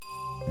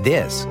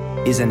This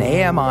is an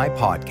AMI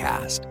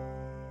podcast.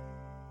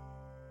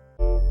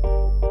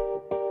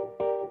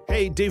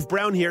 Hey, Dave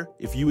Brown here.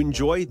 If you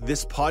enjoy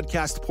this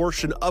podcast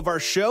portion of our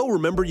show,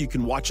 remember you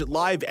can watch it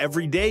live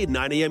every day at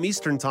 9 a.m.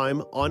 Eastern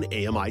Time on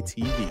AMI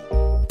TV.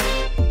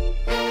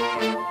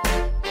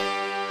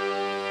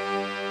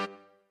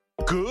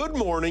 Good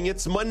morning.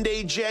 It's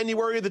Monday,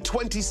 January the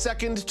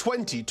 22nd,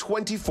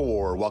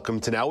 2024. Welcome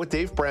to Now with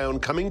Dave Brown,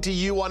 coming to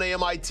you on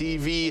AMI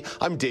TV.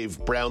 I'm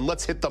Dave Brown.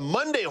 Let's hit the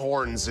Monday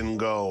horns and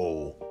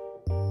go.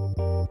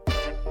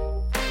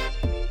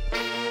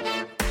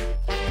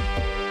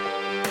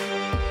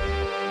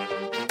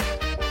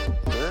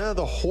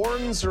 The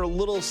horns are a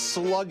little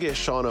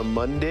sluggish on a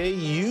Monday.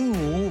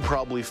 You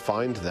probably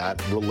find that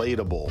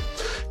relatable.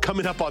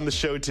 Coming up on the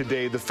show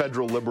today, the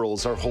federal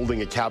Liberals are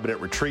holding a cabinet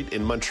retreat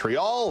in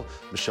Montreal.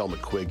 Michelle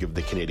McQuigge of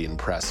the Canadian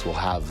Press will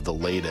have the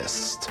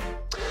latest.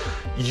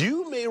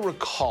 You may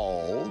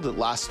recall that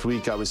last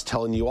week I was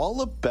telling you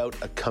all about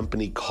a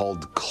company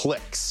called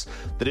Clicks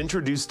that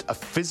introduced a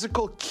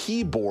physical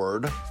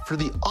keyboard for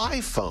the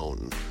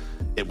iPhone.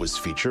 It was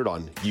featured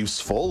on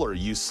Useful or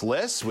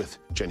Useless with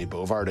Jenny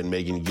Bovard and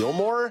Megan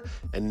Gilmore.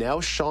 And now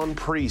Shaun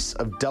Preece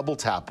of Double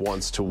Tap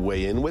wants to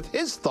weigh in with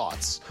his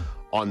thoughts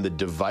on the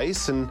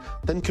device and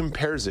then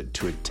compares it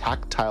to a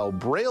tactile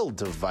braille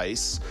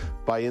device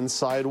by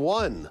Inside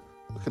One.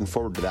 Looking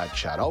forward to that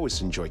chat.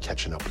 Always enjoy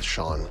catching up with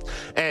Shaun.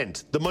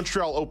 And the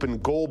Montreal Open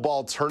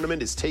Goalball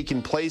tournament is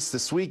taking place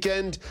this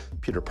weekend.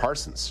 Peter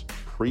Parsons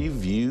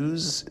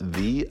previews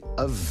the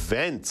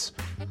event.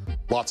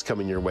 Lots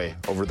coming your way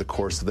over the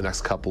course of the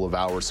next couple of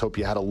hours. Hope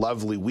you had a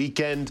lovely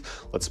weekend.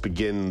 Let's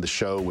begin the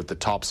show with the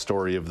top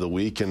story of the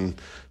week, and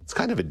it's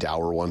kind of a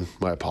dour one.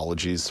 My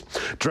apologies.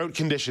 Drought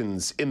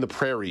conditions in the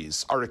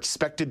prairies are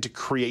expected to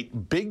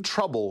create big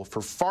trouble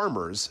for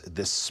farmers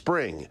this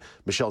spring.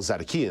 Michelle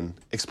Zadakian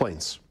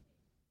explains.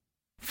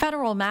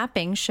 Federal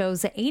mapping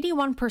shows that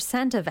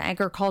 81% of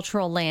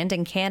agricultural land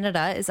in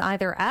Canada is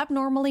either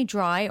abnormally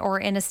dry or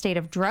in a state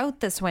of drought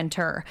this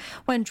winter.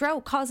 When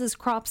drought causes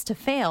crops to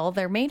fail,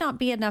 there may not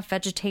be enough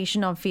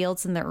vegetation on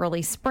fields in the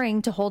early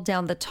spring to hold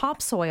down the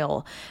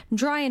topsoil.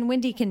 Dry and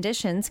windy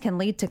conditions can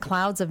lead to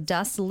clouds of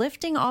dust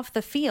lifting off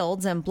the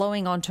fields and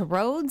blowing onto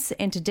roads,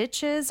 into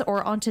ditches,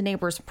 or onto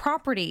neighbors'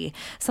 property,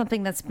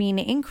 something that's been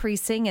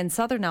increasing in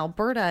southern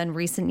Alberta in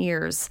recent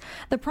years.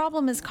 The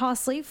problem is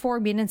costly for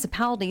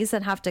municipalities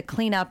that have to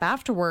clean up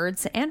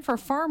afterwards and for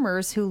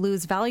farmers who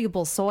lose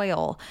valuable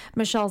soil.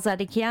 Michelle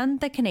Zadikian,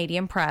 the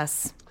Canadian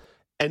Press.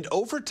 And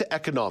over to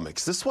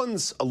economics. This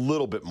one's a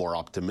little bit more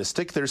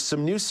optimistic. There's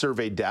some new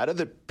survey data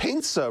that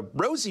paints a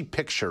rosy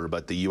picture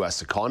about the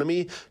U.S.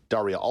 economy.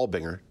 Daria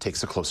Albinger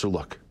takes a closer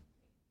look.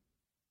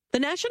 The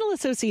National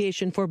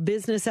Association for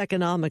Business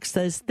Economics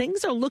says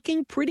things are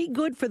looking pretty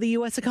good for the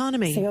U.S.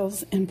 economy.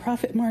 Sales and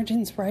profit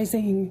margins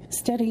rising,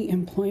 steady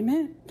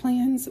employment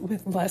plans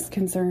with less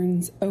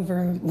concerns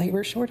over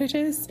labor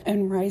shortages,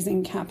 and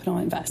rising capital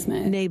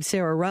investment. NABE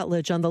Sarah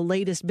Rutledge on the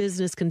latest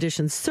business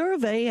conditions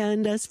survey,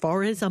 and as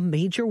far as a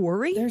major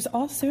worry, there's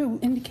also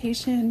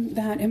indication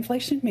that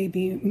inflation may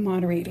be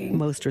moderating.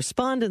 Most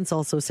respondents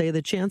also say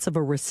the chance of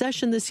a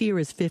recession this year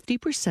is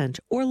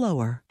 50% or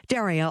lower.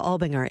 Daria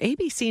Albinger,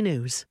 ABC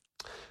News.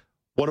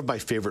 One of my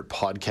favorite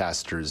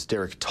podcasters,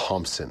 Derek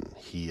Thompson,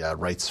 he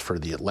writes for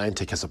The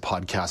Atlantic, has a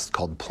podcast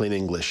called Plain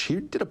English. He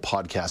did a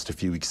podcast a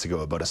few weeks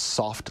ago about a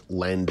soft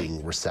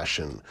landing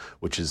recession,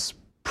 which is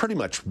pretty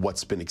much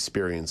what's been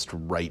experienced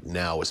right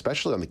now,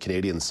 especially on the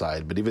Canadian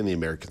side, but even the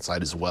American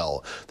side as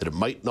well, that it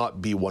might not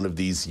be one of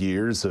these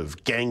years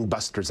of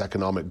gangbusters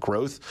economic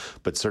growth,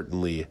 but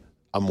certainly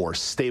a more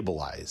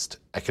stabilized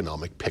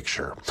economic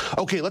picture.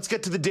 Okay, let's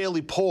get to the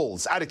daily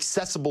polls. At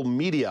Accessible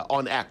Media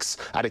on X,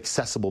 at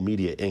Accessible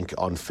Media Inc.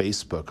 on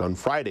Facebook. On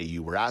Friday,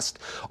 you were asked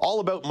all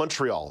about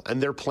Montreal and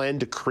their plan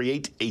to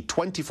create a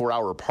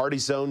 24-hour party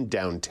zone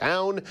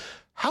downtown.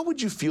 How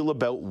would you feel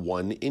about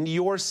one in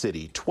your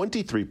city?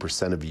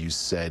 23% of you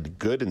said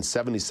good and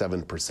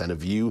 77%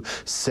 of you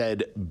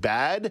said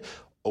bad.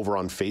 Over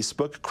on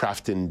Facebook,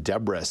 Crafton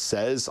Deborah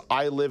says,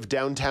 I live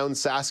downtown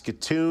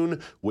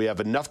Saskatoon. We have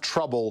enough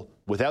trouble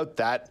without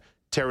that.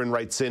 Taryn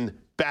writes in,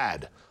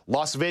 bad.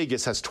 Las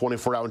Vegas has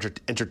 24-hour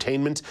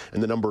entertainment,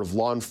 and the number of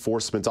law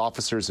enforcement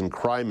officers in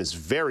crime is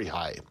very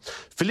high.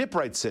 Philippe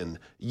writes in,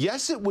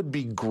 yes, it would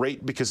be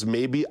great because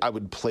maybe I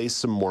would play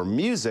some more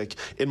music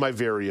in my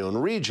very own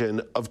region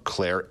of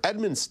Clare,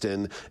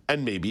 Edmundston,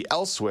 and maybe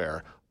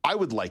elsewhere. I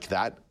would like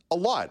that a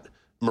lot.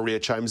 Maria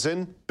chimes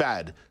in,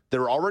 bad.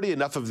 There are already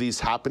enough of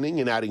these happening,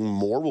 and adding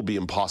more will be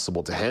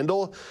impossible to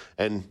handle.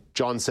 And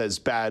John says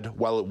bad.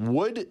 While it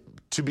would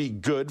to be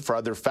good for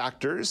other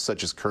factors,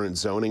 such as current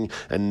zoning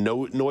and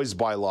noise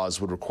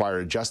bylaws would require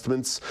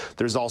adjustments,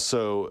 there's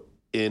also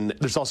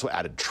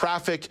added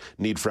traffic,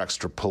 need for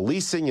extra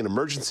policing and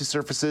emergency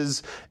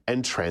services,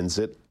 and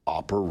transit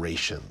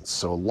operations.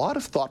 So a lot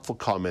of thoughtful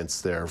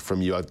comments there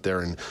from you out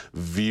there in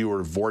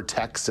viewer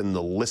vortex in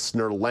the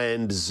listener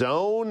land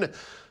zone.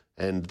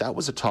 And that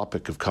was a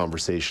topic of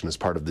conversation as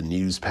part of the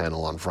news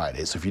panel on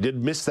Friday. So if you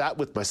did miss that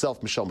with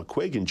myself, Michelle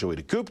McQuigge, and Joey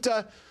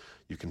DeGupta,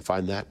 you can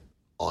find that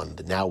on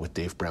the Now with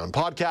Dave Brown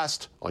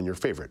podcast on your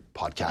favorite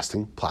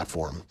podcasting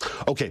platform.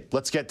 Okay,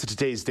 let's get to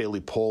today's daily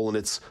poll, and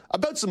it's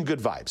about some good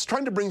vibes.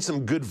 Trying to bring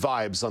some good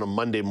vibes on a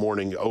Monday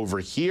morning over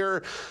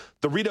here.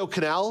 The Rideau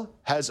Canal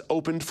has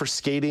opened for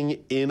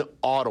skating in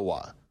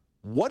Ottawa.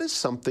 What is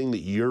something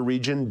that your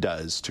region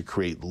does to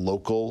create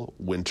local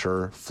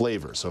winter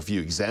flavor? So a few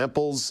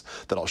examples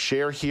that I'll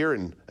share here.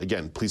 And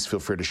again, please feel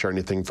free to share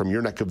anything from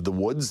your neck of the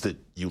woods that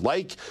you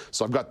like.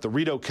 So I've got the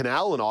Rideau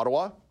Canal in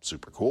Ottawa,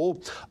 super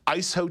cool.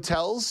 Ice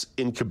hotels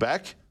in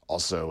Quebec,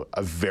 also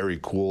a very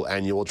cool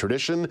annual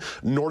tradition.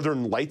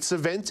 Northern Lights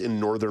event in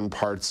northern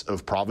parts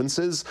of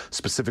provinces,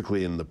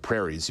 specifically in the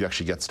prairies. You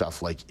actually get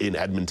stuff like in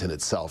Edmonton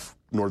itself,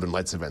 Northern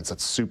Lights events.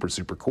 That's super,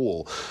 super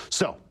cool.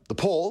 So the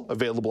poll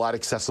available at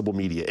Accessible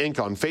Media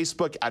Inc. on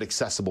Facebook, at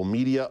Accessible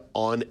Media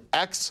on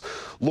X.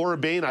 Laura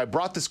Bain, I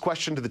brought this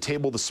question to the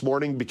table this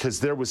morning because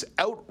there was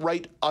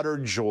outright utter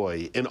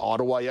joy in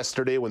Ottawa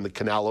yesterday when the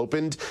canal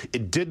opened.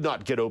 It did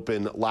not get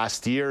open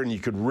last year, and you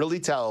could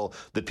really tell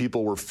that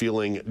people were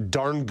feeling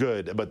darn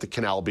good about the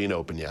canal being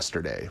open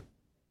yesterday.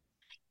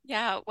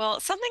 Yeah,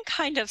 well, something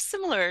kind of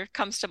similar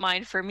comes to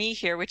mind for me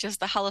here, which is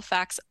the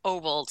Halifax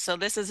Oval. So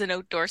this is an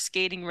outdoor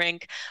skating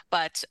rink,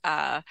 but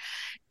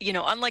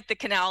unlike the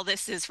canal,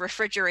 this is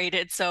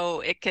refrigerated,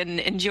 so it can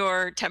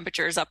endure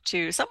temperatures up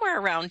to somewhere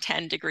around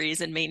 10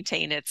 degrees and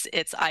maintain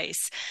its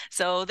ice.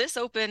 So this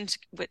opened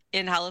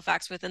in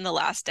Halifax within the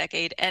last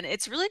decade, and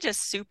it's really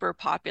just super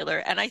popular.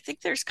 And I think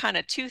there's kind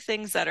of two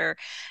things that are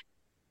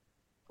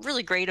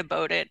really great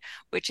about it,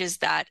 which is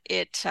that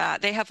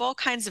they have all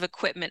kinds of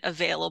equipment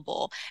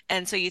available.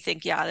 And so you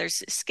think, yeah,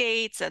 there's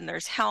skates and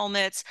there's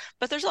helmets,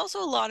 but there's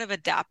also a lot of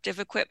adaptive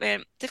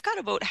equipment. They've got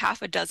about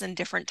half a dozen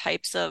different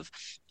types of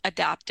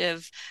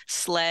adaptive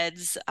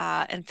sleds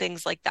and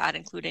things like that,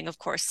 including, of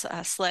course,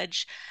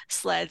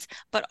 sleds.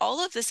 But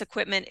all of this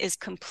equipment is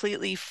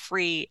completely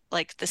free,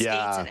 like the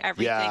skates and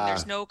everything. Yeah.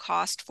 There's no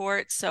cost for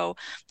it. So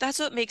that's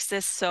what makes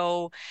this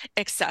so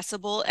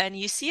accessible. And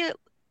you see it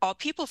all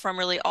people from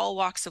really all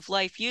walks of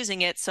life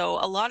using it. So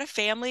a lot of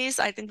families,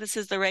 I think this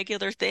is the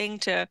regular thing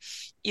to,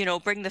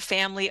 bring the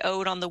family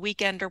out on the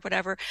weekend or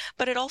whatever,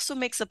 but it also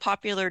makes a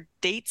popular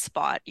date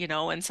spot,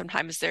 and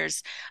sometimes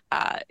there's,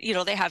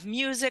 they have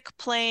music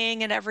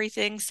playing and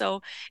everything.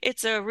 So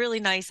it's a really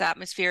nice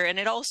atmosphere. And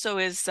it also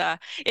is,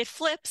 it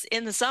flips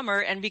in the summer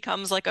and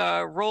becomes like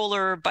a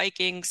roller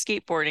biking,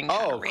 skateboarding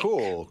kind of rink.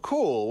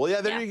 Cool. Well,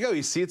 yeah, there you go.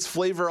 You see its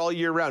flavor all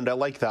year round. I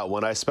like that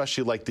one. I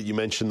especially like that you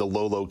mentioned the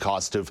low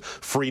cost of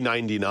free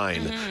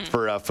 $99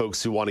 for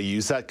folks who want to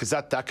use that, because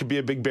that could be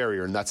a big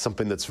barrier, and that's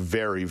something that's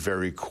very,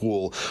 very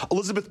cool.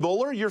 Elizabeth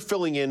Moeller, you're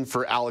filling in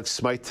for Alex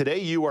Smythe today.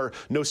 You are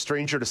no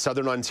stranger to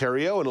Southern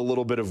Ontario and a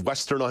little bit of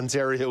Western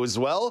Ontario as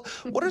well.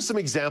 What are some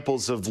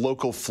examples of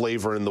local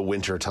flavor in the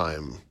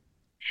wintertime?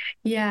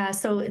 Yeah,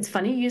 so it's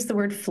funny you use the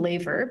word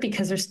flavor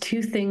because there's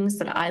two things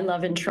that I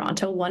love in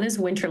Toronto. One is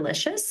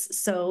Winterlicious.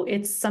 So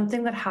it's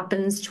something that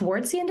happens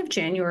towards the end of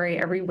January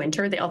every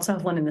winter. They also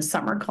have one in the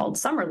summer called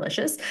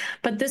Summerlicious.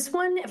 But this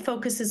one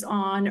focuses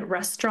on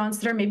restaurants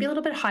that are maybe a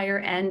little bit higher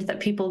end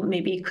that people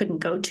maybe couldn't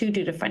go to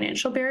due to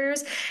financial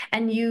barriers.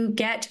 And you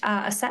get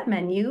a set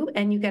menu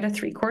and you get a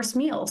 3-course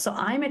meal. So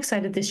I'm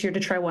excited this year to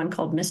try one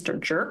called Mr.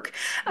 Jerk,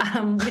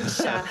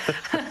 which...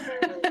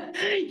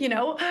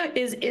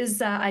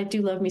 I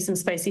do love me some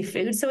spicy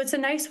food. So it's a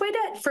nice way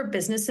for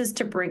businesses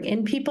to bring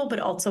in people, but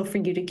also for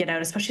you to get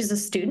out, especially as a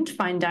student.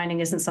 Fine dining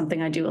isn't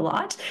something I do a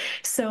lot.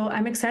 So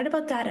I'm excited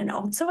about that. And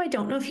also, I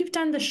don't know if you've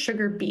done the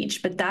Sugar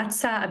Beach, but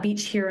that's a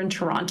beach here in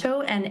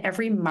Toronto. And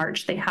every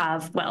March they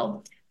have,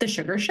 the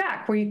Sugar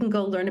Shack, where you can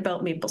go learn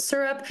about maple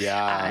syrup,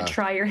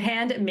 try your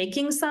hand at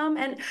making some.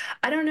 And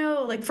I don't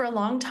know, for a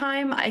long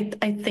time, I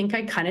think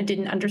I kind of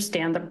didn't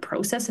understand the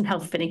process and how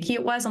finicky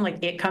it was. I'm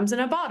like, it comes in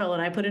a bottle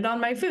and I put it on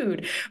my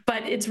food.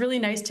 But it's really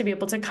nice to be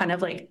able to kind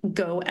of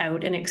go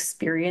out and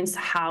experience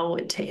how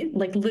it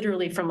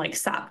literally from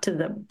sap to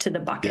the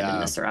bucket and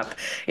the syrup.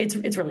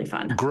 It's really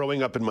fun.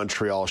 Growing up in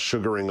Montreal,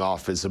 sugaring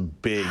off is a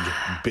big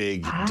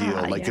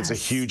deal. It's a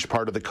huge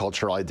part of the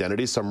cultural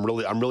identity. So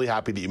I'm really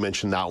happy that you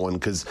mentioned that one,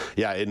 because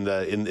in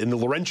the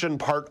Laurentian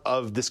part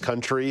of this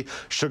country,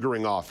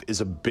 sugaring off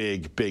is a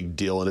big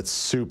deal, and it's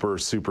super,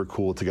 super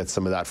cool to get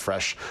some of that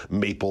fresh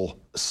maple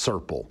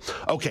Serple.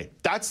 Okay,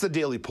 that's the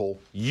daily poll.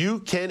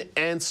 You can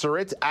answer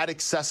it at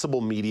Accessible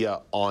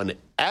Media on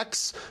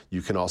X.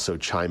 You can also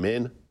chime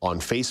in on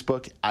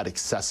Facebook at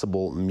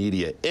Accessible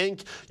Media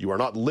Inc. You are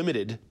not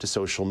limited to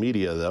social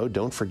media, though.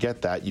 Don't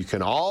forget that. You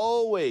can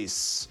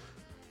always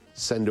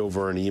send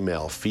over an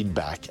email,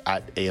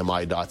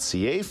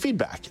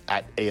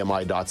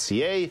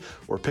 feedback@ami.ca,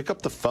 or pick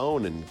up the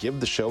phone and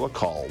give the show a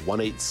call,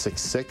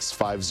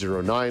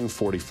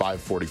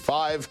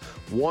 1-866-509-4545,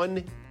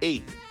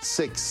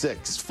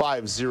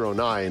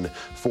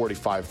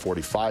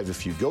 1-866-509-4545.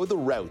 If you go the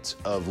route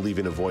of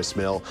leaving a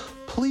voicemail,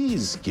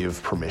 please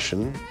give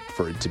permission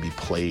for it to be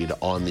played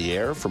on the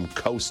air from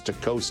coast to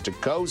coast to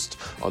coast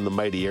on the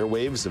mighty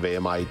airwaves of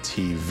AMI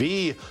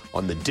TV,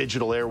 on the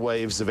digital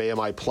airwaves of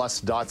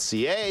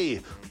AMIplus.ca,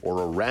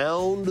 or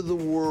around the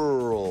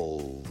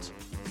world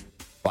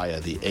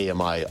via the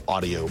AMI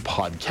Audio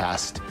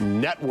Podcast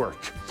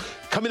Network.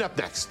 Coming up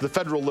next, the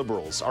federal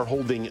Liberals are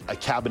holding a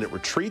cabinet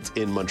retreat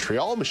in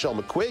Montreal. Michelle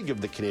McQuigge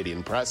of the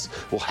Canadian Press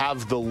will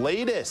have the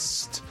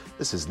latest.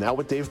 This is Now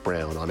with Dave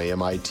Brown on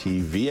AMI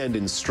TV and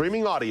in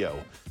streaming audio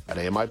at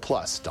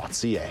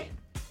amiplus.ca.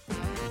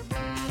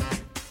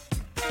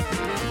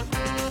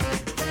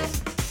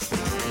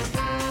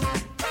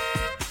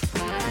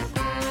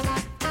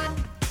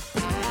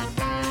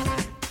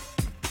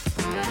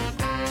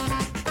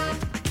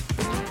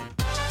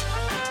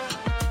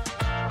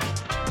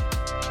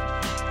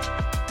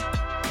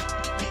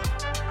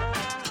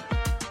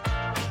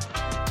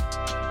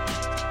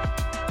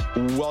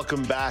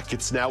 Welcome back.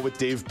 It's Now with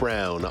Dave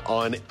Brown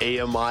on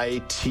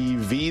AMI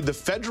TV. The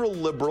federal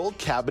Liberal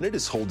cabinet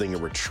is holding a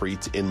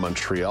retreat in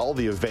Montreal.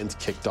 The event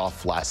kicked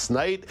off last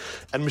night,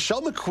 and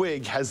Michelle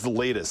McQuigge has the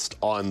latest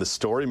on the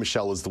story.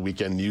 Michelle is the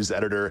weekend news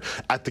editor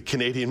at the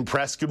Canadian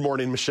Press. Good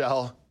morning,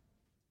 Michelle.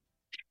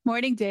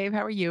 Morning, Dave.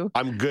 How are you?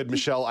 I'm good,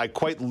 Michelle. I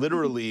quite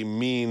literally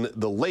mean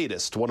the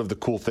latest. One of the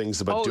cool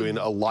things about doing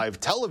a live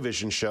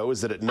television show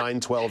is that at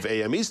 9:12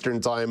 a.m.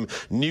 Eastern time,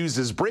 news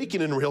is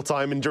breaking in real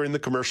time, and during the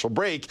commercial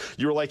break,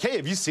 you were like, hey,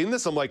 have you seen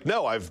this? I'm like,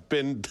 no, I've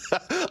been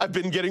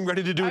getting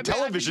ready to do a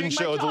television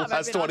show the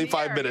last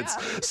 25 minutes.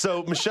 Yeah.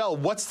 So, Michelle,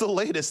 what's the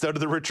latest out of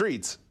the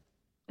retreat?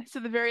 So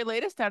the very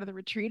latest out of the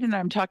retreat, and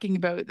I'm talking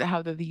about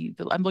how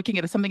I'm looking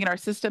at something in our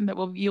system that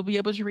you'll be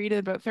able to read in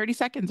about 30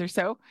 seconds or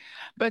so.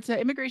 But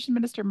Immigration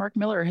Minister Mark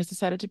Miller has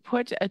decided to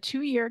put a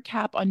 2-year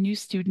cap on new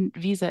student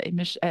visa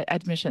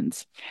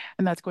admissions,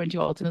 and that's going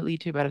to ultimately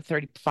lead to about a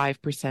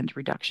 35%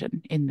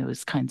 reduction in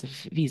those kinds of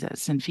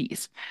visas and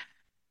fees.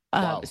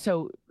 Wow.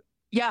 So,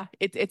 yeah,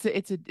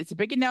 it's a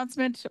big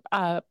announcement.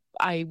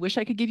 I wish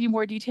I could give you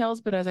more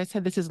details, but as I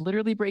said, this is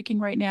literally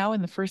breaking right now,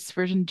 and the first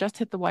version just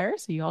hit the wire,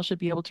 so you all should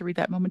be able to read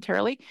that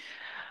momentarily.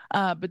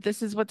 But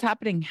this is what's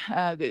happening.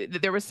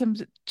 There was some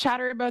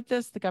chatter about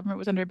this. The government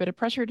was under a bit of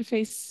pressure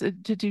to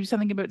do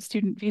something about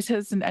student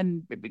visas,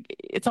 and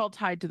it's all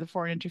tied to the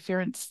foreign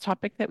interference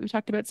topic that we've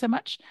talked about so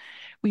much.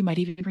 We might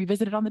even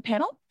revisit it on the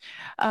panel.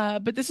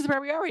 But this is where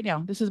we are right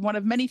now. This is one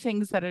of many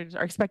things that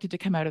are expected to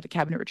come out of the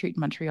cabinet retreat in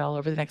Montreal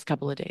over the next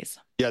couple of days.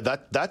 Yeah,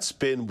 that's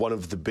been one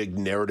of the big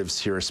narratives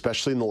here,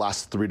 especially in the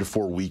last 3 to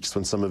 4 weeks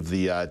when some of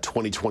the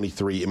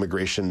 2023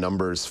 immigration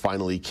numbers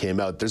finally came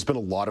out. There's been a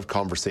lot of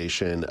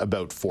conversation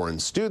about foreign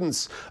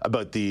students,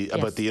 about the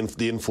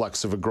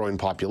influx of a growing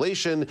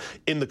population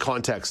in the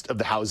context of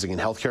the housing and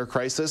healthcare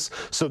crisis.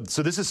 So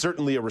this is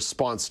certainly a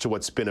response to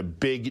what's been a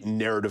big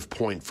narrative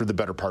point for the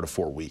better part of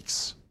 4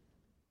 weeks.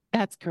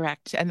 That's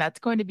correct. And that's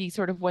going to be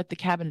sort of what the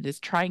cabinet is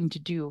trying to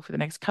do for the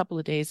next couple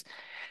of days,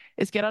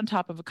 is get on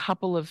top of a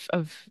couple of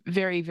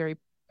very, very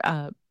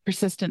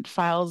persistent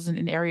files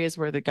in areas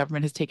where the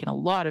government has taken a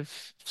lot of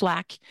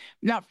flack,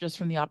 not just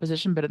from the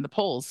opposition, but in the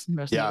polls,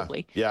 most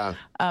notably. Yeah.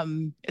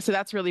 So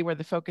that's really where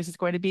the focus is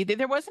going to be.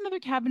 There was another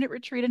cabinet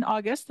retreat in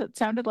August that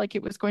sounded like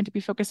it was going to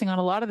be focusing on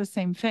a lot of the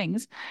same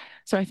things.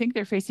 So I think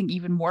they're facing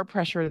even more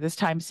pressure this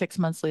time, 6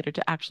 months later,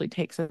 to actually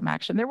take some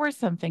action. There were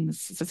some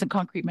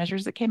concrete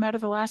measures that came out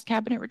of the last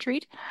cabiate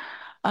retreat.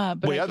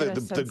 But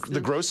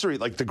the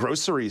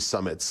grocery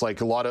summits, like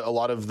a lot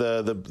of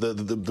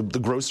the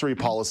grocery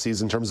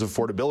policies in terms of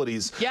affordabilities,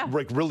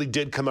 really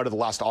did come out of the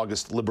last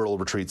August Liberal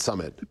Retreat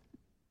Summit.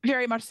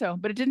 Very much so,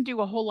 but it didn't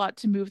do a whole lot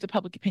to move the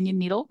public opinion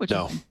needle, which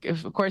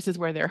of course is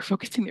where they're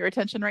focusing their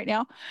attention right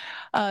now.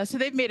 So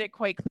they've made it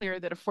quite clear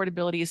that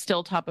affordability is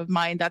still top of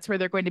mind. That's where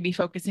they're going to be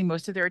focusing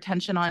most of their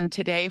attention on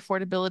today: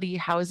 affordability,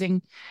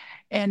 housing,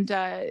 and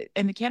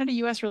the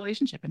Canada-U.S.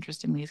 relationship.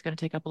 Interestingly, is going to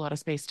take up a lot of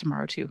space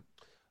tomorrow too.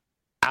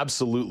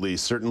 Absolutely.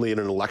 Certainly in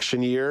an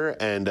election year,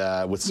 and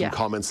with some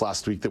comments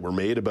last week that were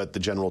made about the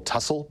general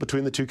tussle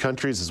between the two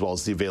countries, as well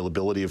as the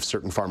availability of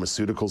certain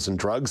pharmaceuticals and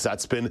drugs.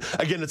 That's been,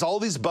 again, it's all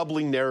these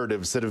bubbling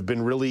narratives that have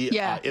been really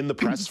in the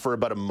press for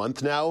about a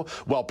month now,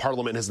 while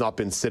Parliament has not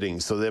been sitting.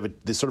 So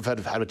they sort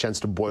of had a chance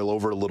to boil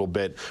over a little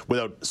bit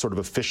without sort of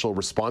official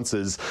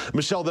responses.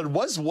 Michelle, there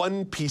was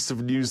one piece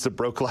of news that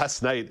broke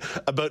last night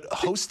about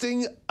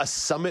hosting a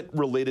summit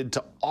related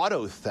to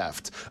auto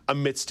theft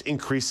amidst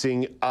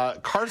increasing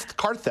car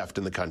theft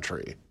in the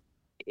country.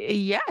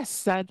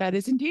 Yes, that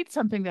is indeed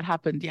something that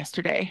happened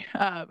yesterday.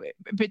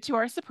 But to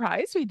our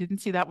surprise, we didn't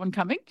see that one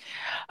coming.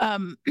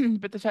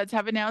 But the feds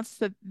have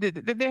announced that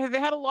they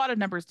had a lot of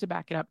numbers to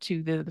back it up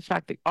to the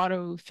fact that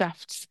auto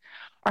thefts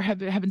have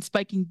been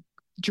spiking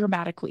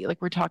dramatically.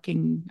 Like, we're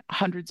talking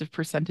hundreds of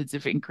percentages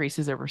of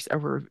increases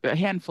over a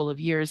handful of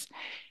years.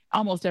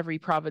 Almost every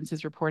province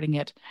is reporting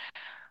it.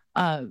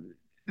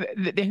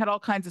 They had all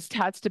kinds of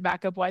stats to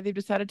back up why they've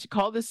decided to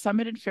call this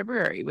summit in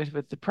February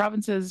with the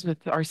provinces,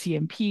 with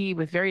RCMP,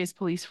 with various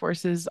police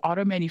forces,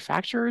 auto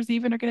manufacturers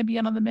even are going to be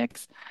in on the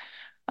mix.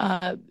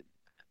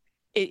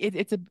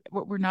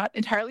 we're not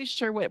entirely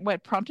sure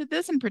what prompted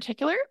this in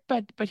particular,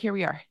 but here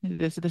we are.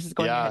 This is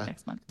going ahead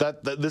next month.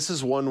 This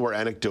is one where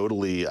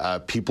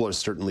anecdotally people are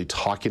certainly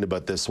talking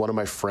about this. One of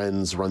my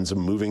friends runs a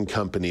moving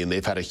company, and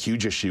they've had a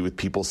huge issue with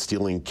people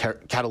stealing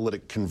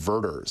catalytic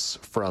converters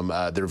from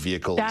their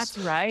vehicles. That's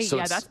right. So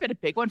that's been a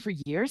big one for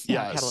years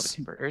now. Catalytic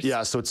converters.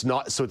 Yeah, so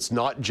it's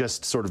not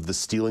just sort of the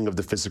stealing of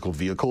the physical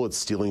vehicle; it's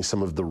stealing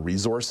some of the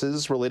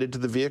resources related to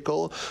the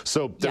vehicle.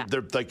 So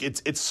they're like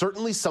it's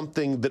certainly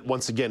something that,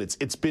 once again,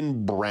 it's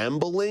been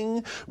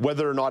brambling.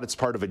 Whether or not it's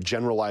part of a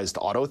generalized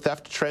auto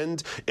theft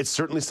trend, it's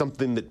certainly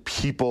something that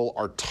people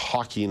are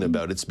talking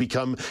about. It's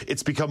become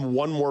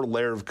one more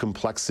layer of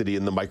complexity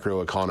in the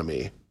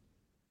microeconomy.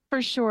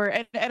 For sure.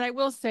 And I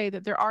will say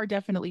that there are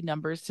definitely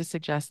numbers to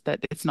suggest that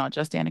it's not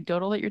just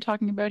anecdotal that you're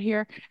talking about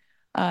here.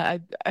 I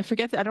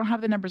forget that I don't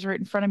have the numbers right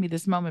in front of me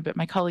this moment, but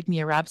my colleague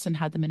Mia Rabson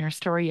had them in her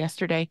story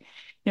yesterday.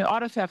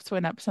 Auto thefts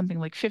went up something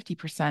like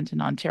 50%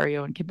 in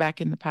Ontario and Quebec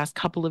in the past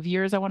couple of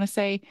years, I want to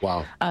say.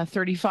 Wow.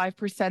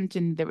 35%,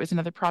 and there was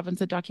another province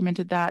that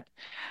documented that.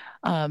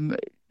 Many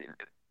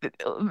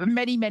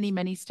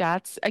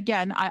stats.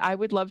 Again, I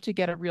would love to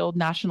get a real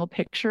national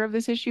picture of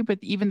this issue, but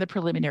even the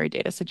preliminary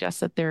data suggests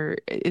that there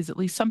is at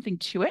least something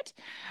to it.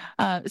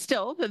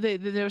 Still, the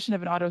notion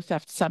of an auto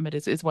theft summit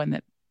is one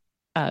that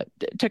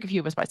took a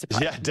few of us by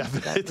surprise. Yeah,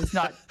 definitely.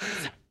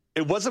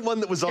 It wasn't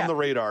one that was on the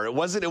radar. It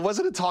wasn't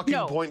a talking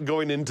point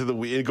going into the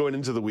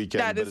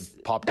weekend, but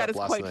it popped up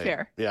last night. That is quite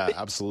fair. Yeah,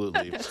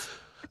 absolutely.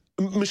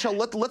 Michelle,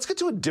 let's get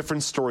to a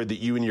different story that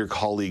you and your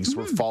colleagues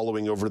were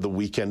following over the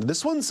weekend.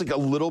 This one's like a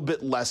little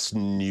bit less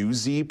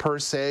newsy per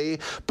se,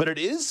 but it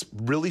is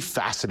really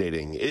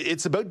fascinating.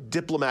 It's about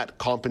diplomat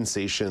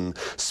compensation,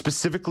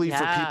 specifically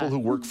for people who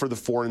work for the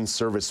Foreign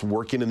Service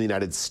working in the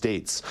United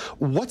States.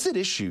 What's at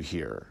issue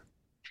here?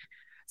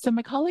 So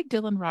my colleague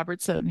Dylan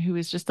Robertson, who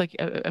is just like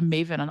a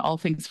maven on all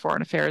things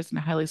foreign affairs, and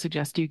I highly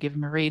suggest you give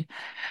him a read,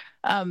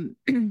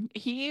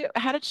 he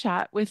had a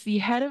chat with the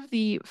head of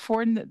the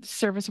Foreign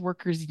Service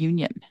Workers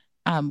Union,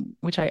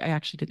 which I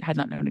actually had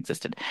not known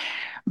existed.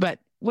 But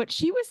what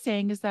she was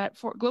saying is that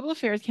for Global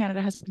Affairs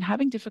Canada has been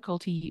having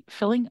difficulty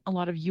filling a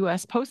lot of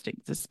U.S.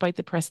 postings, despite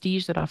the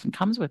prestige that often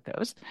comes with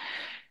those.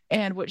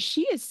 And what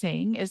she is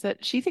saying is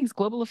that she thinks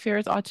Global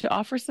Affairs ought to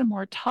offer some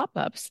more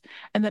top-ups,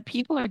 and that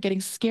people are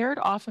getting scared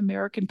off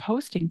American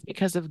postings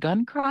because of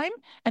gun crime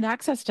and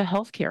access to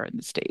healthcare in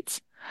the States.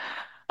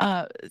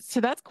 So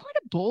that's quite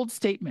a bold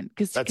statement.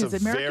 That's a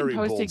very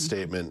bold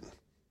statement.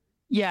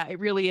 Yeah, it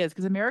really is,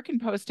 because American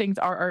postings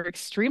are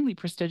extremely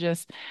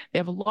prestigious. They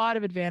have a lot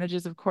of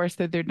advantages, of course.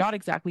 They're not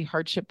exactly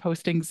hardship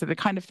postings. They're the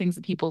kind of things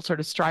that people sort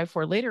of strive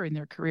for later in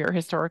their career,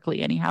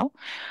 historically anyhow.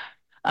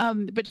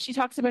 But she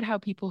talks about how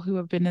people who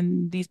have been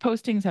in these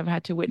postings have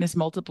had to witness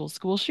multiple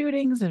school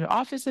shootings and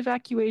office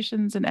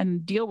evacuations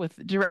and deal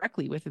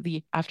directly with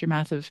the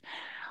aftermath of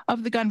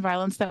the gun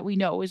violence that we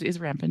know is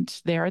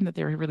rampant there, and that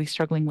they're really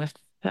struggling with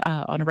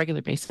on a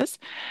regular basis.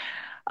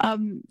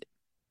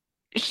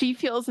 She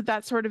feels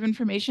that sort of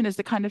information is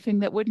the kind of thing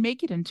that would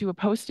make it into a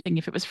posting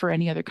if it was for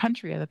any other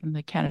country other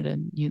than Canada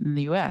and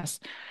the U.S.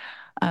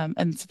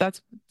 And so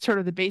that's sort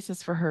of the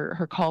basis for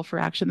her call for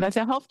action. That's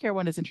a healthcare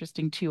one is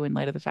interesting too, in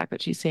light of the fact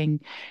that she's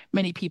saying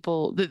many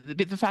people,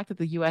 the fact that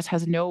the U.S.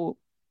 has no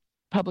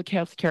public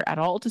health care at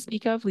all to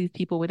speak of, leaves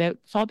people without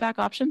fallback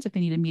options if they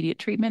need immediate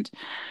treatment.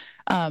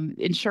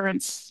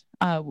 Insurance,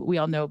 we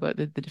all know about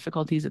the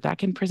difficulties that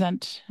can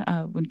present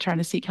when trying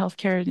to seek health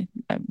care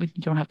when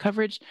you don't have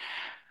coverage.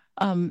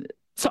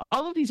 So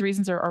all of these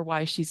reasons are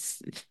why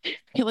she's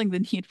feeling the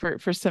need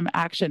for some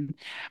action.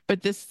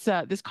 But this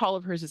call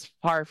of hers is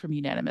far from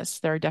unanimous.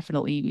 There are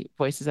definitely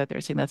voices out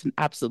there saying that's an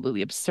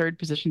absolutely absurd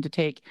position to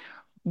take.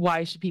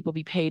 Why should people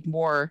be paid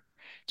more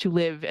to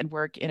live and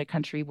work in a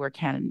country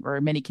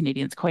where many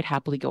Canadians quite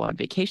happily go on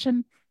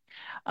vacation?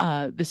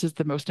 This is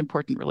the most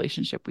important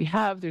relationship we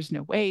have. There's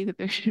no way that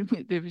there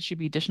should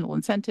be additional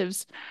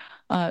incentives.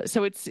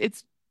 So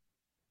it's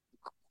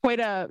quite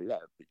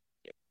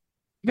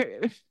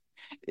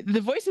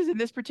the voices in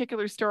this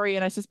particular story,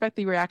 and I suspect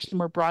the reaction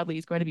more broadly,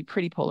 is going to be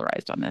pretty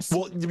polarized on this.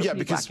 Well, yeah,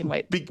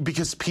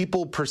 because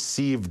people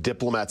perceive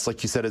diplomats,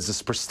 like you said, as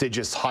this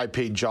prestigious,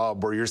 high-paid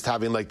job where you're just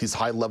having like these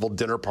high-level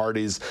dinner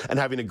parties and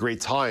having a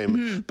great time.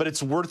 Mm-hmm. But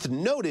it's worth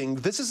noting,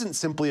 this isn't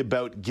simply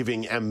about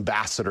giving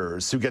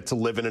ambassadors who get to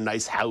live in a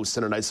nice house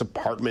and a nice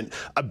apartment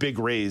a big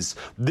raise.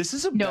 This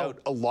is about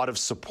a lot of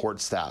support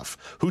staff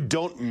who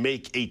don't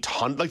make a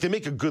ton, like they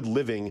make a good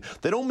living.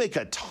 They don't make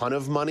a ton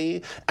of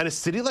money. And a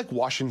city like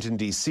Washington,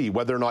 D.C.,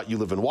 whether or not you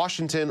live in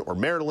Washington or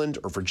Maryland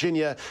or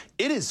Virginia,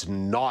 it is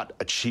not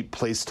a cheap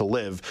place to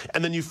live.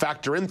 And then you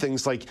factor in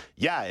things like,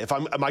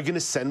 am I going to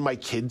send my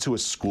kid to a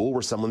school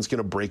where someone's going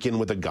to break in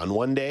with a gun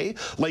one day?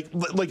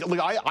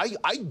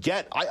 I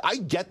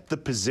get the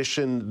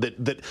position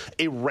that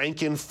a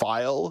rank and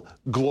file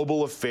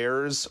global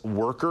affairs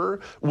worker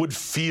would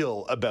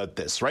feel about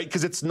this, right?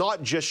 Because it's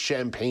not just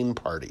champagne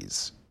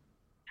parties.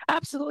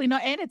 Absolutely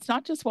not. And it's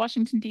not just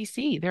Washington,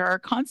 D.C. There are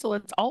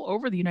consulates all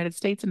over the United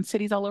States and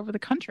cities all over the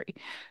country.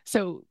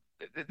 So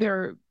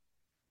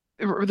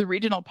the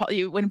regional,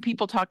 when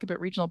people talk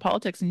about regional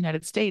politics in the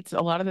United States,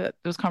 a lot of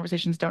those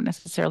conversations don't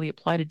necessarily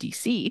apply to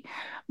DC,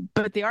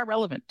 but they are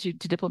relevant to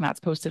diplomats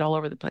posted all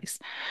over the place.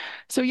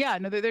 So yeah,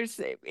 no,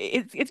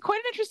 it's quite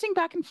an interesting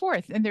back and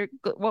forth. And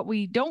what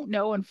we don't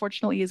know,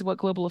 unfortunately, is what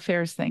Global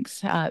Affairs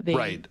thinks.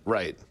 Right.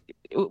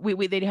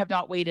 They have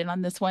not weighed in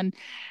on this one.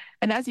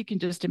 And as you can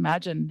just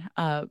imagine,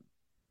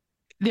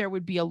 there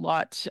would be a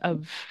lot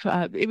of,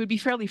 it would be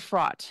fairly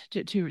fraught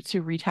to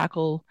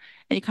retackle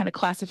any kind of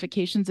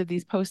classifications of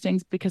these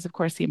postings, because of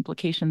course the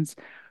implications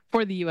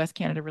for the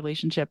U.S.-Canada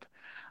relationship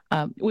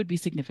would be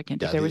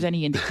significant. If there was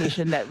any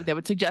indication that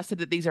would suggest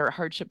that these are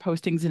hardship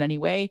postings in any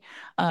way,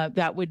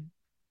 that would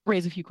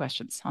raise a few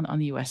questions on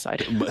the U.S.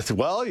 side.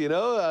 Well,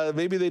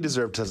 maybe they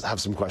deserve to have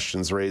some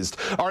questions raised.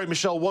 All right,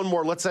 Michelle, one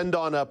more. Let's end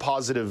on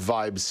positive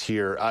vibes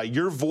here.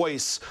 Your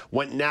voice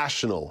went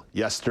national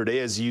yesterday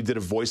as you did a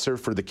voiceover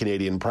for the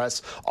Canadian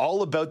Press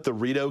all about the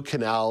Rideau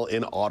Canal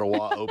in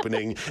Ottawa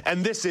opening.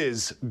 And this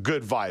is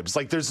good vibes.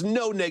 Like, there's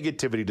no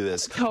negativity to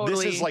this.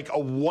 Totally. This is like a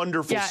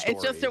wonderful story. Yeah,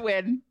 it's just a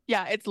win.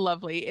 Yeah, it's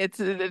lovely. It's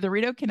the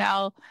Rideau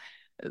Canal,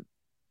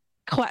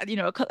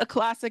 a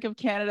classic of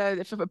Canada.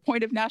 If a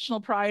point of national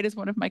pride, as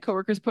one of my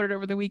coworkers put it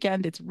over the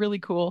weekend, it's really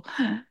cool.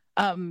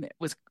 It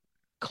was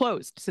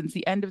closed since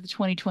the end of the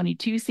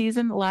 2022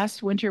 season.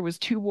 Last winter was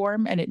too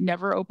warm and it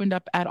never opened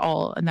up at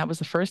all. And that was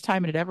the first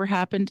time it had ever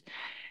happened.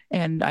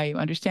 And I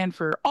understand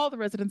for all the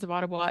residents of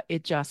Ottawa,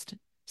 it just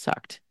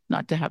sucked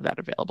not to have that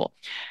available.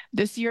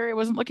 This year, it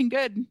wasn't looking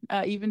good.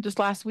 Even just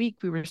last week,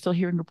 we were still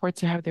hearing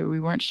reports of how we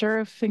weren't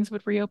sure if things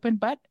would reopen,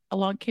 but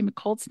along came a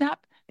cold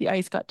snap. The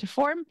ice got to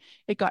form,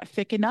 it got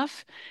thick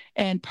enough,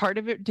 and part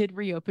of it did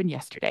reopen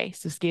yesterday.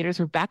 So skaters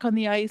were back on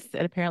the ice,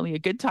 and apparently a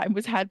good time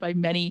was had by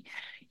many,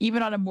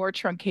 even on a more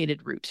truncated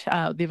route.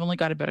 They've only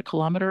got about 1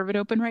 kilometer of it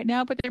open right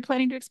now, but they're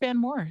planning to expand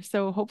more.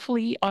 So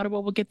hopefully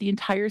Ottawa will get the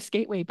entire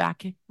skateway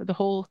back, the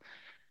whole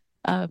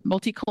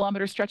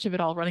multi-kilometer stretch of it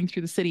all running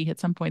through the city at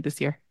some point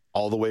this year.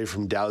 All the way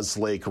from Dow's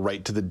Lake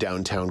right to the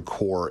downtown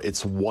core.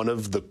 It's one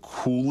of the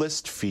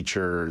coolest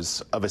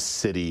features of a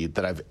city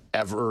that I've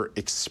ever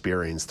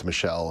experienced,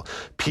 Michelle.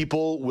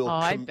 People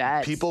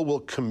will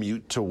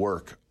commute to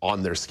work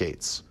on their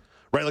skates,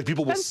 right? Like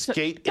people will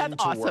skate into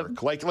awesome.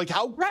 work. Like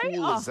how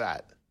cool is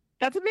that?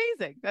 That's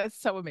amazing. That's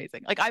so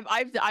amazing. Like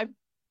I've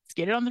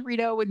skated on the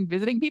Rideau and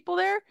visiting people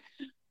there,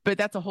 but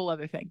that's a whole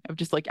other thing of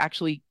just like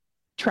actually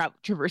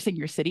traversing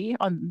your city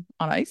on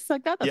ice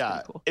like that. That's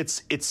pretty cool.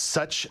 It's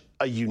such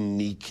a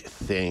unique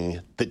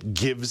thing that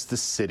gives the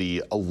city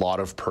a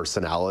lot of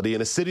personality,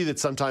 and a city that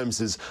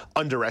sometimes is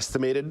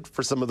underestimated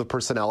for some of the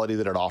personality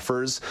that it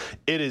offers.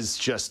 It is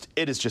just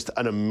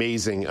an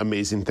amazing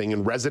thing.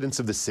 And residents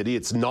of the city,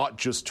 it's not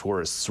just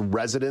tourists.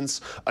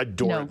 Residents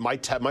adore it.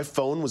 My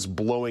phone was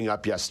blowing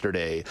up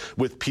yesterday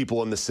with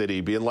people in the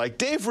city being like,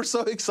 Dave, we're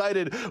so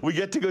excited. We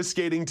get to go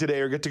skating today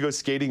or get to go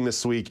skating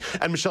this week.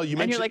 And Michelle, you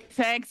mentioned... And you're like,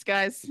 thanks,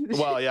 guys.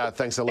 Well, yeah,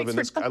 thanks. I live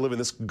in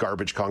this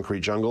garbage concrete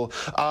jungle.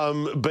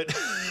 But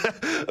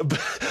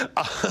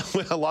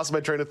I lost my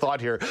train of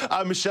thought here.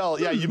 Michelle,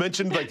 yeah, you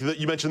mentioned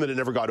that it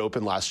never got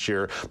open last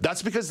year.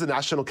 That's because the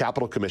National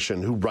Capital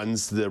Commission, who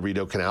runs the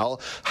Rideau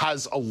Canal,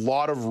 has a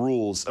lot of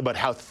rules about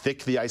how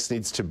thick the ice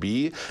needs to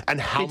be and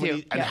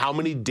how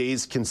many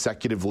days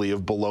consecutively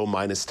of below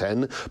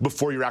 -10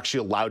 before you're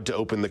actually allowed to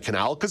open the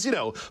canal. Because,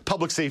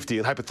 public safety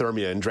and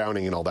hypothermia and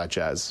drowning and all that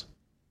jazz.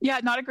 Yeah,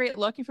 not a great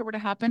look if it were to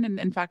happen. And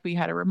in fact, we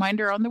had a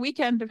reminder on the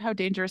weekend of how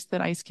dangerous the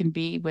ice can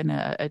be when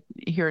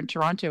here in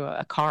Toronto,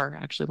 a car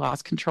actually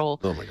lost control.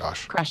 Oh my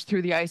gosh. Crashed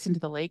through the ice into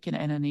the lake, and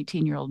an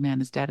 18-year-old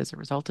man is dead as a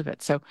result of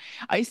it. So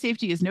ice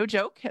safety is no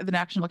joke. The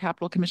National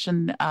Capital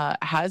Commission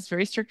has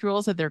very strict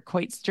rules that they're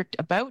quite strict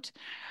about.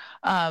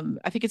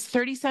 I think it's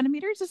 30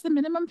 centimeters is the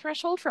minimum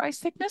threshold for ice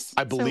thickness.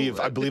 I believe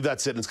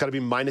that's it. And it's got to be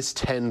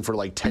 -10 for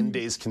like 10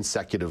 days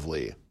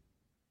consecutively.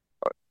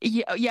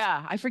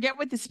 Yeah, I forget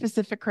what the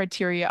specific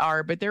criteria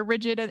are, but they're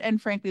rigid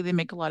and frankly, they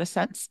make a lot of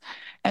sense.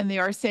 And they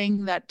are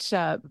saying that,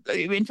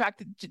 in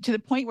fact, to the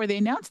point where they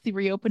announced the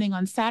reopening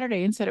on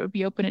Saturday and said it would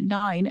be open at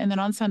 9. And then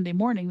on Sunday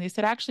morning, they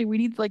said, actually, we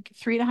need like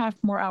 3.5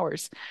 more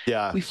hours.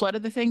 Yeah. We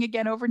flooded the thing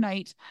again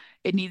overnight.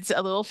 It needs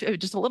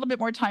just a little bit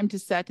more time to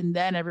set, and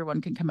then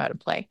everyone can come out and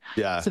play.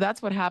 Yeah. So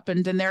that's what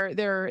happened. And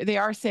they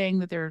are saying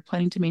that they're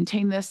planning to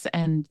maintain this.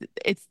 And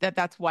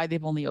that's why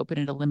they've only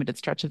opened a limited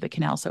stretch of the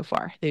canal so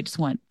far. They just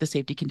want the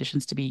safety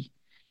conditions to be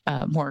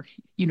more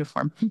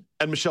uniform.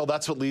 And Michelle,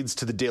 that's what leads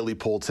to the daily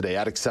poll today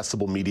at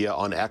Accessible Media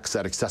on X,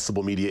 at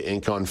Accessible Media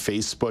Inc. on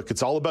Facebook.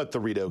 It's all about the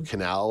Rideau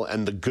Canal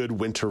and the good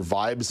winter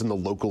vibes and the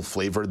local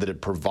flavor that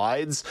it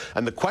provides.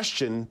 And the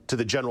question to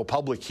the general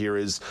public here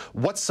is,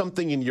 what's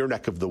something in your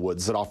neck of the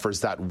woods that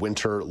offers that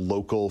winter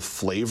local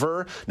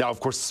flavor? Now,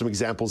 of course, some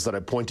examples that I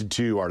pointed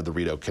to are the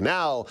Rideau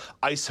Canal,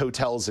 ice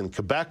hotels in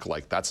Quebec,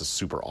 like that's a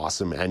super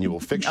awesome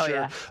annual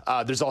fixture. Oh,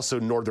 yeah. There's also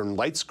Northern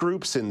Lights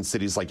groups in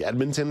cities like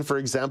Edmonton, for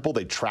example.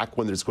 They track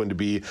when there's going to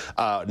be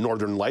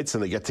Northern Lights,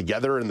 and they get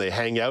together and they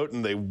hang out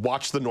and they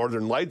watch the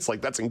Northern Lights.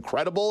 Like, that's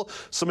incredible.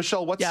 So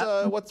Michelle,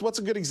 what's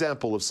a good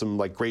example of some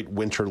like great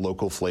winter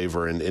local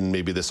flavor in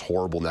maybe this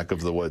horrible neck of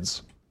the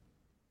woods?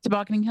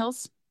 Tobogganing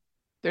hills.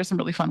 There's some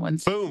really fun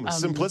ones. Boom.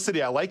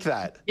 Simplicity. I like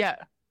that. Yeah.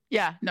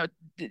 Yeah. No,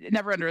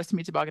 never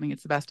underestimate tobogganing.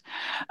 It's the best.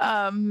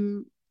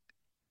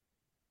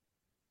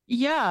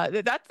 Yeah,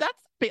 that's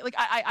like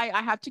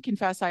I have to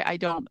confess I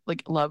don't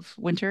like love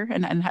winter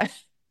and have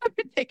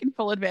been taking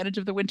full advantage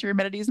of the winter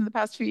amenities in the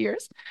past few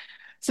years.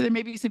 So there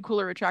may be some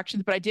cooler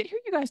attractions, but I did hear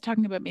you guys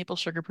talking about maple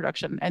sugar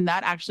production, and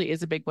that actually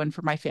is a big one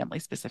for my family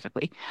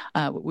specifically.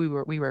 We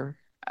were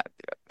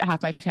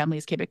half my family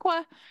is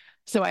Quebecois,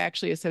 so I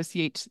actually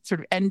associate sort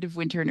of end of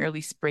winter and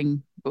early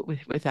spring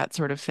with that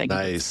sort of thing.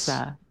 Nice.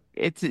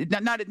 It's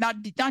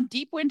not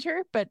deep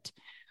winter, but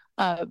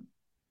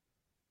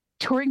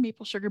touring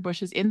maple sugar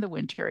bushes in the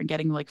winter and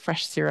getting like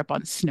fresh syrup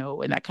on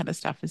snow and that kind of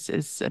stuff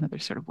is another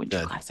sort of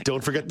winter classic.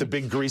 Don't forget the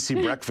big greasy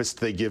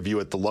breakfast they give you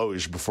at the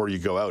Loge before you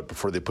go out,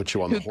 before they put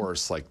you on the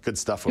horse. Like, good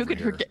stuff over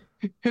here.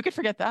 Who could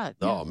forget that?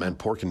 Oh, yeah. Man,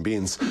 pork and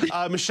beans.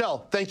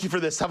 Michelle, thank you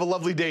for this. Have a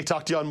lovely day.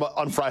 Talk to you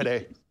on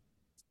Friday.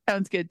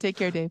 Sounds good. Take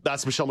care, Dave.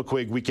 That's Michelle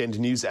McQuigge, weekend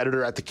news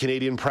editor at the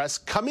Canadian Press.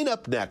 Coming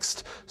up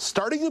next,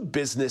 starting a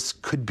business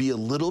could be a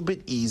little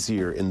bit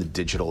easier in the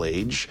digital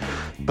age,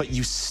 but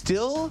you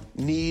still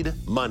need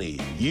money.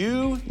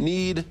 You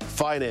need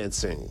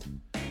financing.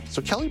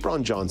 So Kelly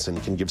Braun Johnson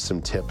can give some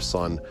tips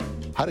on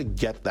how to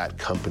get that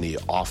company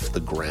off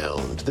the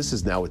ground. This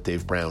is Now with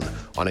Dave Brown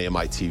on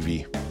AMI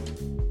TV.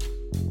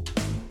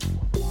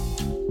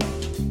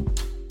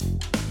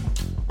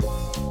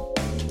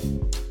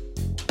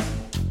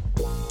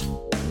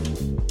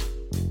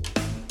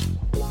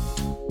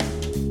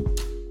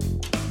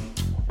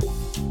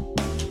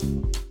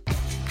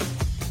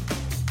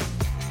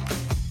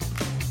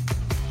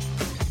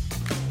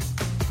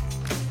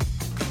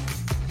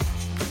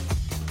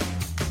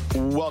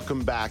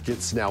 Welcome back.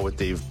 It's Now with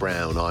Dave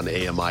Brown on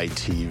AMI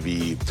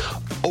TV.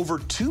 Over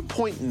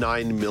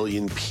 2.9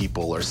 million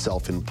people are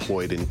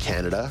self-employed in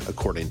Canada,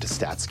 according to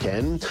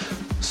StatsCan.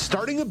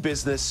 Starting a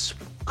business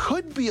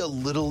could be a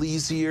little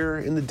easier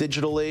in the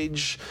digital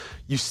age.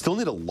 You still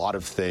need a lot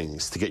of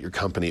things to get your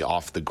company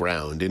off the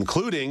ground,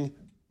 including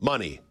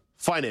money,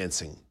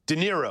 financing,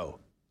 dinero,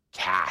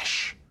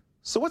 cash.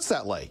 So what's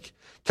that like?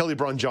 Kelly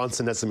Braun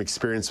Johnson has some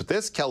experience with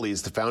this. Kelly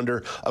is the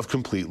founder of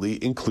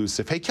Completely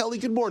Inclusive. Hey, Kelly,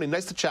 good morning.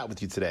 Nice to chat with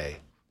you today.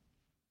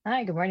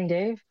 Hi, good morning,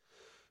 Dave.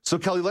 So,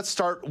 Kelly, let's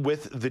start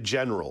with the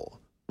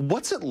general.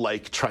 What's it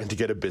like trying to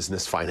get a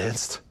business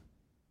financed?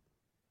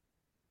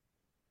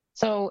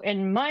 So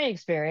in my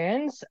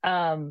experience,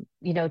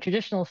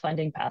 traditional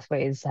funding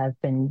pathways have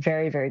been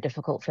very, very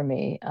difficult for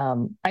me.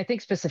 I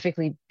think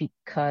specifically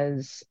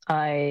because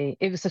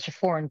it was such a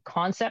foreign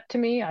concept to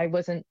me. I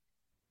wasn't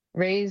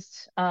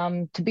raised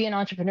to be an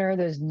entrepreneur.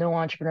 There's no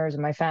entrepreneurs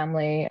in my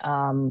family.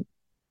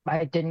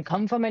 I didn't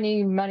come from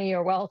any money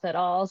or wealth at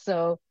all.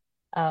 So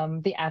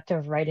the act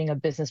of writing a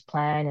business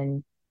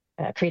plan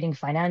and creating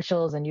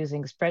financials and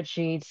using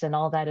spreadsheets and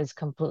all that is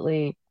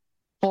completely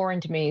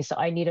foreign to me. So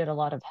I needed a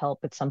lot of help.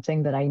 It's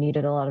something that I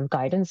needed a lot of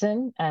guidance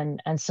in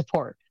and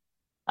support.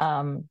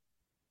 And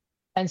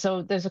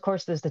so there's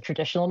the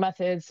traditional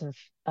methods of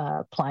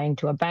applying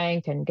to a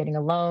bank and getting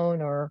a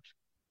loan, or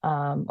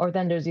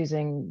then there's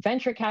using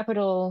venture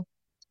capital.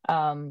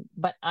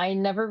 But I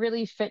never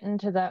really fit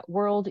into that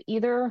world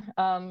either.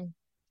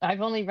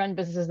 I've only run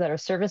businesses that are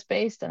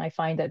service-based, and I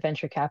find that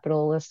venture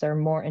capitalists are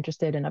more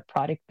interested in a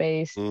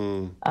product-based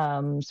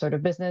sort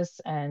of business,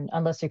 and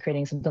unless you're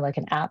creating something like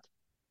an app.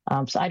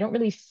 So I don't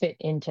really fit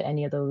into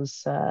any of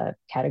those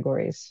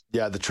categories.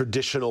 Yeah, the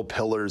traditional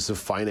pillars of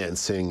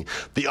financing.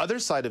 The other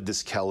side of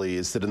this, Kelly,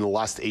 is that in the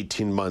last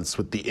 18 months,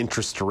 with the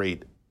interest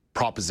rate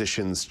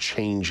propositions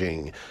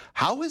changing,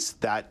 how has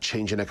that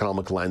change in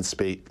economic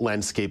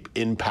landscape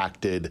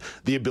impacted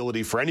the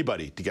ability for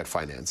anybody to get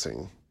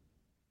financing?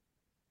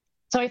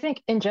 So I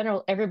think in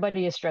general,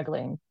 everybody is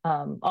struggling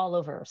all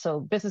over. So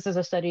businesses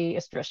are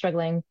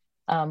struggling.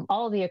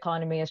 All of the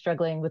economy is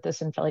struggling with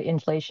this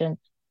inflation.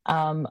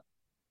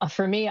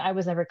 For me, I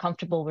was never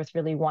comfortable with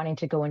really wanting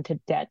to go into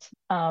debt,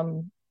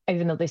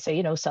 even though they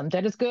say, some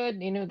debt is good.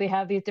 They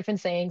have these different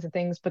sayings and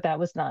things, but that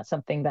was not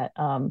something that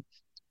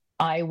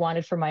I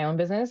wanted for my own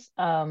business.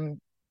 And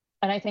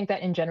I think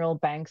that in general,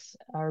 banks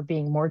are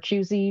being more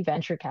choosy.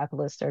 Venture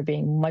capitalists are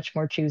being much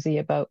more choosy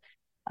about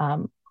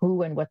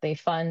who and what they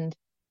fund.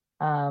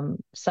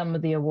 Some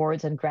of the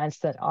awards and grants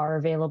that are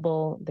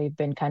available, they've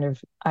been kind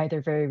of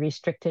either very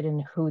restricted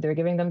in who they're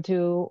giving them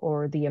to,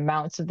 or the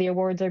amounts of the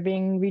awards are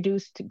being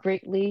reduced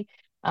greatly.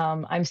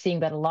 I'm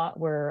seeing that a lot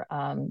where,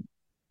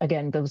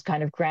 again, those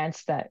kind of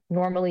grants that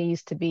normally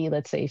used to be,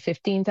 let's say,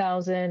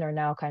 $15,000 are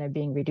now kind of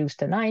being reduced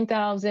to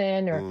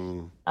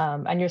 $9,000,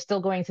 and you're still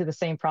going through the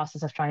same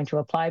process of trying to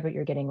apply, but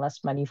you're getting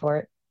less money for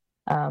it.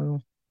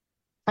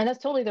 And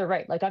that's totally their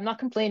right. Like, I'm not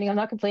complaining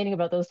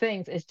about those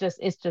things. It's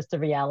just the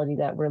reality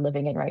that we're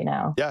living in right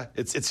now. Yeah,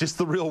 it's just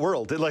the real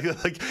world.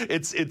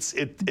 It's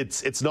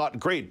not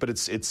great, but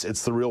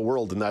it's the real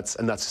world, and that's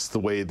just the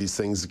way these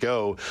things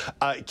go.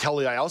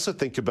 Kelly, I also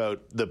think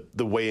about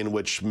the way in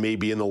which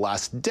maybe in the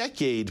last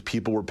decade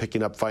people were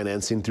picking up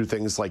financing through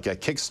things like a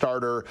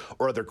Kickstarter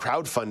or other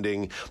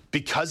crowdfunding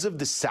because of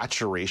the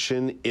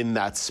saturation in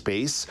that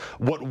space.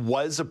 What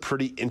was a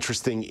pretty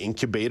interesting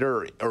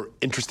incubator or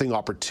interesting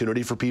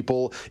opportunity for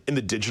people in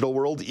the digital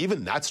world,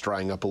 even that's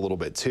drying up a little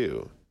bit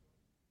too.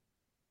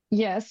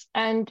 Yes,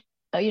 and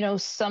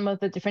some of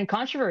the different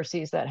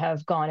controversies that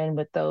have gone in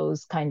with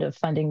those kind of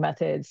funding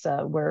methods,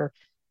 where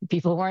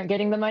people weren't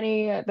getting the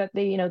money that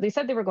they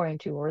said they were going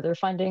to, or they're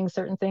funding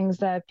certain things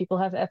that people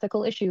have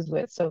ethical issues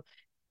with. So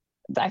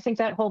I think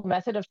that whole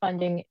method of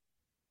funding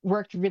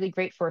worked really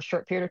great for a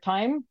short period of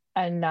time,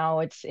 and now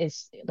it's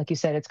like you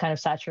said, it's kind of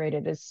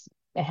saturated.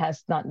 It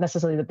has not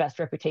necessarily the best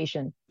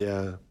reputation.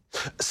 Yeah.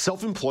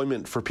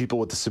 Self-employment for people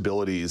with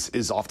disabilities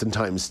is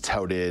oftentimes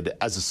touted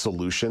as a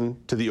solution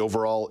to the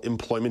overall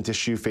employment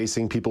issue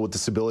facing people with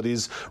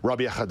disabilities.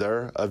 Rabia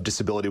Khader of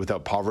Disability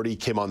Without Poverty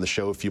came on the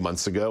show a few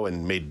months ago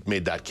and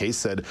made that case,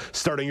 said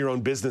starting your own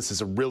business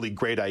is a really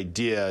great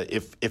idea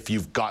if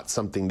you've got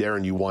something there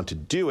and you want to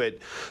do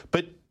it.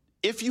 But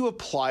if you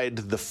applied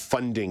the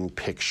funding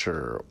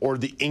picture or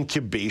the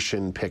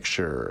incubation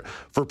picture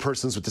for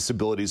persons with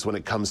disabilities when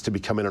it comes to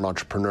becoming an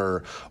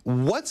entrepreneur,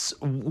 what's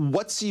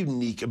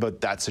unique about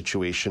that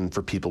situation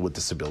for people with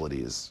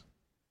disabilities?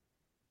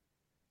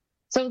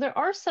 So there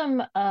are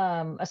some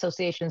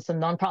associations, some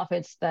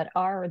nonprofits that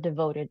are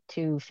devoted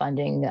to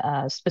funding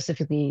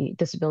specifically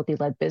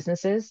disability-led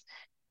businesses.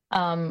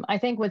 I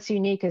think what's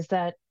unique is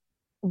that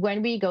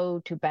when we go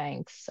to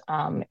banks,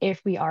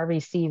 if we are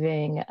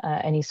receiving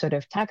any sort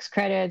of tax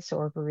credits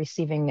or if we're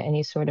receiving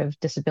any sort of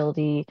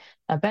disability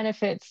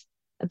benefits,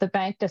 the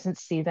bank doesn't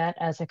see that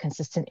as a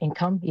consistent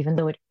income, even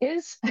though it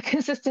is a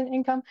consistent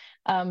income.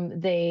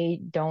 They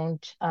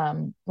don't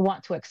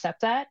want to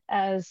accept that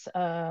as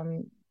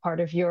part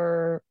of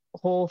your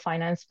whole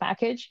finance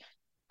package.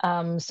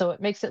 So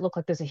it makes it look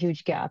like there's a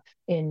huge gap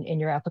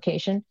in your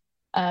application.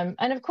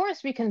 And of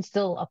course, we can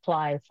still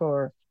apply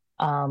for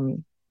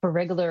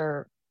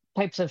regular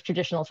types of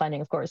traditional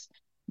funding, of course.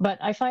 But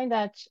I find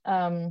that,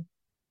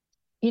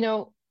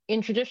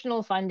 in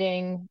traditional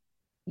funding,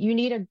 you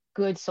need a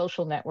good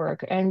social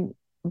network. And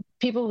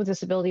people with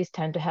disabilities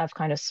tend to have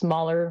kind of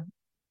smaller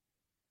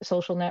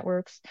social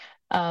networks.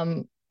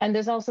 And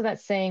there's also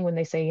that saying when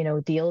they say,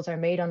 deals are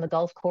made on the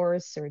golf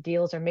course or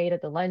deals are made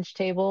at the lunch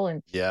table.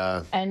 And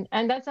yeah, and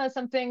that's not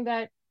something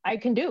that I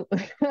can do.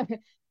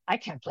 I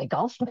can't play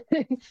golf.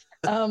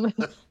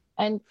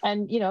 And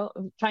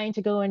trying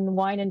to go and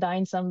wine and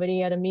dine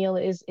somebody at a meal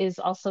is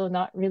also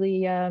not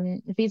really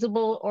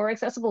feasible or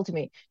accessible to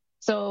me.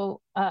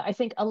 So I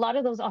think a lot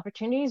of those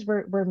opportunities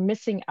we're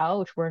missing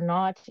out.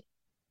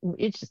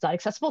 It's just not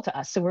accessible to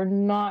us. So we're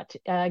not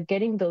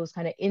getting those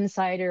kind of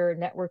insider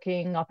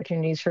networking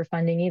opportunities for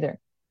funding either.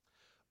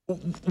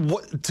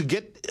 To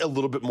get a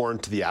little bit more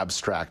into the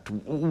abstract,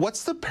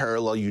 what's the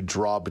parallel you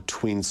draw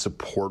between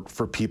support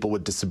for people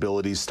with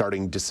disabilities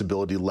starting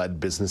disability-led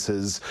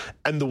businesses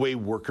and the way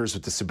workers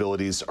with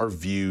disabilities are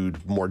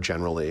viewed more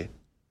generally?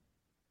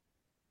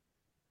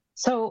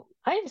 So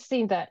I've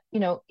seen that,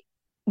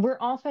 we're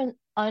often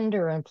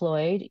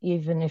underemployed,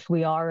 even if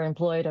we are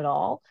employed at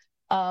all.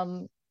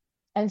 And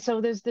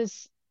so there's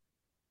this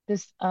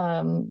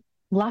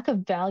lack of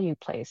value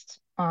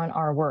placed on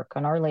our work,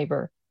 on our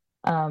labor.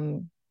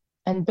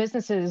 And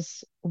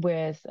businesses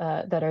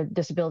that are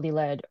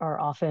disability-led are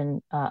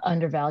often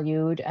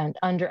undervalued and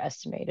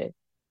underestimated.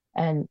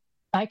 And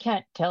I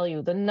can't tell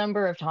you the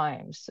number of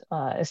times,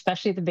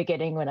 especially at the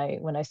beginning when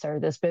I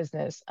started this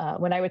business,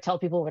 when I would tell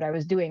people what I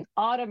was doing,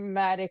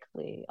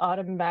 automatically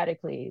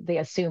they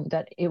assumed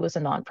that it was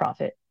a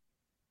nonprofit.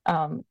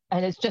 And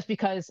it's just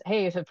because,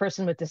 hey, if a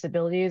person with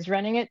disability is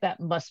running it, that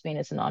must mean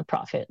it's a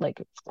nonprofit. Like,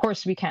 of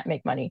course, we can't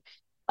make money.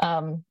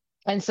 And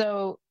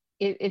so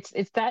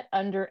it's that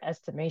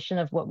underestimation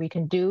of what we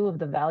can do, of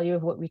the value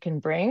of what we can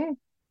bring.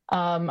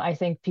 I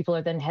think people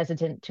are then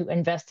hesitant to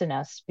invest in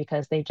us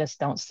because they just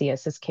don't see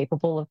us as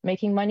capable of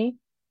making money.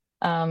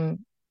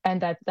 And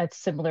that's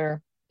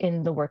similar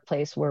in the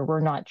workplace, where we're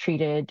not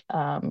treated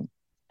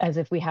as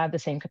if we have the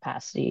same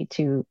capacity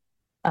to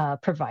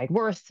provide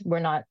worth. We're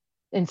not,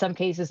 in some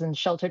cases, in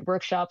sheltered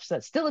workshops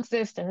that still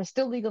exist and are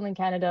still legal in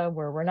Canada,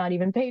 where we're not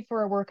even paid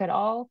for our work at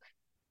all.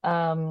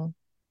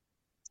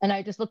 And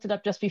I just looked it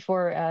up just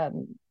before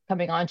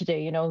coming on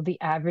today.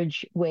 The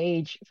average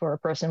wage for a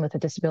person with a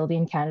disability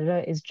in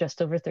Canada is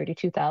just over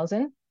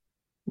 32,000,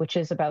 which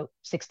is about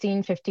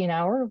 $16.50 an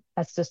hour.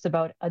 That's just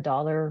about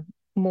 $1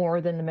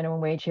 more than the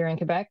minimum wage here in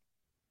Quebec.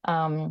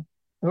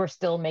 We're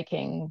still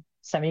making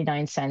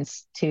 79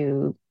 cents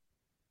to,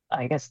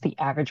 I guess, the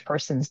average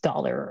person's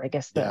dollar, or I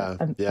guess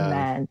a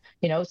man.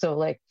 So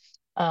like,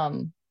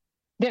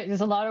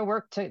 there's a lot of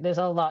work there's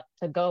a lot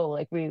to go.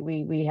 Like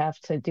we have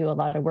to do a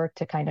lot of work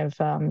to kind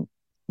of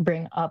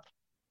bring up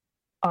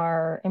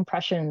our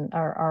impression,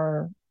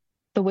 our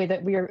the way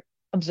that we are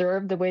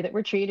observed, the way that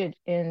we're treated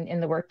in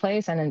the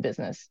workplace and in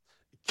business.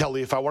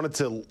 Kelly, if I wanted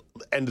to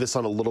end this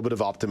on a little bit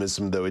of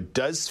optimism, though, it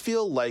does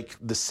feel like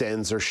the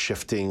sands are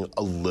shifting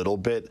a little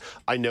bit.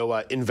 I know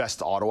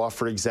Invest Ottawa,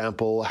 for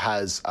example,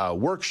 has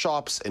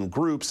workshops and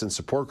groups and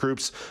support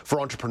groups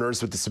for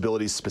entrepreneurs with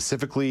disabilities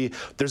specifically.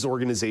 There's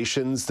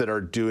organizations that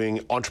are doing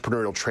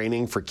entrepreneurial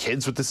training for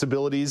kids with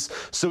disabilities.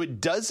 So it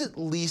does at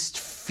least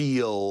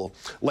feel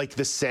like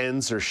the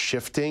sands are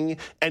shifting.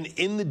 And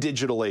in the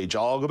digital age,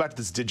 I'll go back to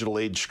this digital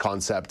age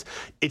concept,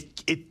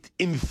 it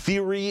in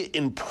theory,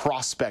 in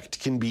prospect,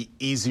 can be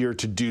easier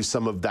to do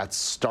some of that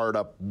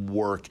startup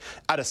work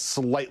at a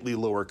slightly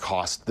lower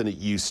cost than it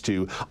used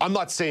to. I'm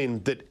not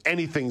saying that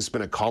anything's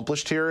been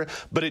accomplished here,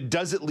 but it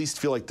does at least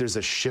feel like there's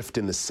a shift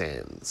in the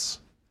sands.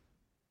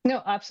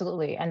 No,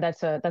 absolutely. And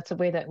that's a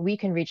way that we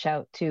can reach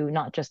out to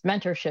not just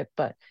mentorship,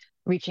 but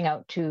reaching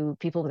out to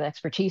people with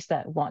expertise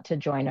that want to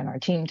join on our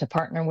team to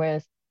partner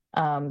with,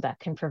 that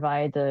can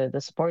provide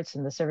the supports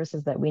and the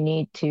services that we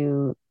need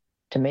to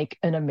make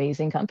an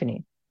amazing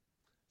company.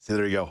 So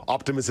there you go.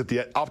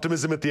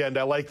 Optimism at the end.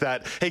 I like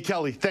that. Hey,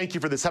 Kelly, thank you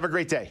for this. Have a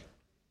great day.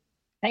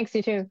 Thanks,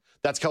 you too.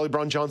 That's Kelly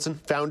Braun-Johnson,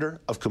 founder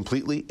of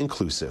Completely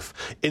Inclusive.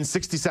 In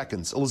 60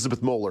 seconds,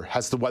 Elizabeth Moeller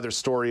has the weather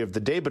story of the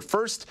day. But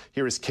first,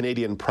 here is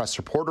Canadian press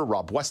reporter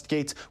Rob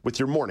Westgate with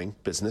your morning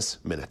business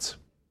minute.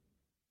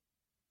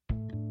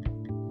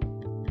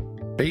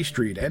 Bay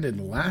Street ended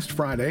last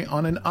Friday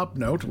on an up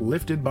note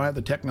lifted by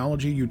the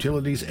technology,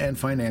 utilities, and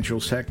financial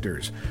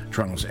sectors.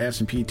 Toronto's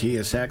S&P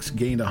TSX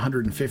gained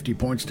 150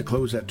 points to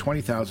close at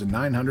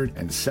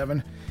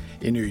 20,907.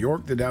 In New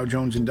York, the Dow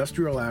Jones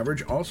Industrial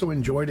Average also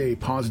enjoyed a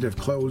positive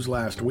close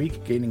last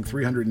week, gaining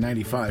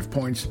 395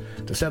 points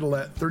to settle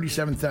at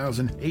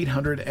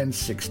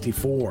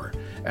 37,864.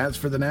 As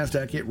for the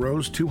Nasdaq, it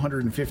rose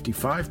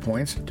 255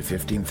 points to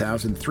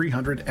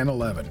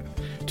 15,311.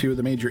 Two of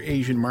the major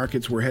Asian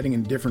markets were heading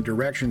in different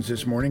directions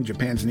this morning.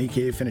 Japan's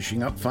Nikkei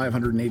finishing up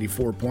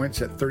 584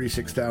 points at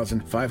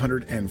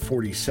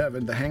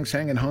 36,547. The Hang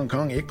Seng in Hong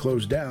Kong, it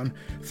closed down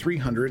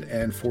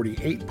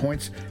 348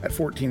 points at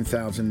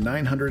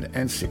 14,961.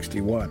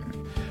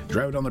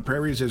 Drought on the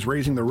prairies is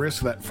raising the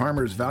risk that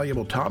farmers'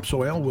 valuable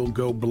topsoil will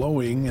go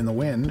blowing in the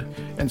wind.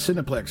 And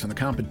Cineplex and the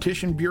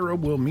Competition Bureau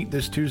will meet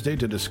this Tuesday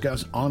to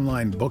discuss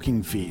online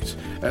booking fees.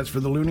 As for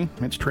the loonie,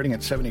 it's trading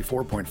at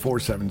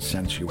 74.47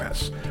 cents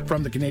U.S.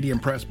 From the Canadian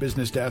Press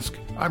Business Desk,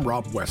 I'm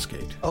Rob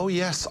Westgate. Oh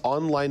yes,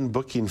 online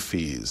booking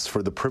fees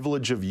for the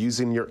privilege of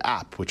using your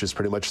app, which is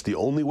pretty much the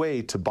only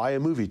way to buy a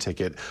movie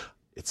ticket.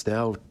 It's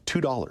now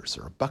 $2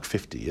 or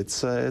 $1.50.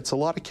 It's a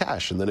lot of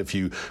cash. And then if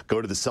you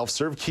go to the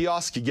self-serve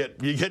kiosk, you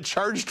get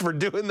charged for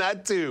doing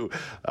that too.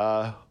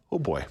 Oh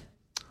boy.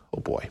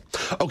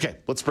 Okay,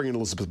 let's bring in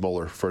Elizabeth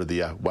Moeller for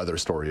the weather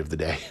story of the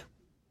day.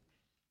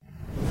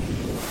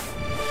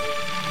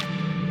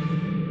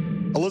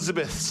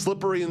 Elizabeth,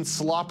 slippery and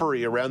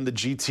sloppery around the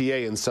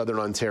GTA in Southern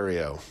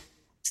Ontario.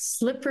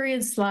 Slippery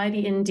and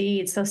slidey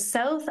indeed. So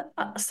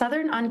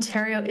southern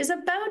Ontario is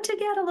about to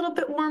get a little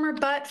bit warmer,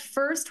 but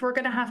first we're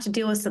going to have to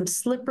deal with some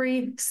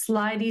slippery,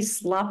 slidey,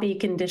 sloppy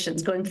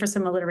conditions. Going for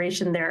some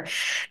alliteration there.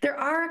 There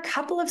are a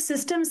couple of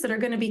systems that are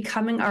going to be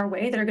coming our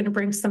way that are going to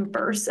bring some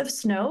bursts of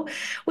snow,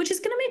 which is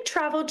going to make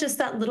travel just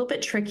that little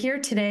bit trickier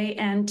today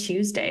and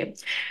Tuesday.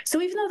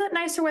 So even though that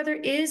nicer weather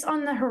is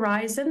on the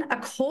horizon, a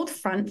cold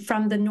front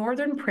from the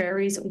northern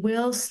prairies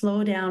will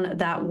slow down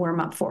that warm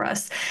up for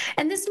us.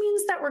 And this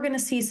means that we're going to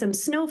see some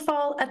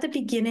snowfall at the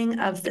beginning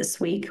of this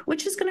week,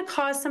 which is going to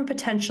cause some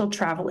potential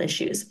travel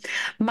issues.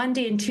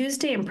 Monday and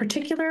Tuesday in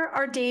particular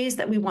are days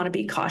that we want to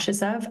be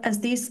cautious of, as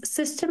these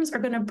systems are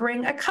going to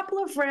bring a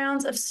couple of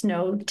rounds of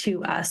snow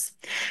to us.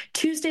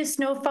 Tuesday's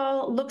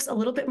snowfall looks a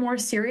little bit more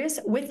serious,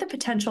 with the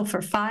potential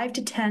for 5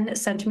 to 10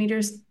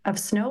 centimeters of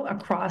snow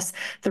across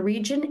the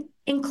region,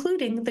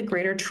 including the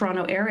Greater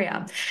Toronto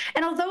Area.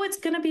 And although it's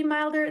going to be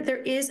milder, there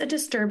is a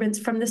disturbance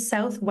from the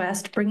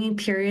southwest, bringing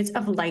periods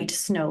of light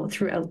snow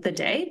throughout the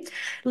day.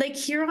 Lake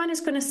Huron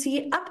is going to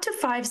see up to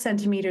 5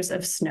 centimeters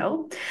of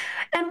snow.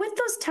 And with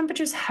those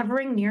temperatures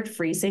hovering near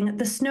freezing,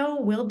 the snow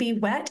will be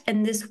wet,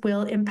 and this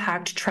will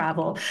impact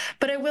travel.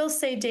 But I will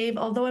say, Dave,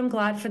 although I'm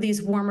glad for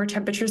these warmer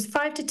temperatures,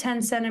 5 to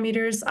 10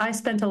 centimeters, I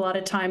spent a lot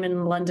of time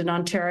in London,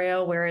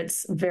 Ontario, where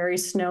it's very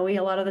snowy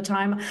a lot of the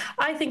time.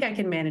 I think I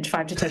can manage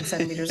 5 to 10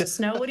 centimeters of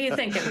snow. What are you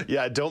thinking?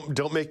 Yeah,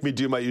 don't make me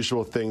do my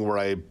usual thing where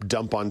I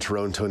dump on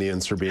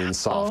Torontonians for being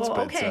soft.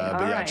 Oh, okay.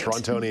 But yeah, right.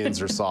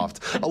 Torontonians are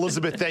soft.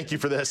 Elizabeth, thank you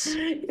for this.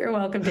 You're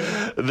welcome,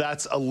 Dave.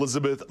 That's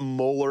Elizabeth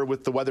Moeller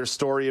with the weather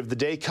story of the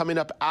day. Coming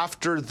up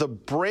after the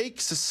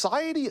break,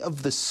 Society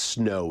of the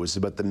Snow is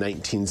about the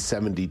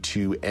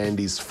 1972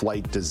 Andes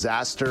flight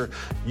disaster.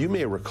 You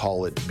may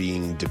recall it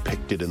being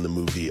depicted in the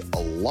movie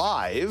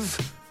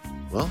Alive.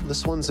 Well,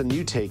 this one's a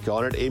new take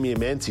on it. Amy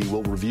Amanti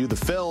will review the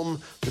film.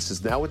 This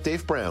is Now with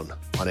Dave Brown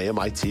on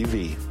AMI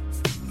TV.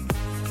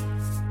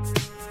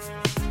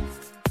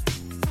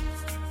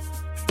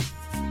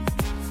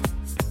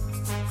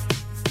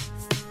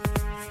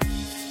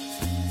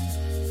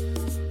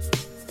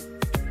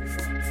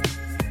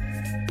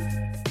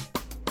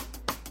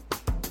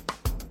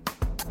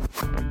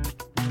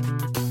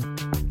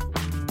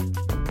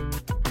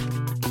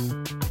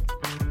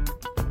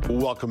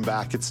 Welcome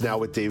back. It's Now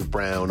with Dave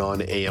Brown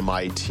on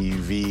AMI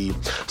TV.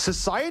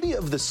 Society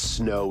of the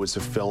Snow is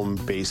a film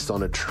based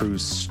on a true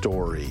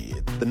story.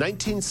 The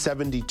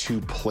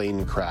 1972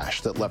 plane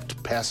crash that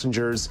left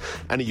passengers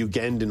and a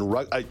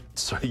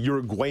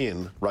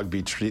Uruguayan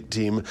rugby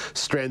team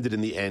stranded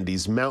in the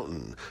Andes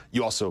Mountain.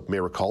 You also may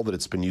recall that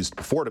it's been used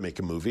before to make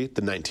a movie,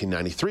 the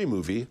 1993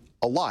 movie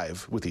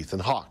Alive with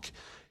Ethan Hawke.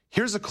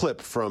 Here's a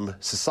clip from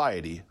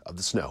Society of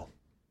the Snow.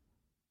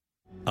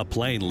 A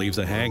plane leaves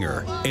a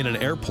hangar. In an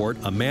airport,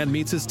 a man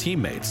meets his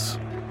teammates.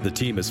 The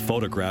team is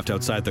photographed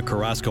outside the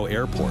Carrasco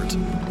airport.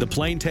 The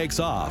plane takes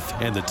off,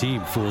 and the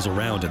team fools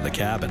around in the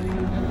cabin.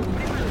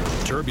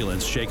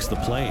 Turbulence shakes the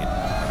plane.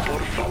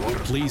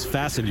 Please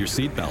fasten your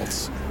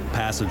seatbelts.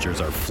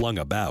 Passengers are flung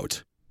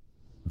about.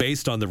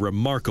 Based on the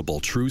remarkable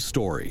true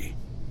story,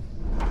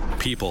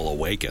 people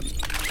awaken.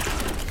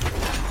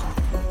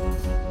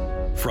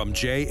 From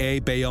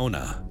J.A.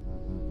 Bayona,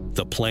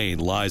 the plane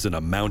lies in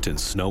a mountain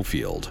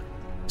snowfield.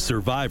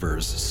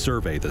 Survivors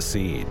survey the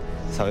scene.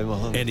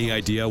 Any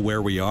idea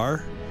where we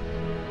are?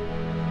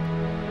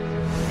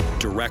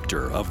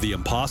 Director of The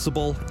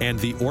Impossible and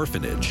The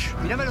Orphanage.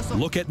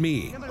 Look at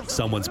Me.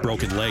 Someone's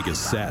broken leg is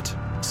set.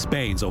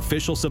 Spain's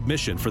official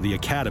submission for the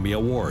Academy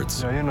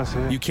Awards.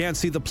 You can't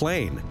see the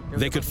plane.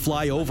 They could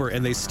fly over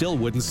and they still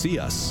wouldn't see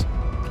us.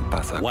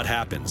 What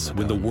happens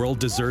when the world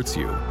deserts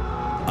you?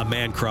 A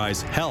man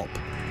cries, "Help!"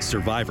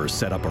 Survivors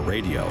set up a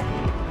radio.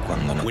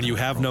 When you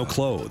have no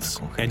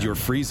clothes and you're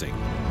freezing,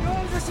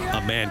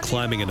 a man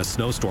climbing in a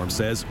snowstorm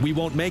says, "We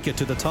won't make it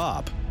to the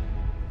top."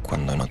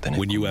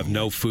 When you have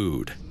no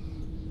food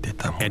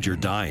and you're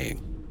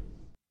dying.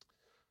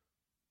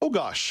 Oh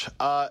gosh,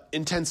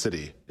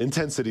 intensity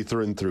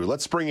through and through.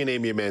 Let's bring in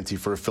Amy Amanti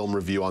for a film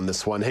review on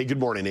this one. Hey, good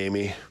morning,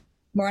 Amy.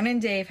 Morning,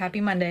 Dave.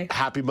 Happy Monday.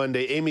 Happy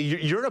Monday. Amy,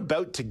 you're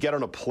about to get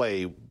on a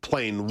plane.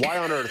 Why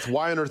on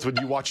earth would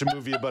you watch a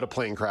movie about a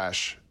plane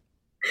crash?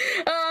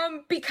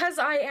 Because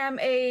I am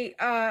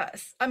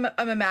I'm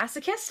a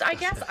masochist, I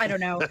guess. I don't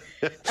know.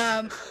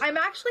 I'm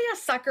actually a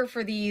sucker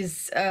for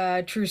these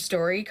true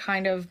story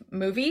kind of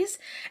movies.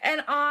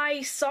 And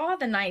I saw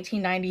the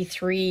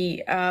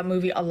 1993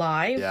 movie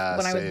Alive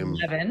when I was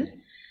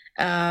 11.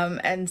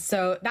 And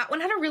so that one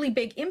had a really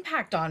big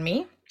impact on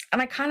me.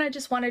 And I kind of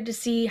just wanted to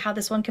see how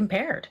this one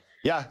compared.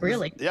 Yeah,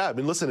 really. Yeah, I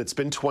mean, listen, it's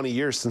been 20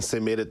 years since they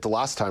made it the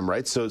last time,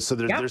 right? So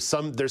there's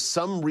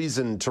some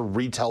reason to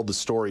retell the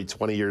story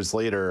 20 years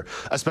later,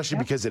 especially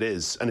because it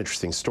is an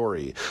interesting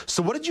story.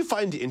 So what did you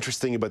find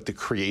interesting about the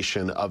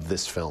creation of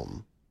this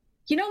film?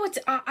 You know what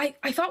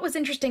I thought was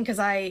interesting because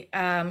I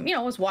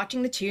was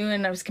watching the two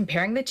and I was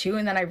comparing the two,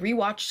 and then I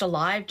rewatched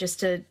Alive just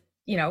to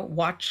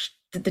watch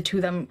the two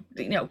of them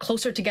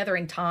closer together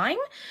in time,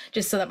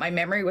 just so that my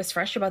memory was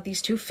fresh about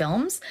these two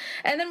films,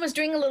 and then was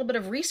doing a little bit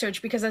of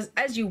research because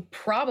as you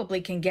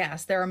probably can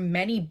guess, there are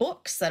many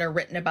books that are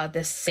written about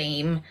this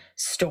same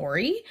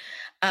story,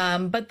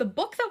 but the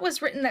book that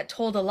was written that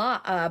told a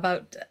lot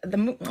about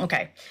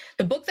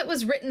the book that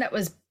was written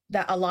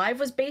that Alive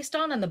was based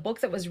on, and the book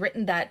that was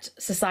written that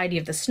Society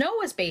of the Snow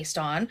was based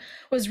on,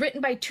 was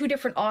written by two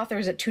different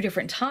authors at two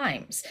different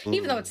times,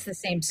 even though it's the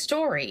same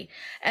story.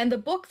 And the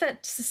book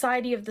that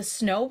Society of the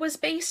Snow was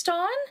based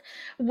on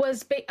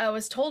was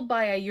told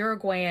by a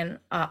Uruguayan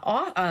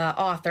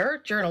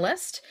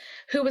journalist,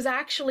 who was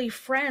actually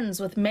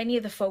friends with many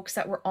of the folks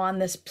that were on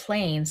this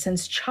plane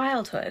since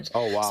childhood.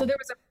 Oh, wow. So there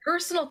was a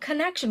personal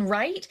connection,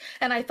 right?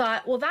 And I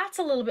thought, well, that's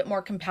a little bit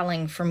more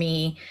compelling for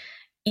me.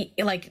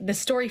 Like, the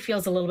story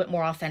feels a little bit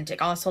more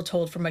authentic, also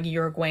told from a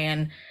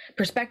Uruguayan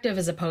perspective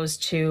as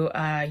opposed to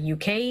a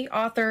UK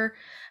author.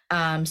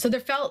 So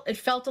it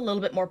felt a little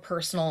bit more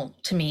personal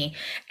to me.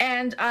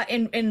 And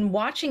in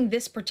watching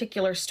this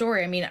particular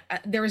story, I mean,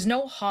 there is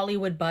no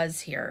Hollywood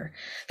buzz here.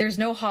 There's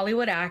no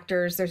Hollywood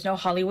actors. There's no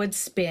Hollywood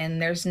spin.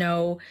 There's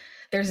none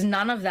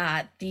of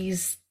that.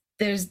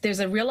 There's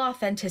a real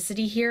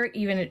authenticity here,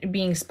 even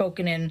being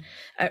spoken in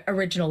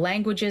original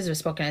languages. It was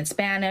spoken in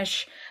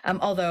Spanish,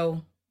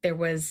 although there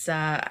was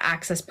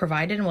access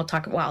provided, and we'll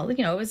talk. Well,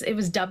 it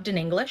was dubbed in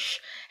English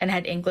and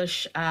had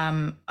English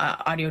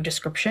audio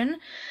description,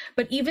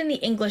 but even the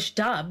English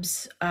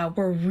dubs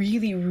were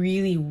really,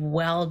 really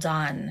well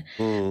done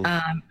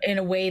in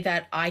a way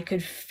that I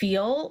could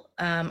feel.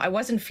 I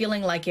wasn't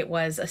feeling like it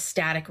was a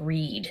static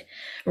read,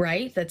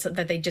 right?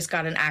 That they just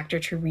got an actor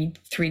to read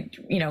through.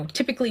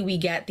 Typically we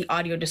get the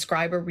audio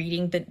describer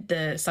reading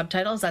the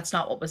subtitles. That's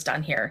not what was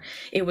done here.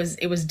 It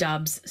was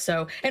dubs.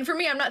 So, and for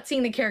me, I'm not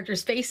seeing the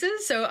characters'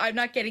 faces, so I'm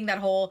not getting that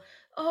whole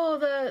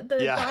the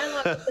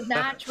dialogue doesn't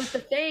match with the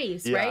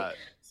face, right?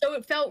 So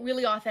it felt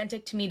really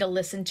authentic to me to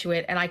listen to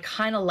it, and I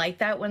kind of like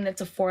that when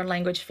it's a foreign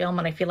language film,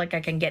 and I feel like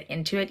I can get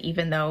into it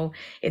even though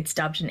it's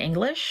dubbed in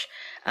English.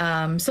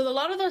 So a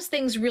lot of those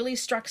things really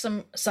struck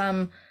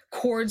some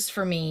chords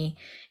for me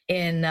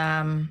in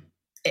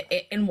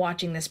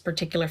watching this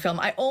particular film.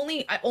 I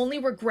only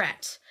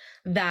regret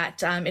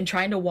that in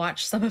trying to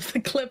watch some of the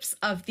clips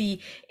of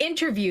the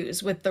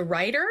interviews with the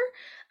writer,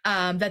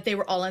 that they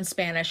were all in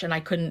Spanish and I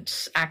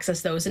couldn't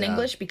access those in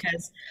English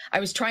because I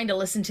was trying to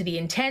listen to the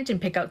intent and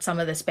pick out some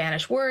of the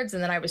Spanish words.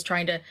 And then I was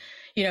trying to,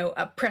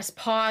 press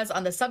pause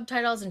on the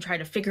subtitles and try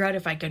to figure out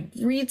if I could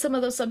read some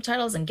of those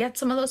subtitles and get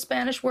some of those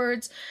Spanish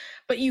words.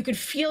 But you could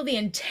feel the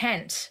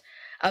intent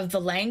of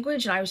the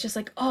language. And I was just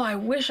like, oh, I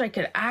wish I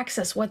could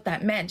access what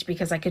that meant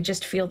because I could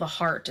just feel the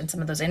heart in some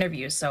of those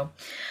interviews. So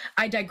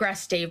I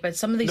digress, Dave, but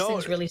some of these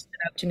things really stood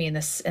out to me in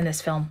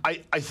this film.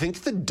 I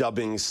think the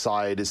dubbing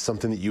side is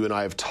something that you and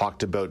I have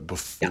talked about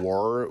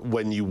before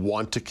when you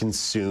want to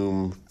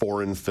consume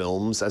foreign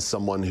films as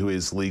someone who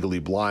is legally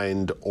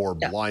blind or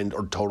blind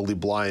or totally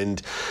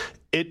blind.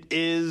 It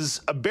is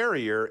a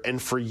barrier,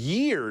 and for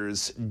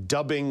years,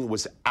 dubbing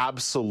was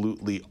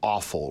absolutely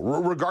awful,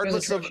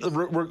 regardless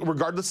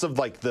of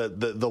like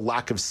the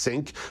lack of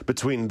sync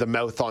between the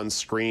mouth on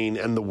screen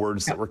and the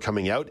words that were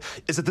coming out.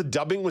 Is that the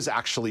dubbing was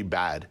actually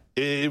bad?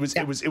 It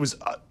was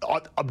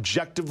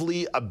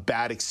objectively a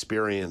bad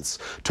experience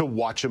to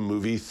watch a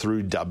movie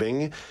through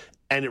dubbing,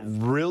 and it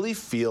really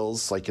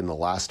feels like in the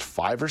last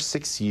 5 or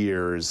 6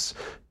 years,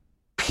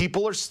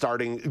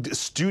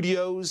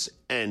 studios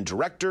and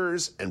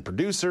directors and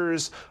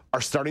producers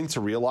are starting to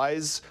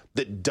realize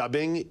that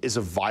dubbing is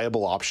a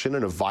viable option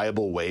and a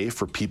viable way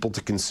for people to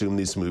consume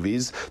these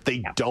movies.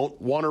 They don't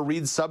want to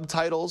read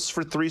subtitles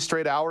for 3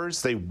 straight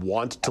hours. They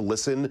want to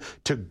listen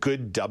to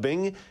good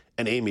dubbing.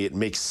 And Amy, it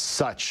makes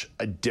such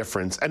a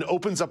difference and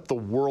opens up the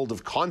world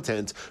of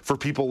content for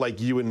people like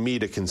you and me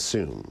to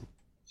consume.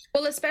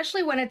 Well,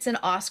 especially when it's an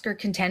Oscar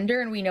contender,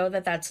 and we know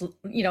that that's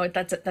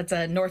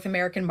a North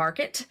American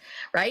market,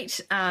 right?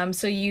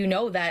 So you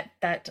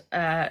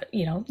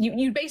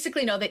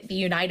basically know that the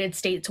United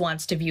States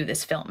wants to view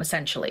this film,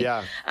 essentially.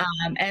 Yeah.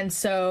 And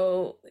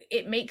so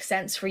it makes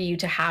sense for you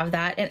to have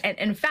that. And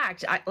in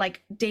fact,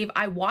 Dave,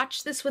 I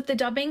watched this with the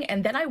dubbing,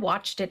 and then I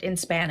watched it in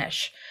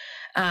Spanish.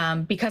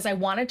 Because I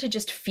wanted to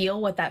just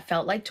feel what that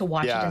felt like to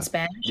watch it in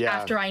Spanish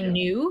after I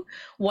knew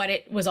what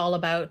it was all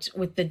about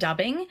with the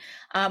dubbing.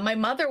 My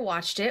mother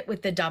watched it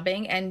with the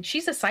dubbing, and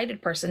she's a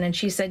sighted person, and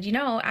she said,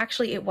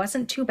 actually it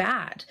wasn't too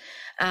bad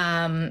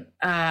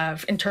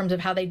in terms of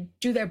how they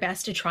do their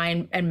best to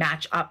try and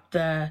match up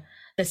the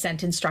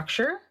sentence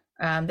structure.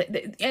 And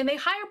they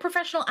hire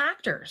professional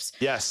actors.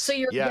 Yes. So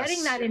you're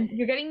getting that,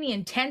 you're getting the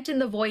intent in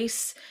the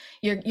voice.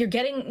 You're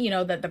getting,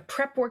 the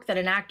prep work that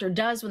an actor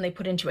does when they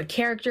put into a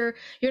character.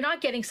 You're not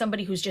getting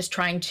somebody who's just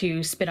trying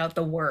to spit out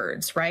the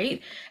words,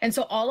 right? And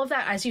so all of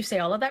that, as you say,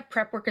 all of that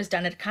prep work is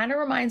done. It kind of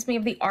reminds me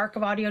of the arc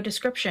of audio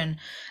description.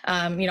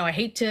 I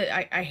hate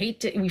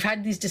to, we've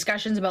had these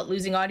discussions about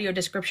losing audio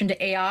description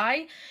to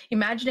AI.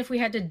 Imagine if we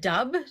had to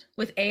dub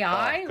with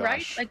AI,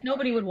 right? Like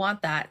nobody would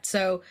want that.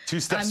 So 2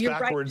 steps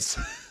backwards.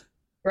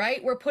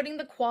 Right? We're putting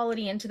the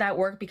quality into that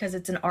work because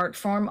it's an art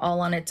form all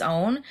on its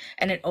own,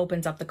 and it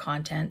opens up the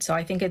content. So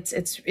I think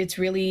it's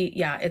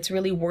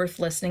really worth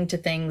listening to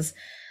things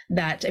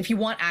that if you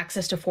want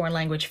access to foreign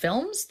language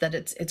films, that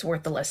it's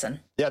worth the listen.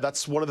 Yeah,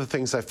 that's one of the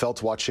things I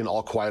felt watching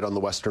All Quiet on the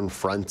Western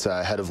Front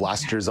ahead of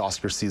last year's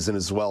Oscar season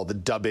as well. The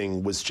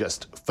dubbing was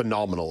just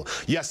phenomenal.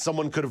 Yes,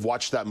 someone could have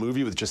watched that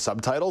movie with just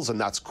subtitles,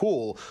 and that's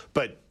cool,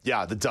 but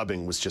yeah, the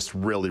dubbing was just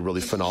really,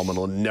 really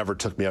phenomenal. It never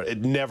took me out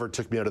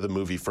of the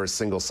movie for a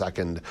single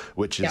second,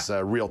 which is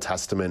a real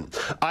testament.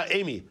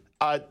 Amy,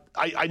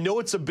 I know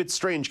it's a bit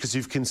strange because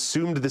you've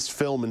consumed this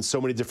film in so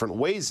many different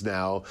ways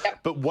now,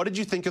 but what did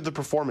you think of the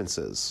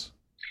performances?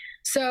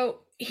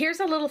 So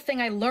here's a little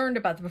thing I learned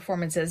about the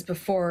performances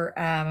before,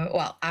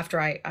 after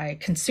I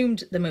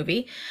consumed the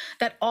movie,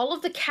 that all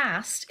of the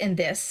cast in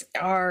this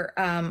are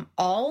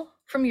all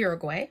from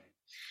Uruguay,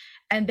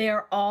 and they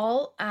are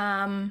all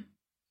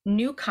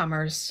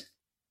newcomers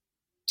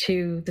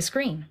to the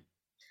screen.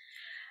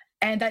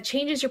 And that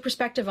changes your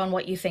perspective on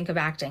what you think of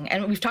acting.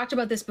 And we've talked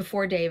about this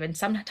before, Dave, and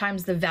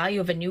sometimes the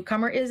value of a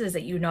newcomer is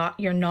that you're not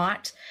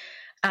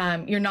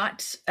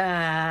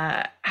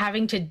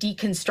having to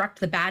deconstruct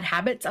the bad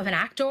habits of an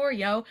actor,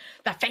 the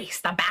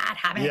bad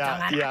habits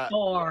of an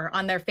actor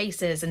on their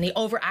faces and the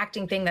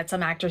overacting thing that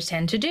some actors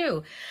tend to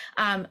do.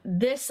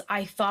 This,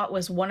 I thought,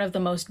 was one of the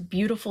most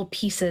beautiful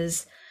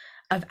pieces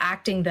of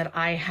acting that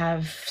I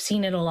have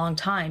seen in a long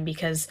time,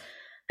 because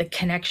the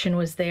connection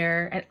was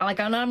there.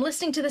 And I'm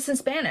listening to this in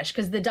Spanish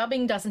because the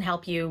dubbing doesn't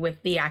help you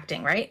with the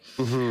acting, right?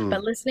 Mm-hmm.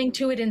 But listening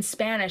to it in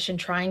Spanish and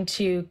trying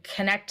to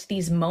connect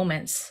these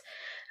moments,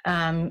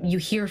 you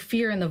hear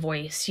fear in the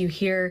voice, you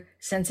hear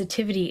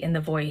sensitivity in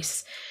the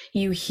voice,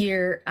 you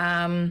hear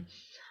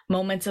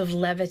moments of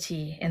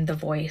levity in the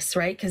voice,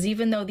 right? Because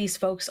even though these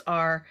folks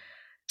are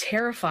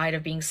terrified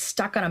of being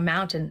stuck on a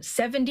mountain,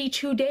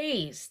 72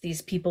 days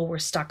these people were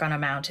stuck on a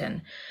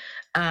mountain.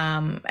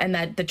 and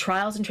that the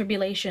trials and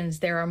tribulations,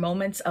 there are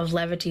moments of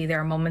levity, there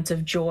are moments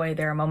of joy,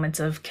 there are moments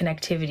of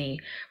connectivity,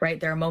 right?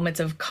 There are moments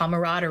of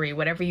camaraderie,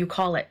 whatever you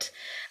call it.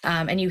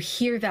 And you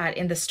hear that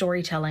in the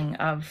storytelling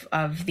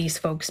of these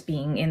folks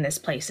being in this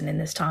place and in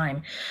this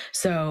time.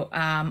 So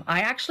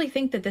I actually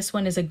think that this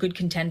one is a good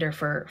contender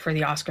for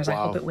the Oscars. Wow.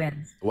 I hope it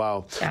wins.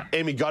 Wow. Yeah.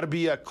 Amy, got to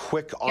be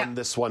quick on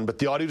this one, but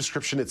the audio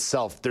description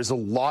itself, there's a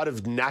lot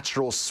of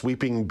natural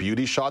sweeping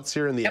beauty shots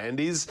here in the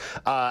Andes.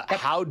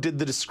 How did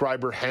the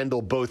describer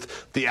handle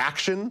both the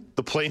action,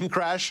 the plane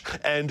crash,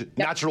 and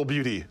natural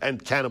beauty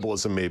and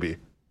cannibalism maybe?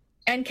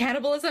 And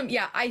cannibalism,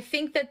 yeah. I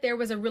think that there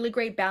was a really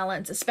great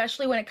balance,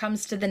 especially when it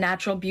comes to the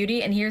natural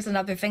beauty. And here's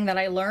another thing that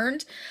I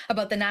learned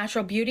about the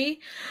natural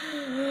beauty.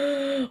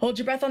 Hold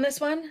your breath on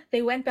this one.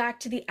 They went back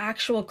to the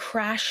actual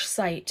crash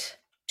site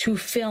to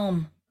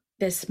film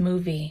this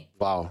movie.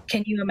 Wow.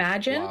 Can you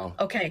imagine? Wow.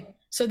 Okay.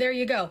 So there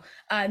you go.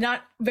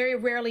 Not very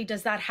rarely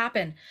does that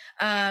happen.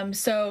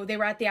 So they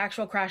were at the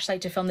actual crash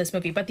site to film this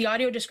movie. But the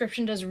audio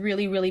description does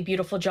really, really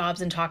beautiful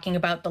jobs in talking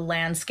about the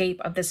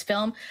landscape of this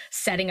film,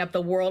 setting up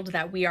the world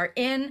that we are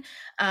in,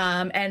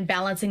 and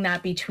balancing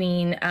that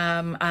between,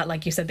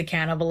 like you said, the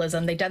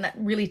cannibalism. They've done that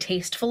really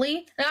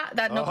tastefully.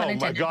 No pun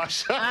intended. Oh my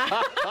gosh.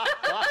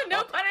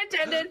 No pun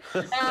intended.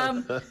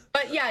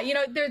 But yeah, you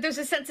know, there's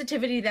a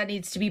sensitivity that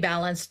needs to be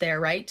balanced there,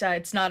 right?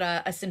 It's not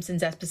a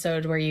Simpsons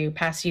episode where you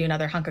pass you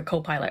another hunk of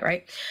co-pilot,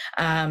 right?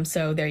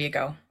 So there you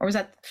go. Or was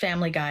that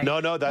Family Guy?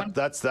 No,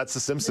 that's the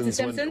Simpsons. The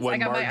Simpsons?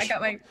 When I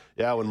got my.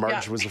 Yeah, when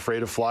Marge was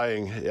afraid of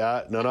flying.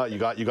 Yeah, no, you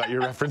got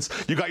your reference.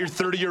 You got your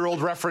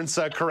 30-year-old reference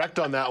correct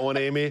on that one,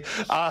 Amy.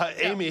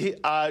 Amy,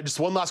 just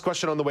one last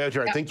question on the way out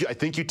here. I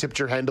think you tipped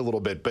your hand a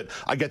little bit, but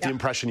I get the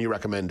impression you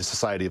recommend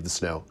Society of the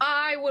Snow.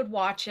 I would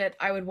watch it.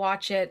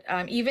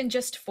 Even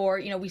just for,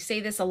 you know, we say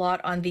this a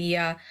lot on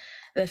the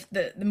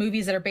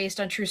movies that are based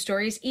on true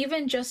stories,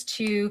 even just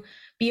to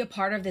be a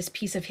part of this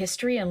piece of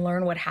history and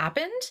learn what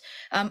happened.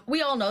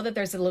 We all know that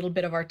there's a little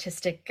bit of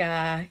artistic,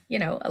 license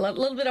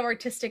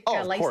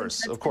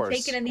that's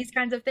taken in these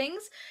kinds of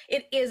things.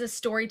 It is a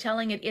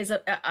storytelling. It is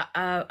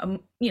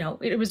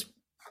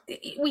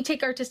we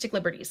take artistic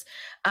liberties,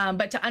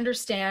 but to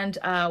understand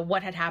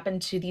what had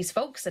happened to these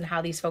folks and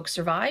how these folks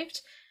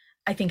survived,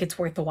 I think it's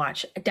worth the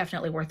watch.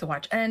 Definitely worth the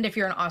watch. And if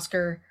you're an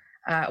Oscar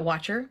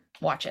watcher,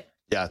 watch it.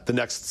 Yeah, the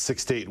next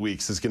 6 to 8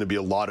 weeks is going to be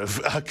a lot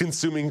of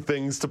consuming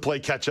things to play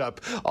catch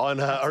up on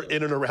or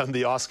in and around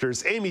the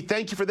Oscars. Amy,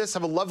 thank you for this.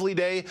 Have a lovely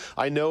day.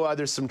 I know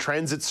there's some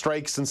transit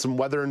strikes and some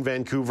weather in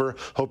Vancouver.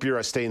 Hope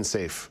you're staying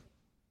safe.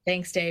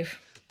 Thanks, Dave.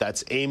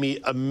 That's Amy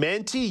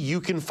Amanti. You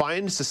can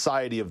find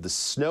Society of the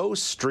Snow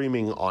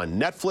streaming on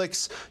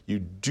Netflix. You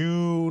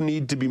do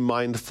need to be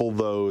mindful,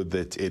 though,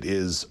 that it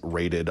is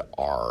rated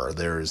R.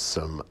 There's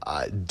some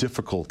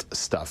difficult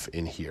stuff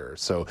in here,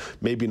 so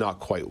maybe not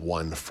quite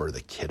one for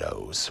the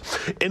kiddos.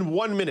 In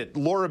 1 minute,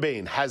 Laura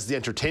Bain has the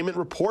entertainment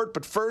report,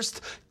 but first,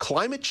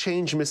 climate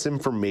change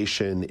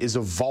misinformation is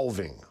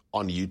evolving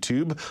on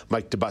YouTube.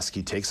 Mike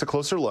Dubusky takes a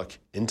closer look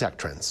in Tech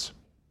Trends.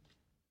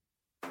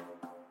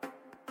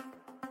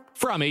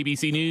 From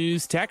ABC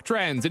News Tech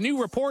Trends, a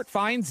new report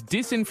finds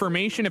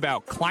disinformation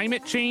about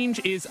climate change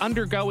is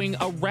undergoing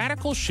a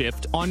radical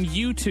shift on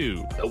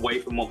YouTube. Away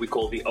from what we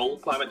call the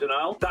old climate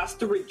denial, that's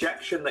the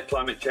rejection that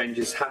climate change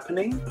is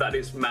happening, that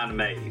is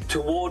man-made,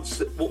 towards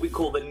what we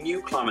call the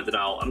new climate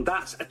denial, and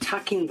that's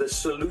attacking the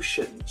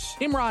solutions.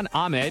 Imran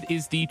Ahmed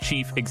is the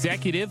chief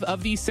executive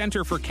of the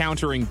Center for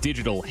Countering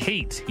Digital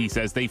Hate. He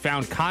says they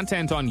found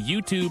content on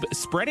YouTube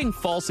spreading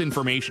false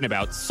information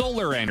about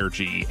solar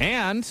energy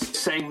and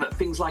saying that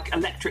things like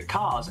electric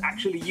cars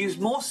actually use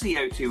more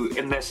CO2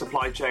 in their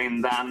supply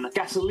chain than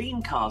gasoline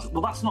cars.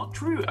 Well, that's not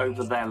true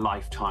over their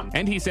lifetime.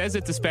 And he says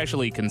it's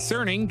especially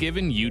concerning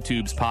given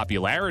YouTube's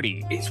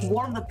popularity. It's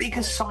one of the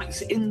biggest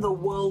sites in the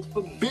world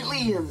for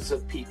billions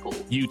of people.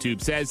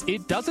 YouTube says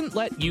it doesn't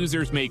let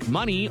users make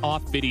money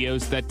off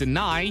videos that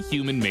deny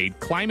human-made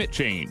climate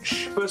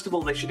change. First of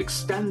all, they should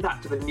extend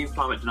that to the new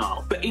climate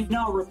denial. But in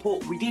our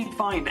report, we did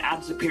find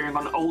ads appearing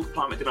on old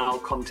climate denial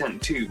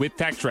content too. With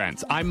Tech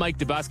Trends, I'm Mike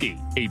Dubusky,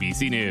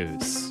 ABC News.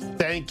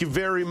 Thank you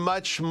very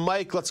much,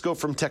 Mike. Let's go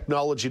from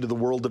technology to the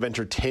world of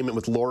entertainment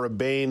with Laura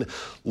Bain.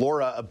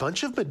 Laura, a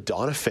bunch of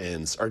Madonna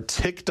fans are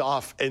ticked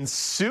off and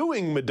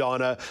suing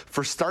Madonna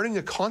for starting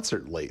a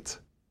concert late.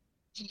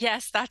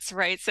 Yes, that's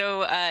right.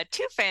 So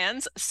 2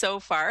 fans so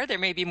far, there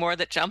may be more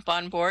that jump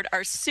on board,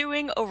 are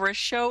suing over a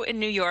show in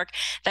New York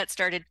that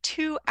started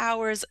 2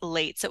 hours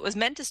late. So it was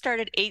meant to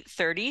start at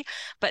 8:30,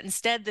 but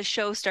instead the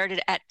show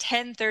started at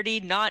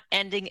 10:30, not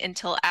ending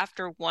until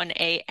after 1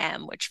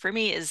 a.m., which for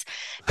me is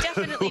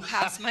definitely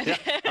past my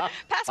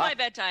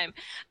bedtime.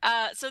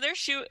 So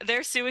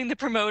they're suing the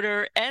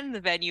promoter and the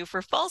venue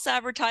for false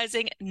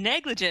advertising,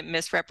 negligent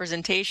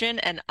misrepresentation,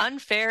 and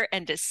unfair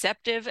and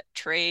deceptive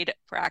trade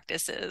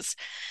practices.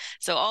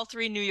 So all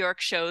 3 New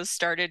York shows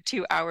started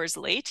 2 hours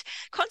late.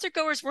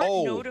 Concertgoers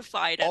weren't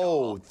notified at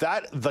all.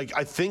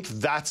 I think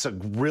that's a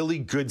really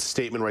good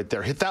statement right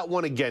there. Hit that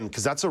one again,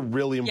 because that's a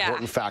really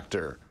important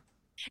factor.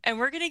 And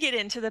we're going to get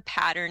into the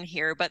pattern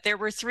here, but there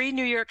were 3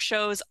 New York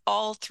shows.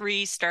 All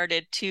 3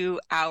 started 2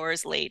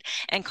 hours late,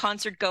 and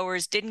concert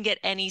goers didn't get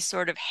any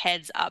sort of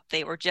heads up.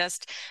 They were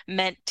just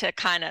meant to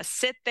kind of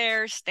sit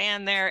there,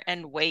 stand there,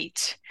 and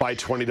wait. Buy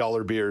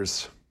 $20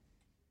 beers.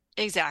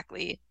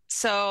 Exactly.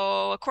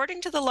 So,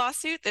 according to the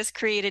lawsuit, this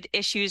created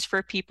issues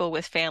for people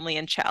with family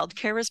and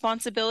childcare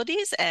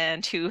responsibilities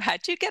and who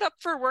had to get up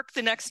for work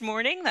the next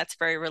morning. That's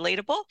very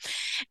relatable.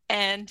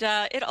 And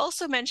it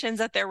also mentions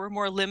that there were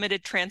more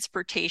limited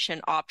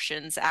transportation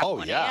options at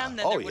 1 a.m.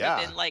 than there would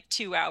have been like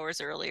 2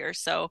 hours earlier.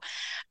 So,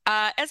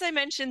 as I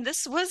mentioned,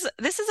 this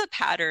is a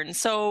pattern.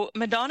 So,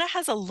 Madonna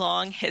has a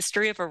long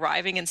history of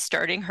arriving and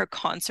starting her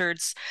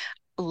concerts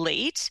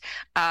late.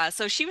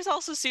 So she was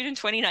also sued in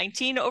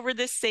 2019 over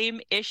this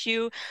same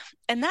issue.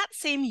 And that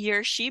same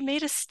year, she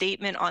made a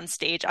statement on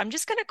stage. I'm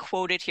just going to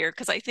quote it here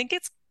because I think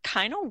it's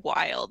kind of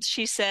wild.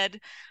 She said,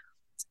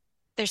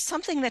 "There's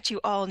something that you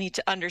all need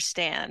to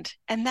understand,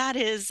 and that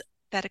is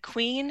that a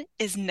queen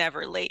is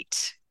never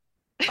late."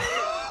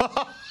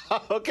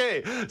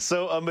 Okay,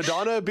 so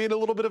Madonna being a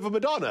little bit of a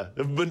Madonna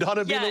being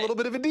a little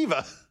bit of a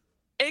diva.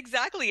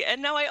 Exactly.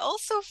 And now I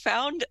also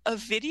found a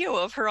video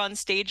of her on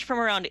stage from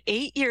around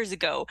 8 years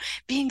ago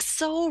being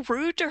so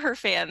rude to her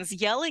fans,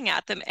 yelling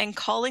at them and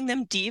calling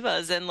them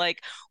divas and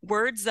like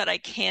words that I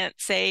can't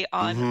say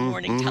on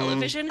morning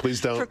television. Please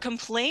don't. For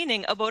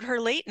complaining about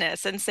her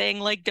lateness and saying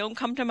like, don't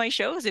come to my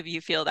shows if you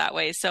feel that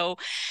way. So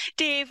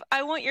Dave,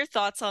 I want your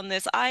thoughts on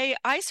this. I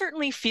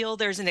certainly feel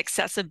there's an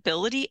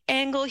accessibility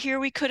angle here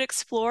we could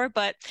explore,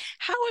 but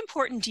how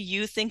important do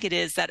you think it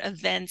is that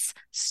events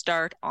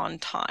start on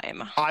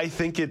time? I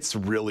think it's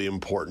really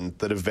important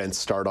that events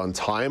start on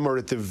time, or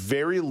at the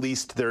very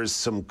least, there's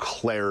some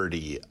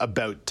clarity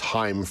about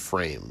time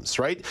frames,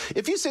 right?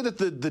 If you say that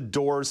the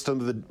doors to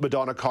the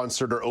Madonna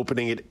concert are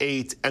opening at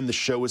 8 and the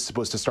show is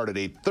supposed to start at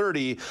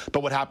 8:30,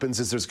 but what happens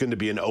is there's going to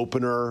be an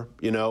opener,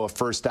 a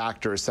first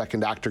act or a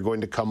second actor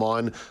going to come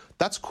on,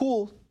 that's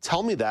cool.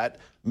 Tell me that.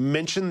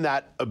 Mention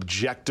that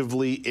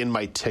objectively in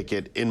my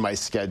ticket, in my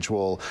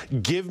schedule.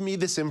 Give me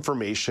this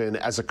information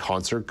as a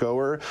concert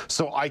goer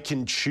so I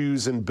can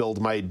choose and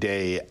build my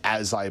day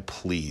as I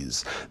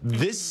please.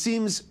 This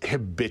seems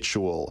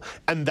habitual,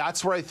 and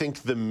that's where I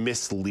think the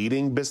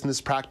misleading business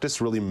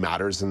practice really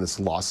matters in this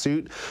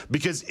lawsuit.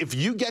 Because if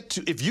you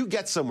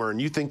get somewhere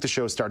and you think the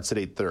show starts at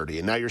 8:30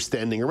 and now you're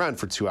standing around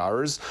for 2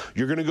 hours,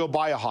 you're going to go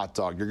buy a hot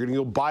dog, you're going to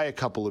go buy a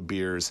couple of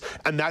beers,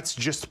 and that's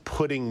just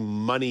putting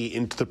money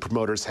into the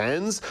promoter's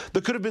hands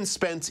that could have been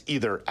spent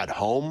either at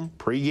home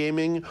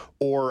pre-gaming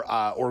or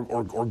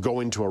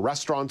going to a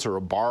restaurant or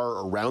a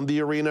bar around the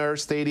arena or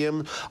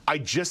stadium. I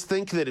just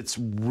think that it's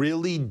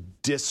really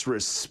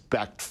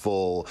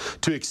disrespectful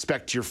to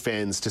expect your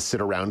fans to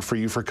sit around for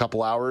you for a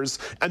couple hours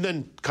and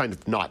then kind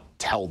of not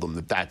tell them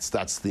that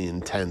that's the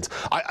intent.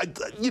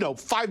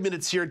 5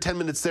 minutes here, 10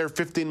 minutes there,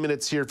 15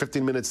 minutes here,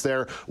 15 minutes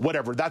there,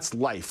 whatever. That's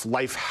life.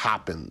 Life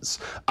happens.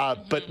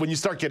 But when you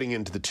start getting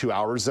into the 2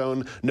 hour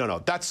zone, no,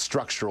 that's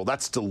structural,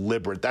 that's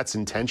deliberate, that's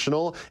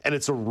intentional, and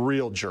it's a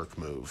real jerk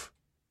move.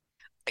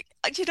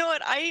 You know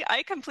what?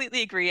 I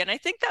completely agree. And I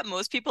think that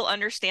most people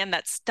understand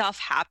that stuff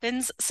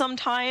happens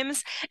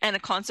sometimes and a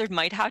concert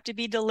might have to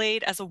be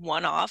delayed as a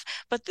one-off.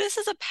 But this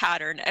is a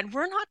pattern. And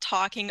we're not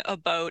talking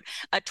about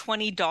a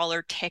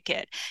 $20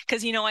 ticket.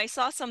 Because, I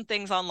saw some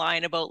things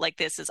online about like,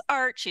 this is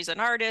art. She's an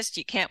artist.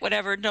 You can't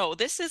whatever. No,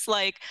 this is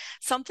like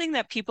something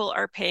that people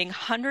are paying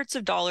hundreds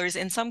of dollars,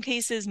 in some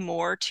cases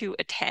more, to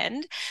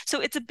attend.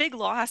 So it's a big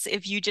loss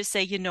if you just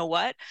say, you know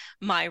what?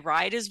 My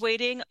ride is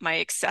waiting.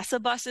 My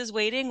Accessibus is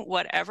waiting.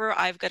 Whatever.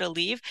 I've got to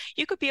leave.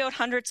 You could be out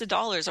hundreds of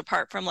dollars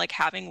apart from like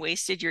having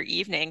wasted your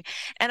evening.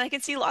 And I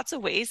can see lots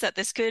of ways that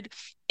this could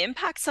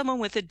impact someone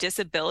with a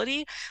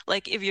disability.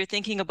 Like if you're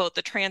thinking about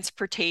the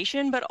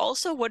transportation, but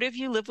also what if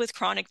you live with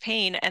chronic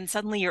pain and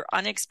suddenly you're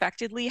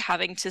unexpectedly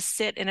having to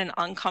sit in an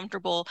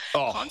uncomfortable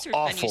concert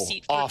venue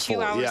seat for 2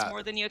 hours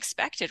more than you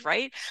expected,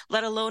 right?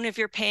 Let alone if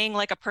you're paying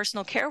like a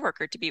personal care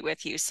worker to be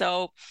with you.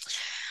 So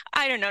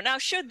I don't know. Now,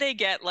 should they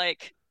get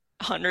like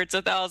hundreds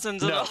of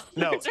thousands of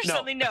dollars or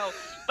something? No,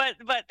 but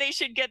they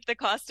should get the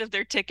cost of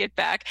their ticket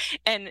back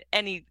and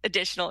any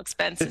additional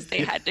expenses they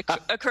had to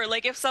occur.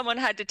 Like if someone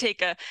had to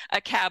take a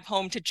cab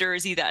home to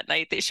Jersey that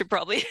night, they should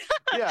probably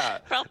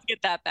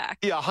get that back.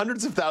 Yeah,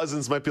 hundreds of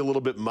thousands might be a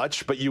little bit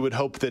much, but you would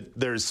hope that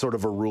there's sort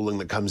of a ruling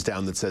that comes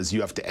down that says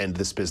you have to end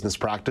this business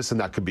practice, and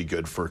that could be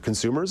good for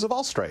consumers of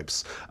all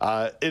stripes.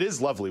 It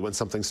is lovely when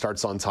something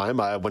starts on time.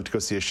 I went to go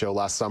see a show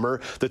last summer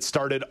that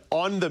started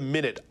on the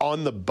minute,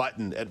 on the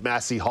button at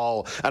Massey Hall,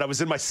 and I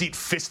was in my seat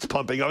fist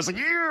pumping. I was like,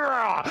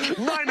 yeah!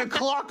 9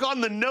 o'clock on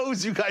the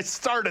nose, you guys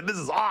started. This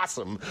is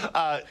awesome.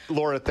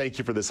 Laura, thank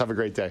you for this. Have a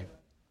great day.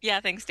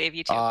 Yeah, thanks, Dave.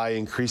 You too. I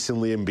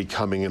increasingly am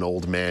becoming an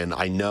old man.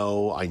 I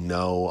know.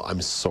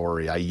 I'm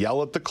sorry. I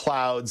yell at the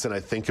clouds and I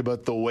think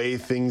about the way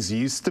things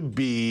used to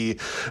be.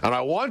 And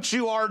I want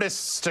you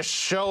artists to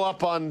show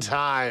up on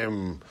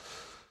time.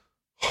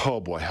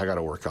 Oh boy, I got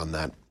to work on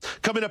that.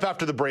 Coming up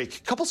after the break, a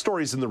couple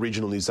stories in the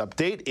regional news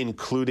update,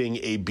 including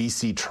a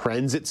BC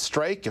transit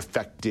strike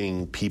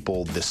affecting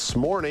people this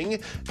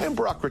morning, and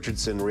Brock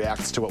Richardson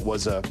reacts to what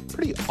was a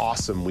pretty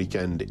awesome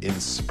weekend in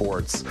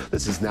sports.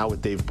 This is Now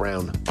with Dave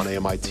Brown on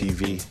AMI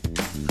TV.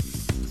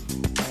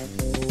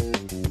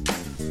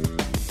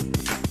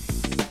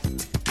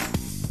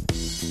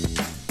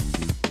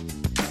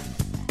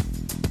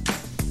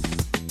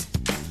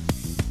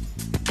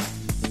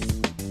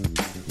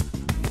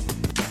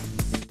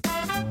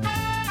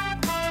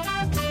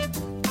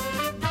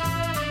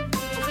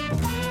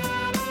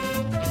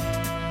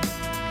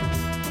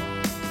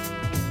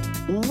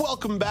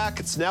 Welcome back.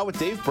 It's Now with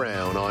Dave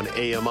Brown on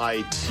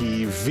AMI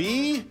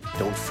TV.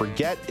 Don't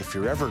forget, if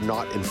you're ever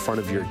not in front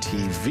of your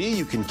TV,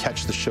 you can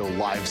catch the show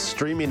live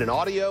streaming and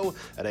audio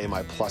at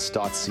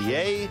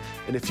amiplus.ca.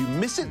 And if you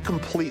miss it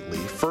completely,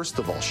 first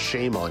of all,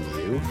 shame on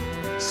you.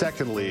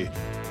 Secondly,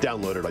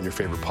 download it on your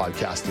favorite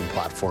podcasting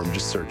platform.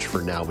 Just search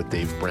for Now with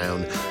Dave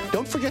Brown.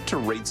 Don't forget to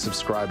rate,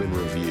 subscribe, and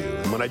review.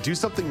 And when I do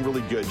something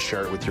really good,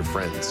 share it with your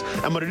friends.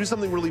 And when I do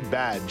something really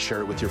bad, share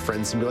it with your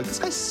friends and be like, this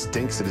guy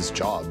stinks at his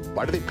job.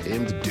 Why do they pay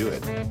him to do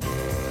it?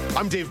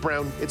 I'm Dave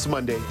Brown. It's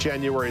Monday,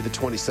 January the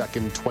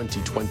 22nd,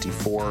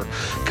 2024.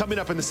 Coming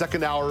up in the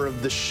second hour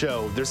of the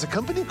show, there's a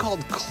company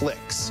called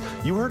Clicks.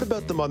 You heard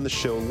about them on the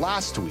show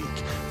last week.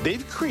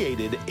 They've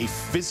created a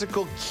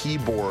physical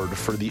keyboard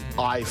for the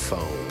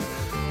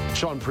iPhone.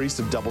 Shaun Preece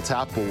of Double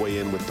Tap will weigh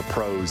in with the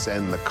pros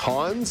and the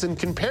cons and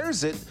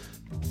compares it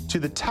to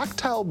the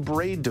tactile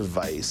braille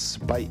device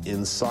by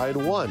Inside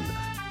One.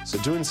 So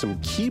doing some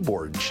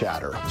keyboard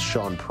chatter with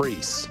Shaun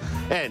Preece.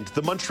 And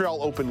the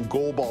Montreal Open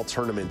Goalball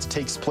tournament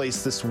takes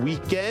place this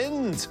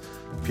weekend.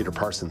 Peter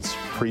Parsons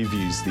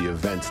previews the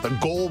event. The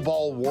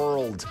goalball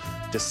world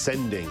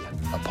descending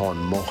upon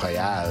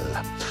Montreal.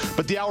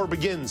 But the hour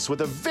begins with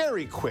a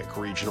very quick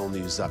regional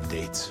news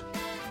update.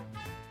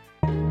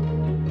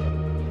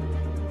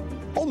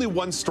 Only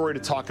one story to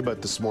talk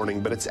about this morning,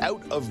 but it's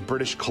out of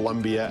British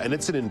Columbia, and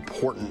it's an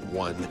important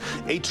one.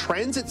 A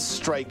transit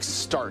strike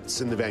starts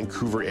in the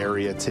Vancouver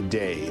area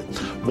today.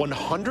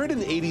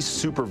 180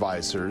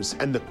 supervisors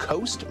and the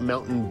Coast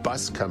Mountain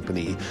Bus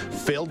Company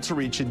failed to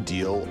reach a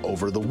deal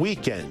over the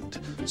weekend.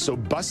 So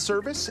bus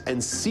service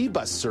and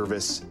C-bus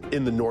service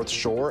in the North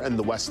Shore and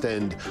the West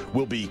End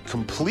will be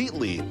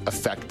completely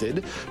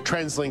affected.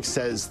 TransLink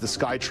says the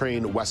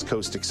SkyTrain, West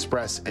Coast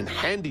Express, and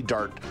Handy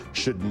Dart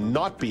should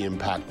not be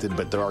impacted,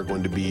 but there are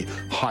going to be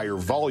higher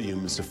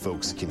volumes if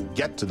folks can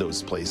get to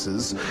those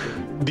places.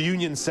 The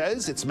union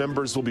says its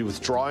members will be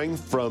withdrawing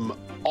from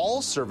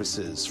all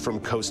services from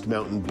Coast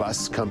Mountain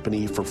Bus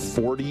Company for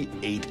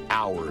 48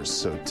 hours.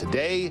 So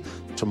today,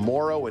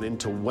 tomorrow, and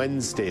into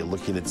Wednesday,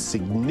 looking at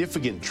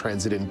significant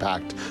transit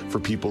impact for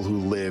people who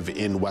live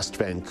in West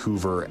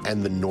Vancouver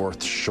and the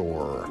North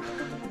Shore.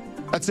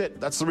 That's it.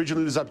 That's the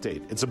regional news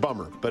update. It's a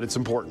bummer, but it's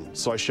important,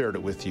 so I shared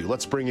it with you.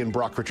 Let's bring in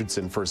Brock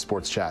Richardson for a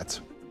sports chat.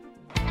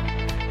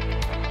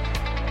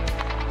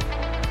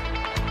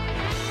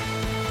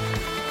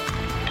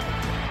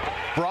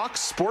 Brock,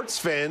 sports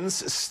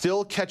fans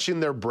still catching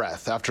their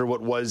breath after what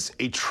was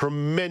a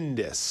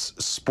tremendous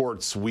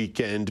sports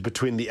weekend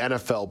between the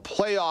NFL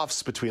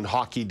playoffs, between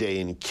Hockey Day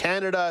in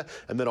Canada,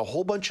 and then a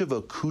whole bunch of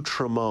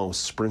accoutrements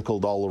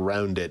sprinkled all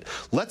around it.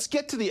 Let's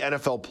get to the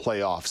NFL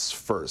playoffs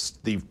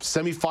first. The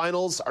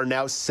semifinals are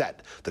now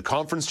set. The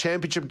conference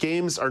championship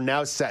games are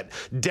now set.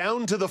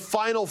 Down to the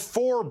Final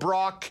Four,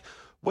 Brock.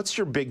 What's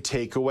your big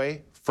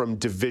takeaway from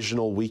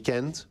divisional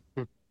weekend?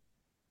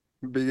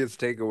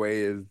 Biggest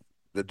takeaway is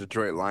the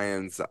Detroit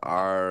Lions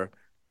are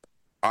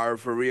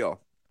for real.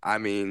 I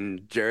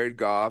mean, Jared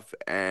Goff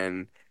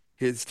and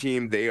his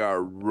team, they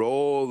are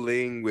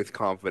rolling with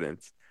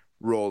confidence.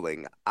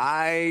 Rolling.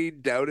 I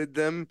doubted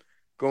them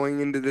going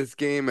into this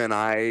game, and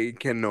I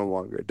can no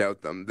longer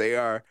doubt them. They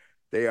are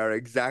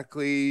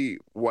exactly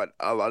what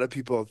a lot of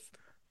people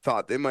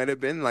thought they might have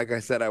been. Like I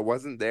said, I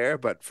wasn't there,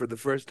 but for the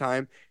first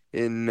time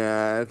in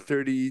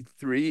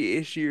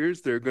 33-ish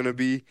years, they're going to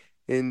be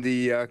in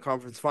the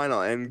conference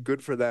final, and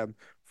good for them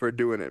for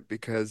doing it,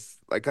 because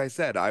like I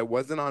said, I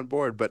wasn't on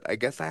board, but I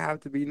guess I have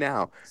to be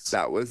now.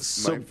 That was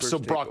my first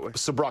takeaway.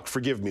 So Brock,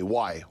 forgive me.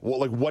 Why?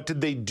 Well, what did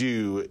they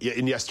do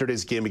in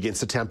yesterday's game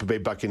against the Tampa Bay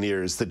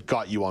Buccaneers that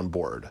got you on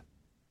board?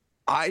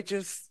 I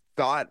just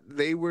thought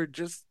they were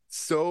just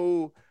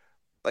so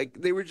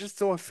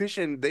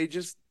efficient. They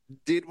just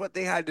did what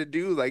they had to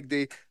do.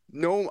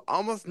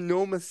 Almost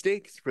no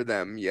mistakes for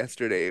them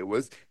yesterday. It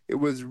was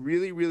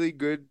really, really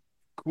good.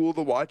 Cool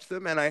to watch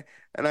them, and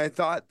I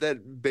thought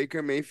that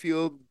Baker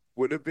Mayfield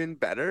would have been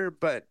better,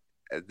 but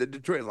the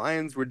Detroit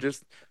Lions were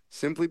just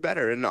simply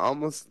better and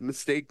almost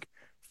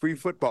mistake-free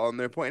football in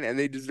their point, and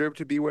they deserve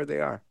to be where they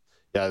are.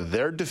 Yeah,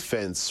 their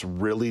defense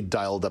really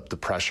dialed up the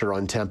pressure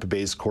on Tampa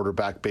Bay's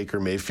quarterback, Baker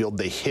Mayfield.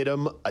 They hit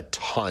him a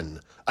ton.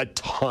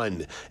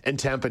 And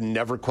Tampa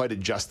never quite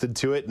adjusted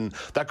to it. And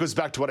that goes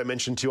back to what I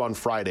mentioned to you on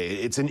Friday.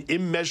 It's an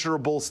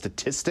immeasurable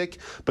statistic,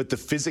 but the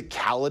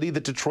physicality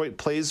that Detroit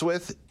plays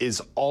with is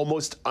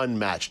almost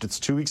unmatched. It's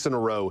 2 weeks in a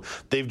row.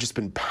 They've just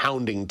been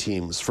pounding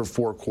teams for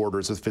 4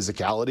 quarters with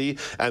physicality.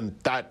 And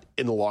that,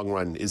 in the long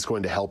run, is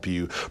going to help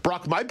you.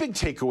 Brock, my big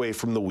takeaway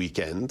from the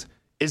weekend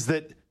is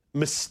that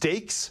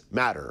mistakes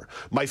matter.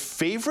 My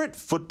favorite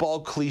football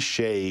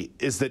cliche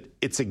is that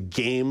it's a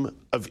game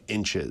of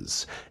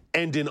inches.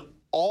 And in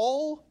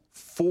all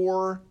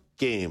 4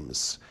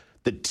 games,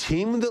 the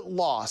team that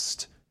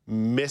lost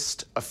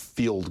missed a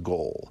field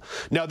goal.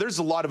 Now, there's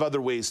a lot of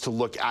other ways to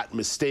look at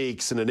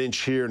mistakes and an inch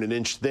here and an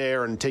inch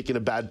there and taking a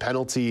bad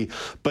penalty.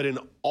 But in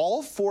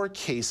all 4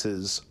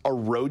 cases, a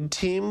road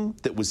team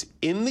that was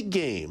in the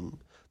game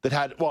that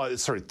had,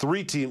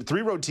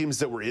 3 road teams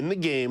that were in the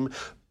game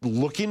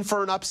looking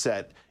for an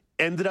upset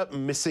ended up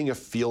missing a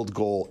field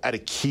goal at a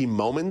key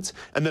moment.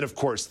 And then, of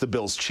course, the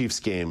Bills-Chiefs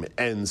game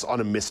ends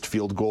on a missed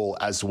field goal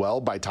as well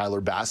by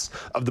Tyler Bass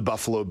of the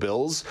Buffalo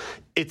Bills.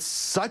 It's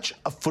such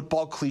a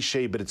football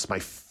cliche, but it's my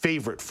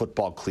favorite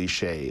football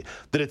cliche,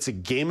 that it's a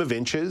game of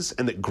inches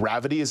and that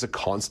gravity is a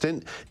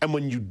constant. And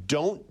when you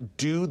don't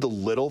do the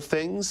little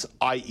things,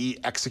 i.e.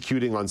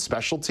 executing on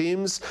special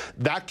teams,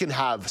 that can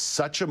have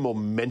such a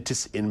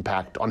momentous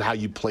impact on how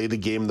you play the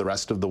game the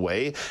rest of the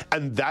way.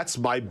 And that's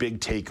my big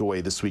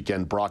takeaway this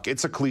weekend, Brock.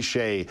 It's a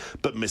cliche,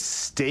 but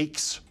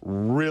mistakes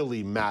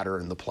really matter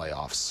in the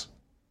playoffs.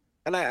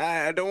 And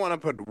I don't want to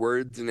put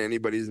words in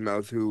anybody's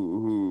mouth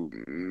who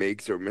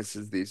makes or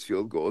misses these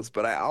field goals,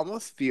 but I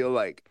almost feel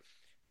like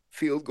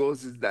field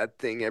goals is that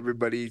thing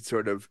everybody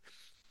sort of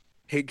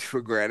takes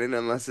for granted,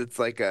 unless it's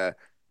like a,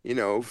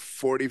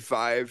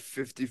 45,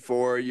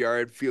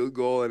 54-yard field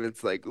goal, and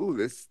it's like, ooh,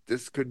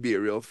 this could be a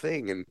real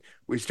thing. And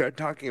we start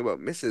talking about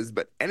misses,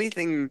 but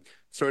anything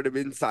sort of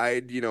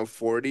inside,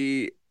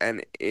 40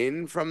 and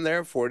in from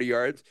there, 40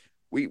 yards,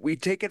 we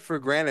take it for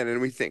granted,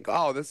 and we think,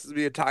 oh, this will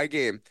be a tie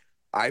game.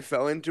 I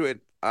fell into it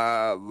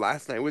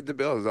last night with the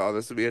Bills. Oh,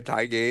 this will be a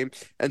tie game.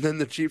 And then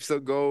the Chiefs will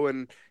go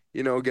and,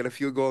 get a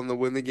field goal and they'll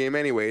win the game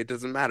anyway. It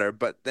doesn't matter.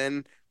 But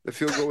then the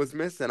field goal was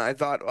missed, and I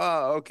thought,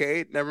 oh,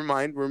 okay, never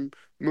mind. We're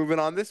moving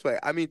on this way.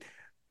 I mean,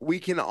 we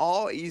can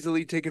all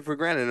easily take it for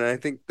granted, and I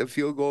think the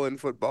field goal in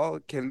football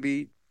can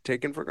be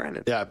taken for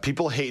granted. Yeah,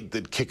 people hate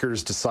that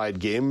kickers decide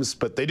games,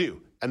 but they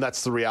do. And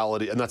that's the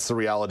reality. And that's the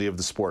reality of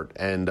the sport.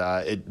 And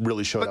it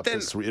really showed up.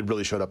 It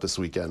really showed up this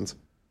weekend.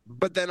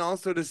 But then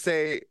also to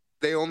say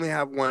they only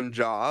have one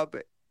job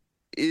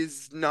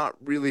is not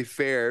really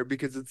fair,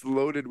 because it's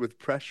loaded with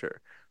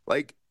pressure.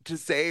 Like, to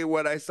say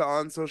what I saw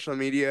on social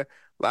media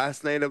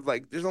last night of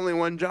like, there's only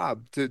one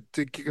job to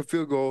kick a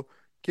field goal,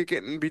 kick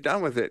it and be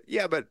done with it.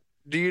 Yeah, but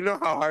do you know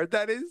how hard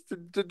that is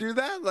to do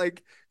that?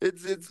 Like,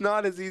 it's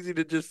not as easy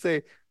to just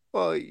say,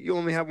 well, you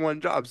only have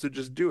one job, so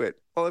just do it.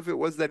 Well, if it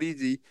was that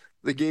easy,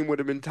 the game would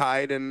have been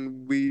tied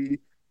and we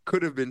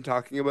could have been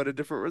talking about a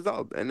different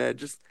result. And I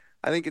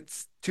think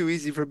it's too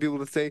easy for people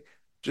to say,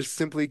 just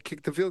simply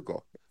kick the field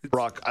goal.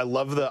 Brock, I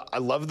love the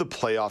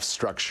playoff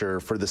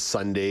structure for the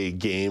Sunday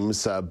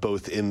games,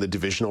 both in the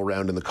divisional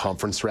round and the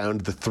conference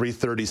round. The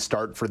 3:30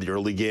 start for the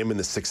early game and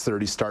the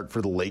 6:30 start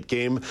for the late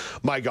game.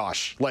 My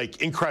gosh,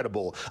 like,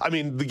 incredible. I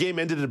mean, the game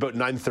ended at about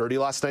 9:30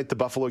 last night, the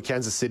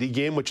Buffalo-Kansas City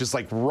game, which is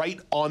like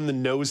right on the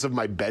nose of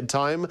my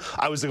bedtime.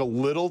 I was like a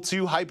little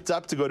too hyped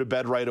up to go to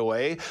bed right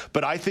away,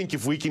 but I think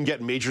if we can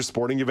get major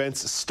sporting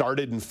events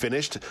started and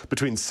finished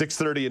between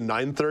 6:30 and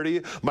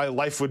 9:30, my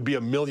life would be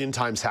a million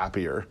times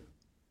happier.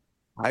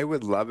 I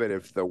would love it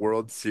if the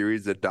World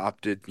Series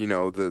adopted, the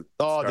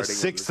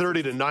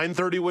 6:30 to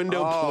 9:30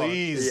 window,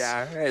 please.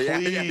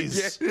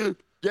 Please.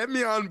 Get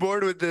me on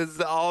board with this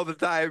all the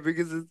time,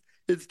 because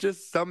it's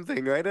just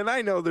something, right? And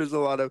I know there's a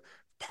lot of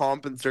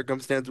pomp and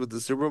circumstance with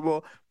the Super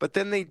Bowl, but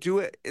then they do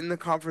it in the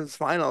conference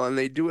final and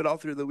they do it all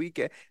through the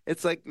weekend.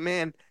 It's like,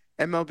 man,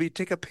 MLB,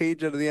 take a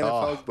page out of the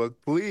NFL's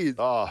book, please.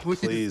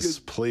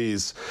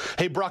 Please.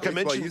 Hey, Brock, I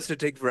mentioned... it used to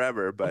take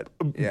forever, but...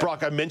 Yeah.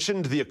 Brock, I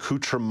mentioned the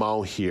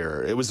accoutrement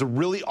here. It was a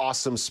really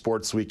awesome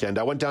sports weekend.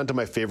 I went down to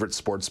my favorite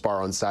sports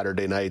bar on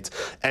Saturday night,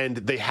 and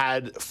they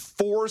had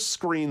 4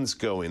 screens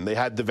going. They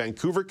had the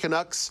Vancouver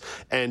Canucks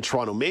and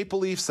Toronto Maple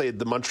Leafs. They had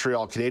the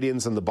Montreal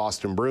Canadiens and the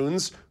Boston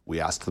Bruins. We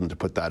asked them to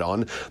put that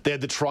on. They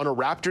had the Toronto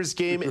Raptors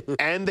game,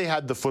 and they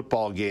had the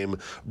football game.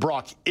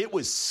 Brock, it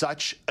was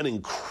such an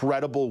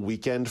incredible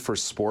weekend for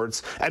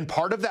sports. And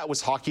part of that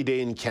was Hockey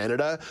Day in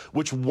Canada,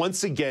 which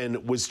once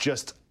again was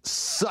just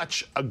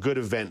such a good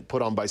event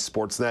put on by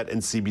Sportsnet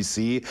and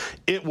CBC.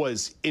 It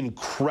was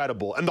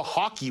incredible. And the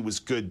hockey was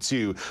good,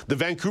 too. The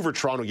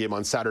Vancouver-Toronto game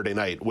on Saturday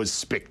night was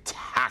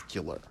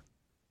spectacular.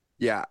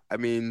 Yeah, I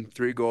mean,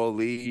 3-goal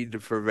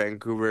lead for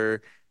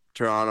Vancouver.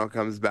 Toronto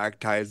comes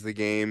back, ties the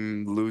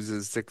game,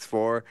 loses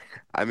 6-4.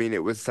 I mean,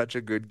 it was such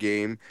a good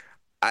game.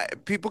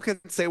 People can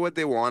say what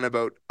they want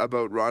about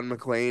Ron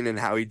MacLean and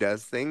how he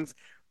does things,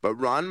 but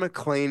Ron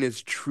MacLean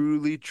is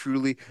truly,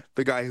 truly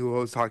the guy who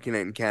hosts Hockey Night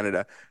in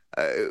Canada.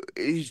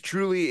 he's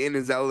truly in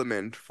his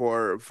element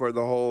for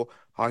the whole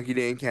Hockey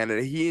Day in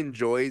Canada. He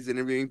enjoys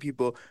interviewing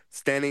people,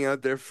 standing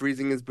out there,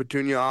 freezing his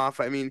petunia off.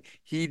 I mean,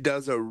 he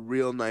does a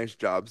real nice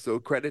job. So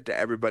credit to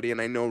everybody.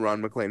 And I know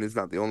Ron McLean is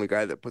not the only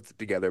guy that puts it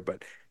together,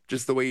 but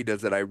just the way he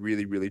does it, I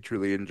really, really,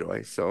 truly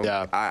enjoy. So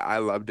yeah. I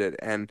loved it.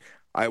 And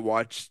I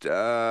watched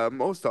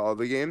most all of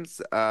the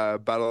games.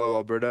 Battle of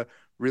Alberta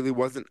really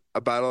wasn't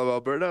a Battle of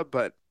Alberta,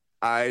 but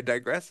I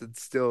digress.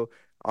 It's still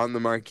on the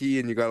marquee,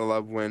 and you got to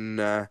love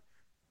when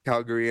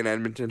Calgary and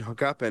Edmonton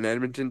hook up, and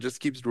Edmonton just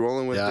keeps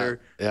rolling with their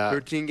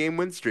 13-game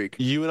win streak.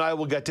 You and I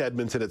will get to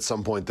Edmonton at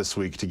some point this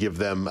week to give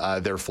them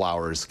their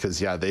flowers because,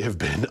 they have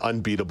been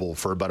unbeatable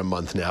for about a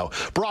month now.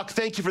 Brock,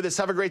 thank you for this.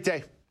 Have a great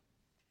day.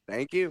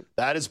 Thank you.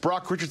 That is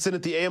Brock Richardson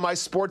at the AMI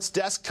Sports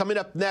Desk. Coming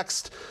up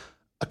next,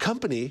 a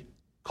company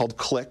called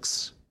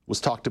Clicks was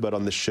talked about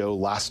on the show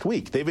last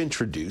week. They've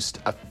introduced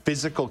a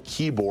physical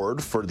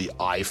keyboard for the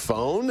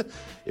iPhone.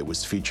 It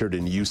was featured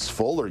in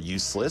Useful or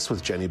Useless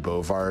with Jenny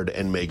Bovard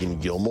and Megan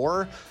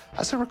Gilmore.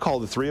 As I recall,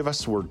 the three of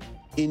us were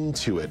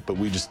into it, but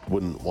we just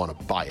wouldn't want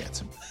to buy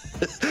it.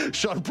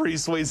 Shaun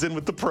Preece weighs in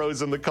with the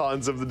pros and the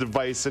cons of the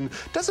device and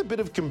does a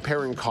bit of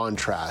compare and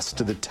contrast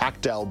to the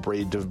tactile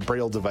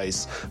braille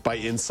device by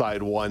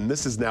Inside One.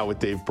 This is Now with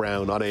Dave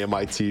Brown on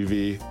AMI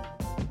TV.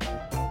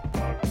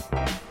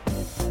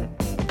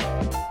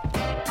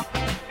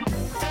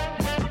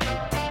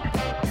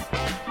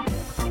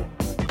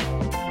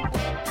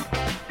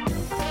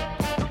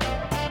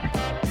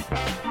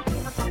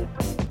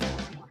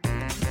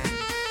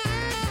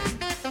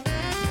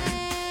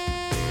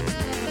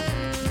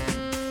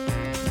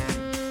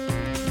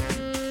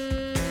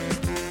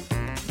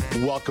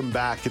 Welcome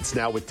back. It's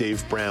Now with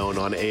Dave Brown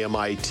on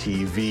AMI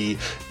TV.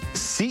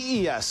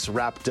 CES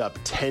wrapped up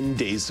 10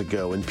 days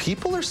ago, and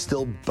people are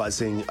still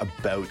buzzing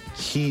about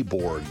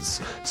keyboards,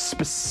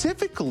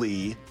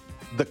 specifically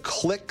the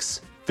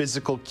Clicks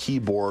physical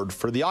keyboard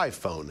for the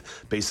iPhone.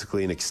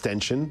 Basically an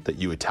extension that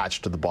you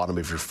attach to the bottom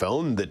of your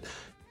phone that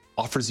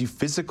offers you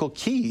physical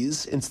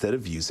keys instead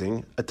of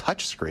using a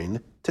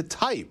touchscreen to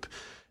type.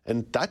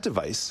 And that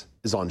device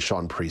is on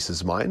Shaun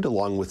Preece's mind,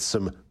 along with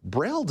some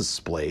braille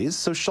displays.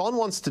 So Shaun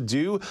wants to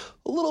do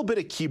a little bit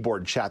of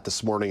keyboard chat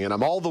this morning, and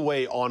I'm all the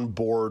way on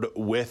board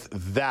with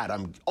that.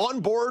 I'm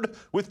on board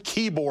with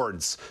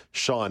keyboards.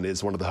 Shaun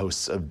is one of the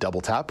hosts of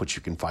Double Tap, which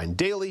you can find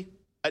daily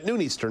at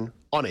noon Eastern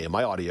on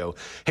AMI Audio.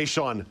 Hey,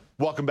 Shaun,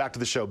 welcome back to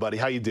the show, buddy.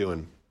 How you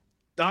doing?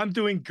 I'm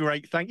doing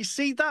great, thank you.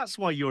 See, that's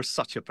why you're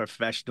such a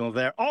professional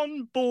there.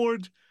 On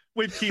board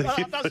with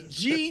keyboard. That's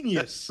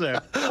genius, sir.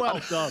 Well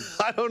done.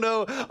 I don't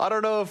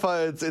know if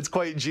it's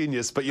quite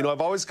genius, but I've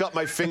always got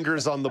my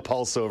fingers on the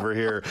pulse over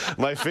here.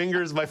 My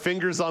fingers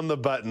on the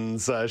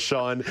buttons,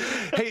 Shaun.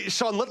 Hey,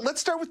 Shaun, let's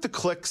start with the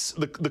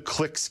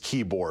Clicks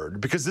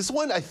keyboard, because this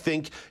one I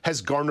think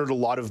has garnered a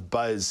lot of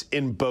buzz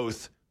in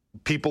both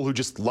people who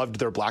just loved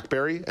their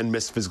BlackBerry and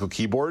missed physical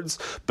keyboards,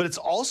 but it's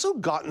also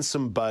gotten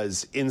some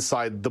buzz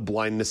inside the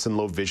blindness and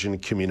low vision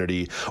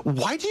community.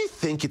 Why do you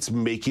think it's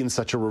making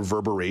such a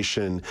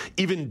reverberation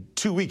even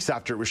 2 weeks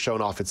after it was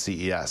shown off at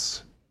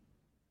CES?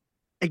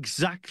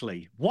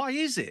 Exactly. Why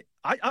is it?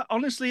 I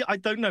honestly, I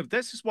don't know.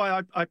 This is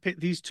why I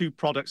picked these two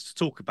products to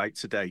talk about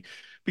today,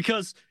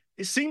 because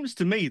it seems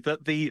to me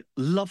that the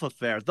love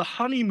affair, the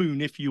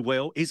honeymoon, if you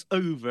will, is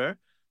over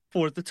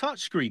for the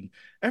touchscreen.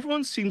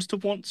 Everyone seems to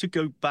want to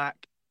go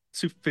back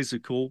to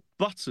physical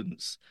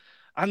buttons.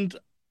 And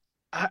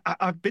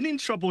I've been in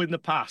trouble in the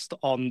past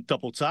on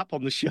Double Tap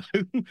on the show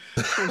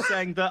for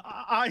saying that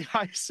I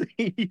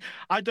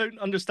don't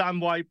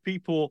understand why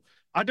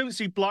I don't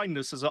see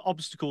blindness as an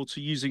obstacle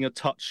to using a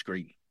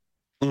touchscreen.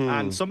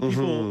 And some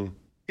people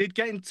did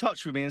get in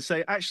touch with me and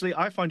say, actually,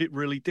 I find it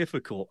really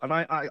difficult. And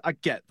I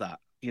get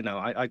that.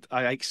 I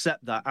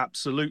accept that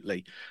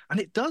absolutely. And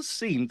it does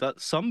seem that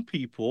some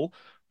people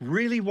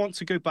really want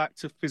to go back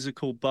to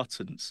physical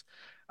buttons.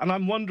 And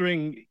I'm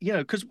wondering,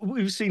 because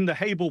we've seen the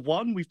Hable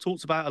One, we've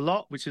talked about a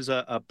lot, which is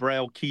a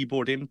braille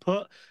keyboard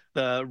input,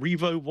 the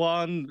Revo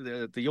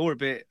One, the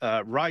Orbit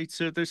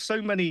Writer. There's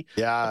so many.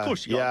 Yeah, of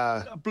course, you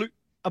got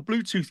a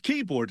Bluetooth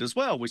keyboard as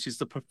well, which is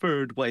the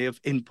preferred way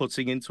of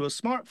inputting into a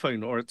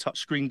smartphone or a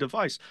touchscreen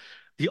device.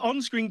 The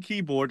on-screen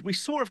keyboard, we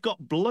sort of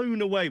got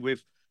blown away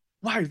with,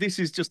 wow, this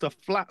is just a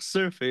flat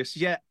surface,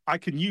 yet I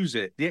can use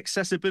it. The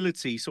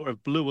accessibility sort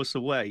of blew us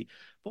away.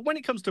 But when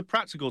it comes to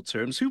practical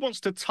terms, who wants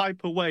to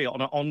type away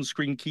on an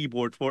on-screen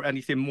keyboard for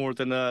anything more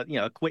than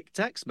a quick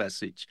text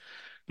message?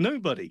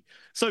 Nobody.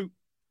 So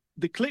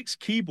the Clicks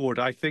keyboard,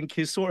 I think,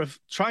 is sort of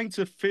trying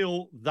to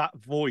fill that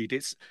void.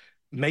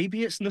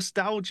 Maybe it's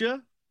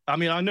nostalgia. I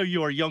mean, I know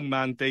you're a young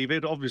man,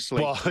 David,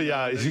 obviously. Well,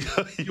 yeah.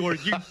 You're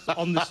youth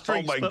on the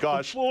streets. Oh, my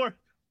gosh.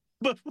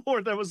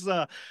 Before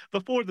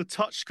the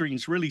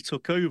touchscreens really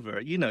took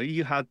over,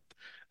 you had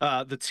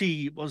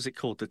the what was it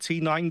called? The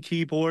T9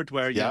 keyboard,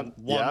 where one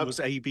was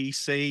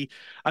ABC.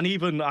 And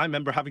even I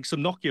remember having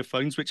some Nokia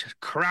phones which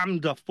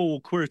crammed a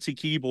full QWERTY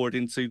keyboard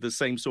into the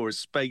same sort of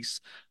space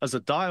as a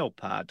dial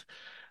pad.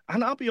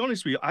 And I'll be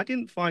honest with you, I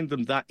didn't find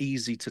them that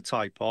easy to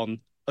type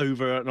on.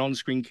 over an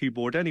on-screen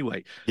keyboard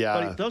anyway. Yeah.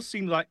 But it does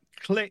seem like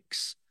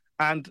clicks,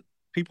 and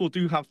people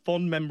do have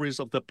fond memories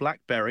of the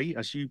BlackBerry,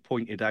 as you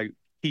pointed out,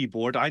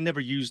 keyboard. I never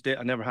used it.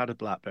 I never had a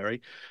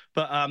BlackBerry.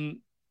 But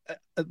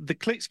the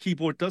clicks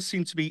keyboard does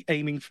seem to be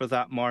aiming for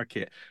that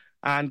market.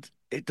 And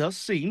it does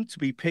seem to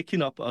be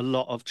picking up a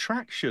lot of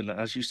traction,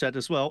 as you said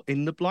as well,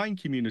 in the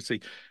blind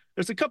community.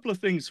 There's a couple of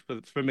things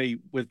for me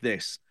with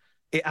this.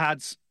 It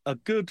adds a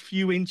good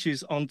few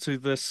inches onto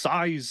the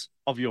size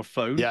of your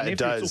phone. Yeah, and it if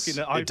you're does.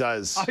 talking It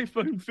does.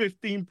 iPhone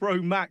 15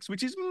 Pro Max,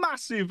 which is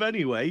massive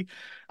anyway,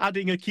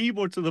 adding a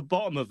keyboard to the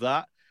bottom of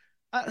that,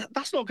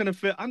 that's not going to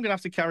fit. I'm going to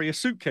have to carry a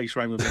suitcase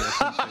around with me or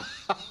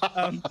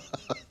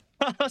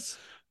something.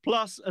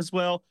 Plus, as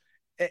well,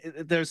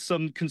 there's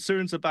some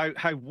concerns about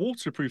how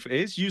waterproof it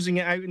is, using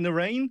it out in the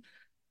rain.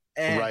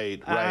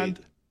 Right. And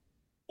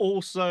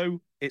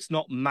also, it's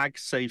not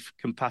MagSafe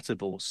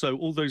compatible. So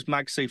all those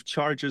MagSafe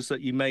chargers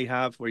that you may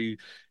have where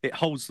it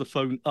holds the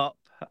phone up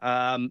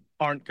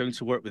aren't going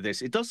to work with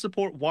this. It does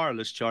support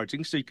wireless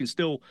charging, so you can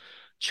still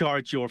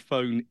charge your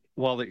phone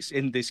while it's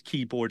in this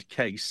keyboard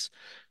case.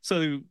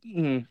 So,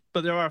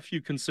 but there are a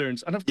few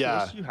concerns. And of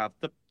course, you have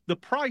the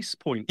price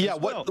point. Yeah,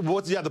 as well.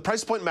 The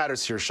price point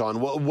matters here, Shaun.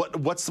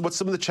 What's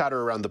some of the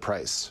chatter around the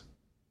price?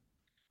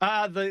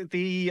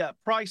 The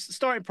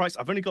starting price,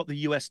 I've only got the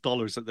US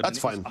dollars at the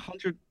minute. That's fine.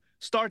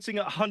 Starting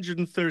at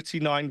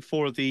 $139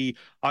 for the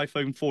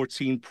iPhone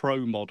 14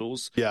 Pro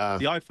models. Yeah.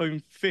 The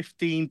iPhone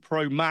 15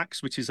 Pro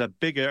Max, which is a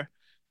bigger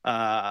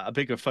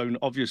phone,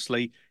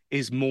 obviously,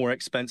 is more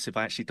expensive.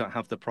 I actually don't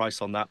have the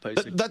price on that, but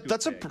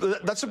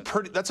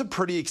that's a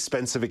pretty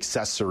expensive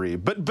accessory.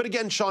 But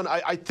again, Shaun,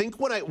 I think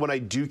when I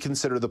do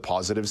consider the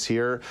positives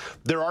here,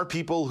 there are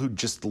people who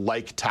just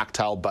like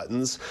tactile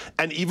buttons,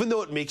 and even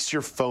though it makes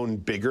your phone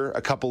bigger,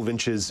 a couple of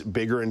inches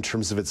bigger in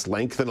terms of its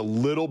length and a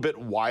little bit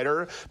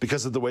wider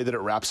because of the way that it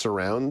wraps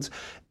around,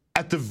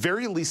 at the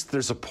very least,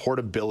 there's a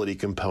portability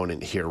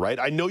component here, right?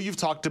 I know you've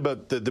talked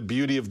about the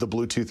beauty of the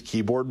Bluetooth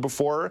keyboard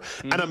before,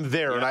 and I'm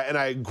there, and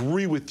I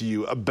agree with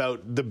you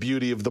about the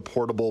beauty of the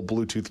portable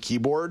Bluetooth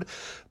keyboard.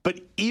 But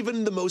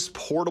even the most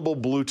portable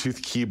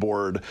Bluetooth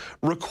keyboard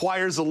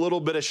requires a little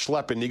bit of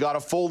schlepping. You got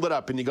to fold it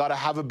up, and you got to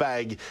have a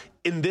bag.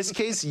 In this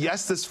case,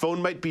 yes, this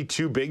phone might be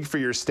too big for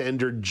your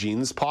standard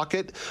jeans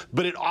pocket,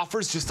 but it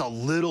offers just a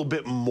little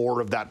bit more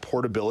of that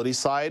portability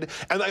side.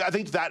 And I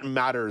think that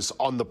matters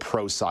on the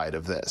Pro side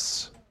of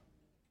this.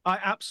 I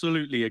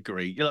absolutely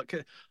agree. Look,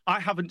 I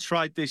haven't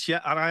tried this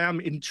yet, and I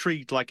am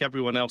intrigued, like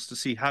everyone else, to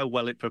see how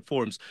well it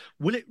performs.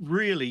 Will it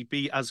really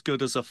be as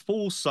good as a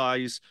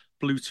full-size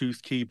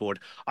Bluetooth keyboard?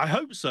 I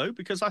hope so,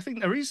 because I think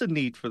there is a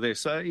need for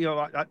this.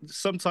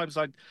 Sometimes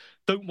I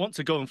don't want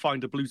to go and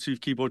find a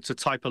Bluetooth keyboard to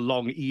type a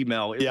long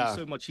email. It'd be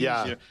so much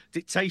easier.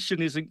 Dictation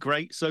isn't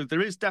great, so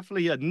there is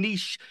definitely a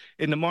niche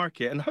in the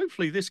market, and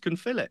hopefully this can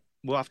fill it.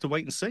 We'll have to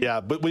wait and see. Yeah,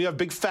 but when you have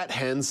big fat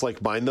hands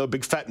like mine, though,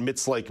 big fat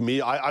mitts like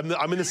me, I'm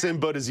in the same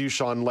boat as you,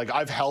 Shaun. Like,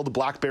 I've held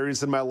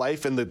Blackberries in my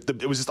life, and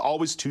it was just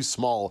always too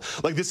small.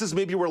 Like, this is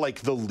maybe where, like,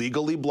 the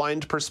legally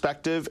blind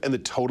perspective and the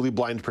totally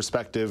blind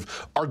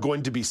perspective are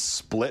going to be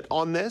split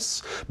on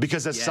this,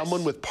 because as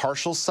someone with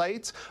partial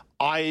sight,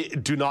 I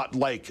do not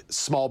like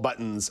small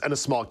buttons and a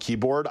small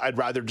keyboard. I'd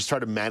rather just try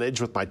to manage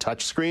with my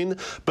touch screen.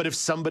 But if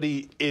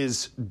somebody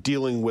is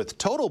dealing with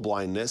total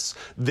blindness,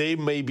 they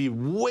may be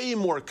way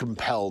more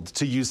compelled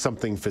to use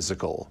something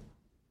physical.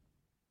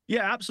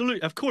 Yeah,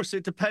 absolutely. Of course,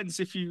 it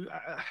depends if you...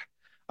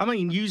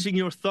 using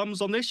your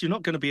thumbs on this, you're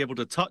not going to be able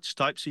to touch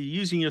type. So you're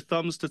using your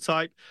thumbs to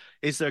type.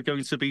 Is there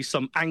going to be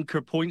some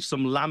anchor points,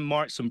 some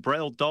landmarks, some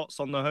braille dots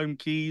on the home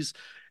keys?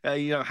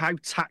 How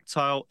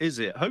tactile is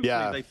it?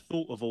 Hopefully they've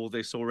thought of all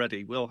this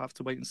already. We'll have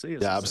to wait and see.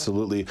 Yeah,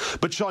 absolutely.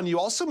 But Shaun, you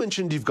also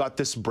mentioned you've got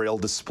this braille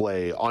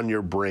display on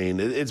your brain.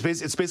 It's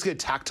basically a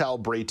tactile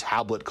braille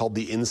tablet called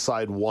the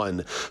Inside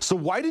One. So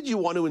why did you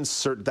want to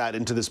insert that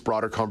into this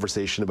broader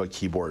conversation about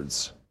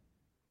keyboards?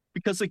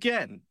 Because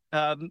again,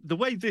 the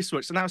way this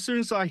works, now as soon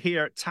as I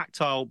hear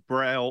tactile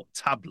braille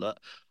tablet,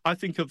 I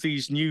think of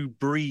these new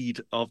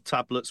breed of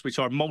tablets which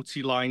are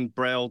multi-line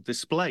braille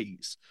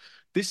displays.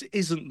 This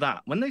isn't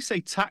that. When they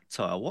say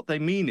tactile, what they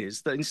mean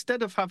is that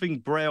instead of having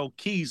braille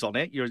keys on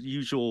it, your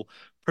usual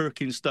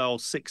Perkins-style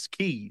 6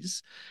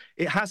 keys,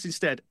 it has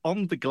instead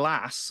on the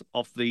glass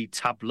of the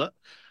tablet,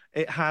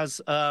 it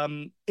has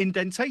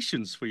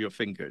indentations for your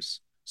fingers.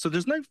 So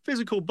there's no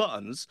physical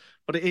buttons,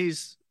 but it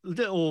is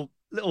little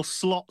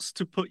slots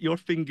to put your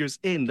fingers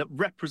in that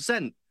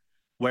represent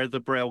where the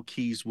braille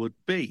keys would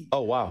be.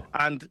 Oh, wow.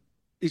 And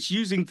it's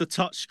using the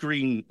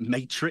touchscreen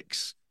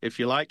matrix, if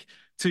you like,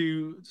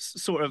 to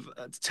sort of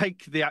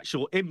take the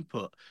actual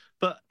input.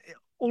 But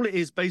all it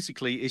is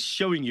basically is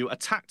showing you a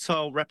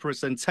tactile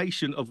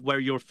representation of where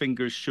your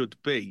fingers should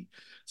be.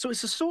 So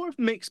it's a sort of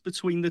mix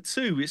between the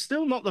two. It's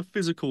still not the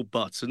physical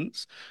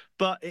buttons,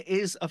 but it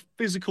is a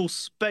physical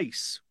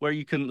space where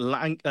you can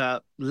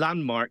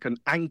landmark and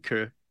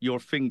anchor your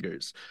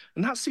fingers.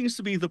 And that seems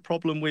to be the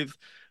problem with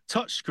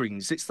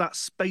touchscreens. It's that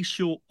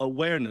spatial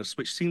awareness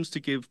which seems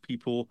to give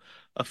people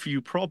a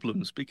few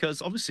problems,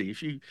 because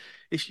obviously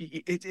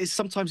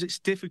sometimes it's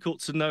difficult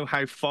to know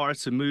how far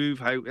to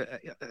move,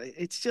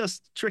 it's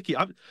just tricky.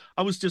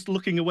 I was just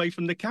looking away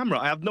from the camera.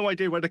 I have no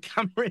idea where the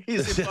camera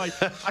is.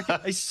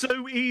 It's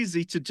so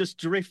easy to just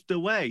drift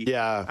away.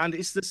 Yeah. And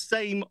it's the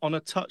same on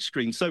a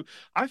touchscreen. So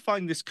I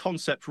find this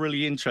concept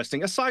really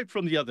interesting. Aside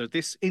from the other,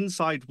 this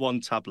Inside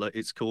One tablet,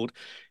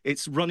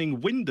 it's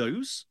running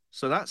Windows.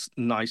 So that's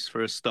nice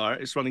for a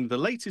start. It's running the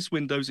latest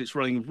Windows. It's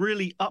running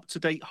really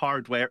up-to-date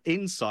hardware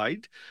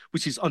inside,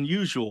 which is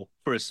unusual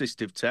for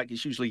assistive tech.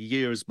 It's usually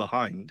years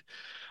behind.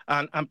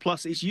 And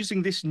plus, it's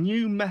using this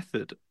new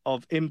method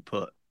of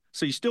input.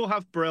 So you still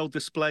have Braille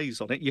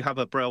displays on it. You have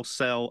a Braille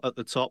cell at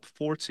the top,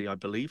 40, I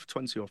believe,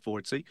 20 or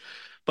 40.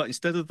 But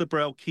instead of the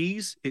Braille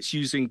keys, it's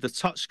using the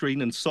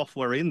touchscreen and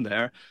software in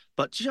there,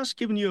 but just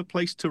giving you a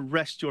place to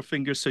rest your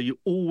fingers so you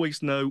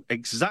always know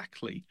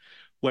exactly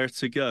where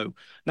to go.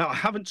 Now, I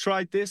haven't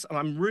tried this, and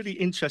I'm really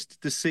interested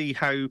to see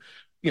how,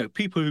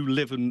 people who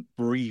live and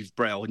breathe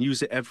Braille and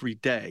use it every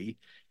day,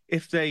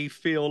 if they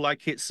feel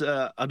like it's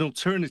an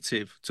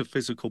alternative to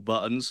physical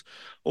buttons,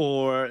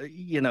 or,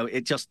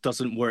 it just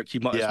doesn't work. You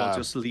might as well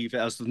just leave it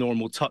as the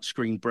normal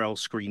touchscreen Braille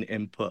screen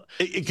input.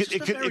 It's a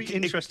very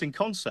interesting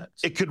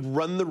concept. It could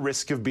run the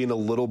risk of being a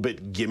little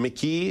bit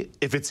gimmicky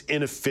if it's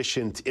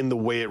inefficient in the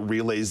way it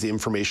relays the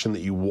information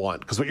that you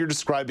want. Because what you're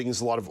describing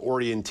is a lot of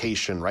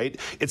orientation, right?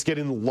 It's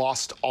getting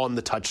lost on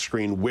the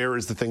touchscreen. Where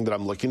is the thing that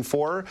I'm looking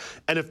for?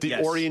 And if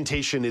the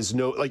orientation is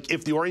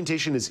if the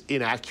orientation is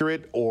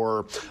inaccurate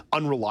or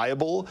unreliable,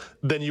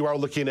 then you are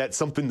looking at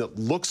something that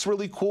looks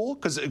really cool,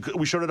 because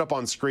we showed it up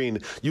on screen.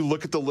 You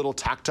look at the little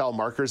tactile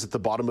markers at the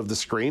bottom of the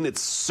screen. It's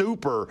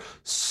super,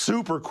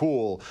 super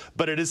cool,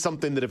 but it is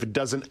something that if it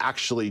doesn't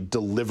actually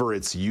deliver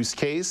its use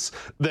case,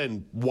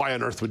 then why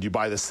on earth would you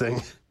buy this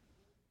thing?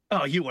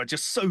 Oh, you are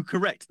just so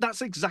correct.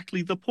 That's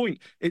exactly the point.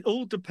 It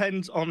all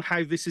depends on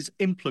how this is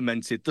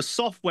implemented. The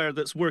software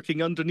that's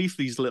working underneath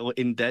these little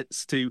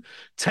indents to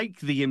take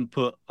the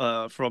input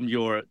from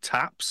your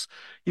taps,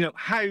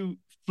 how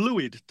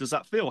fluid does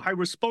that feel? How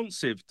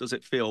responsive does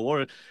it feel?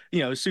 Or,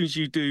 as soon as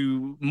you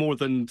do more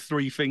than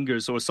 3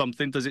 fingers or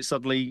something, does it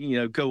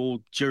suddenly, go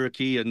all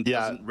jerky and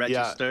doesn't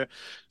register? Yeah.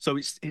 So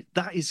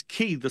that is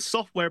key. The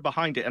software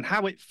behind it and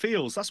how it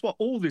feels. That's what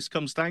all this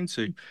comes down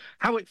to.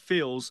 How it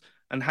feels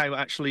and how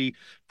actually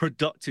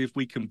productive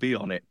we can be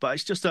on it. But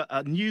it's just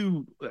a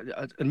new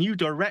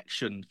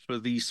direction for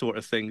these sort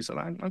of things, and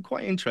I'm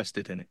quite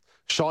interested in it.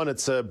 Shaun,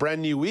 it's a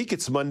brand new week.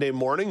 It's Monday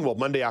morning,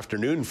 Monday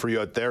afternoon for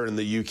you out there in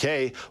the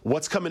UK.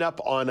 What's coming up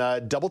on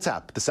Double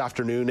Tap this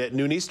afternoon at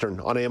noon Eastern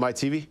on AMI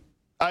TV?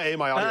 AMI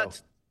Audio.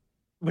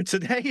 But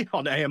today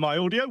on AMI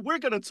Audio, we're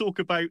going to talk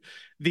about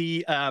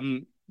the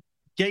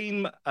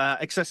Game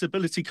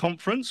Accessibility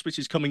Conference, which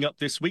is coming up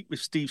this week with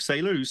Steve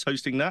Saylor, who's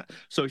hosting that.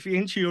 So if you're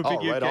into your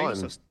video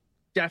games, that's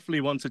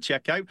definitely one to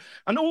check out.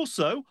 And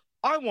also,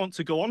 I want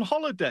to go on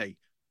holiday,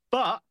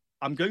 but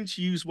I'm going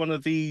to use one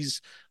of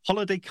these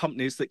holiday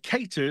companies that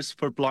caters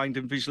for blind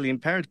and visually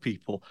impaired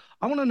people.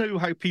 I want to know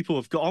how people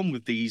have got on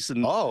with these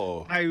and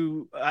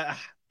how,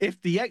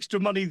 if the extra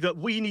money that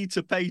we need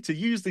to pay to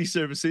use these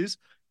services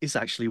is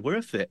actually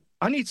worth it.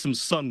 I need some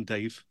sun,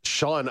 Dave.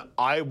 Shaun,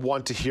 I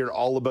want to hear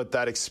all about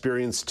that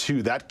experience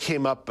too. That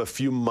came up a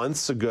few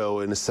months ago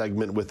in a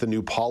segment with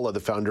Anu Paula, the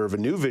founder of A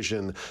New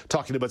Vision,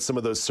 talking about some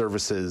of those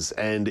services.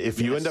 And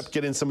if you end up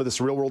getting some of this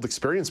real world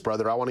experience,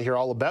 brother, I want to hear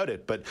all about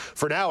it. But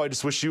for now, I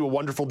just wish you a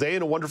wonderful day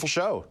and a wonderful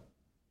show.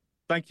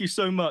 Thank you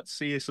so much.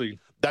 See you soon.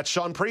 That's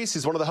Shaun Preece.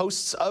 He's one of the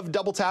hosts of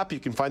Double Tap. You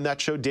can find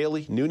that show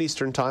daily, noon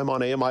Eastern time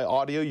on AMI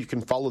Audio. You can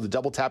follow the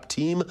Double Tap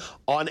team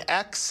on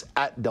X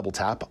at Double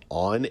Tap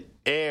on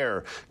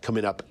Air.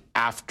 Coming up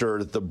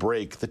after the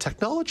break, the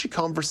technology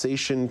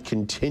conversation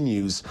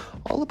continues,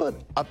 all about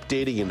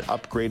updating and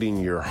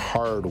upgrading your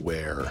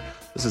hardware.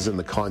 This is in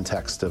the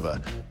context of a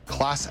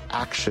class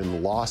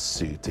action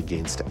lawsuit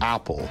against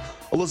Apple.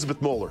 Elizabeth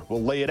Moeller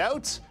will lay it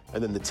out,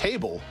 and then the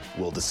table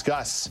will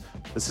discuss.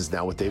 This is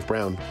Now with Dave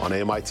Brown on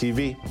AMI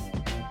TV.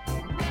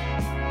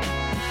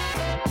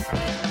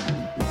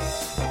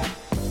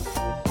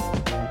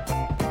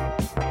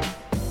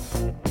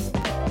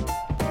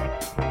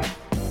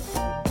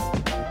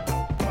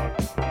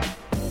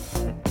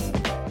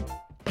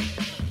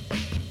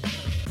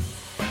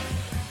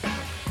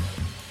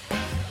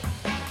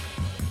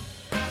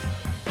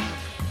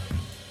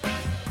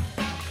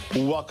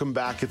 Welcome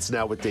back. It's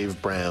Now with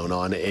Dave Brown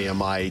on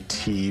AMI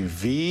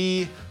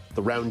TV.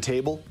 The round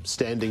table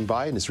standing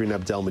by, Nasreen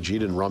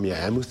Abdelmajid and Ramya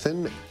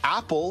Amuthan.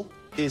 Apple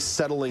is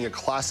settling a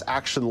class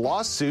action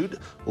lawsuit.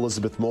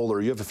 Elizabeth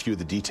Moeller, you have a few of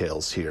the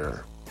details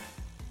here.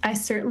 I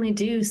certainly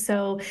do.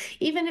 So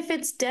even if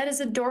it's dead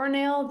as a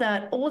doornail,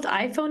 that old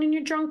iPhone in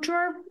your junk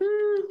drawer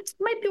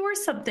might be worth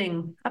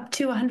something, up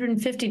to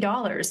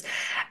 $150.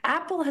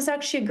 Apple has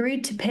actually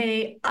agreed to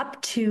pay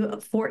up to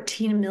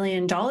 $14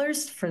 million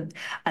for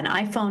an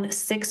iPhone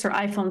 6 or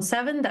iPhone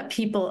 7 that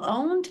people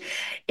owned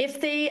if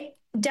they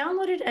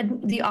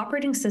downloaded the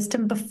operating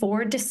system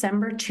before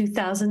December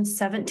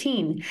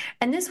 2017.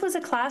 And this was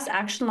a class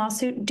action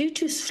lawsuit due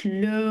to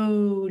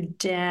slow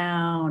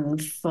down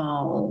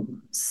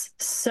phones.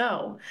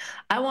 So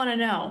I want to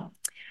know,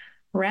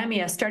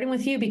 Ramya, starting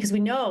with you, because we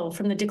know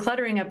from the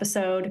decluttering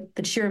episode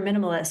that you're a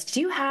minimalist.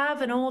 Do you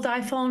have an old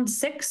iPhone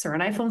 6 or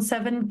an iPhone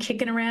 7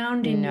 kicking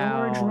around in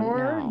your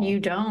drawer? No. You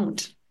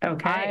don't.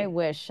 Okay. I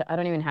wish, I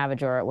don't even have a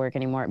drawer at work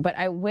anymore, but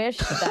I wish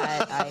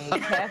that I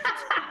kept.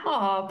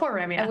 Oh, poor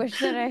Ramya. I wish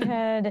that I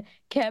had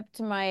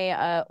kept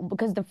my,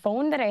 because the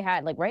phone that I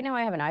had, like right now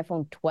I have an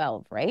iPhone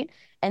 12, right?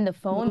 And the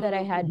phone that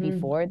I had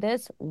before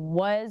this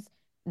was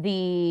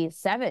the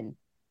 7.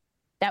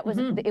 That was,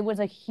 it was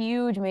a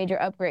huge major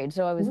upgrade.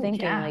 So I was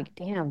thinking like,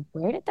 damn,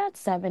 where did that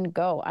 7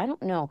 go? I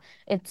don't know.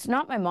 It's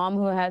not my mom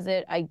who has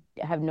it. I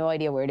have no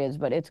idea where it is,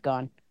 but it's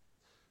gone.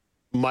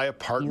 My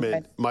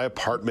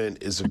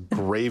apartment is a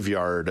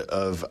graveyard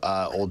of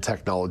old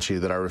technology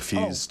that I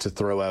refuse to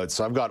throw out.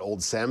 So I've got old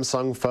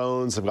Samsung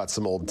phones, I've got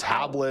some old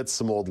tablets,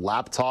 some old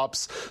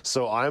laptops.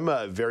 So I'm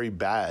very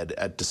bad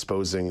at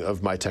disposing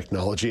of my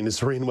technology. And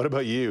Nazarene, what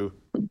about you?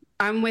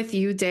 I'm with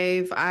you,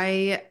 Dave.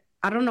 I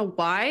don't know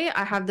why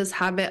I have this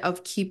habit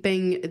of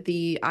keeping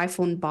the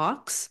iPhone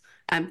box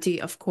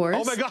empty, of course.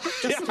 Oh my God,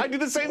 yeah, I do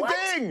the same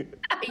thing.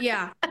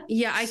 Yeah,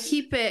 I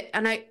keep it,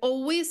 and I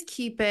always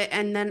keep it,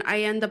 and then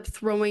I end up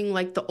throwing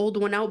like the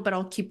old one out, but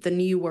I'll keep the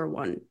newer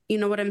one. You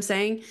know what I'm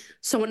saying?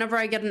 So whenever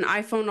I get an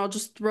iPhone, I'll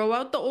just throw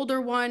out the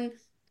older one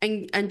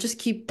and just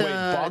keep the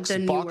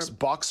newer.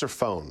 Box or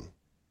phone?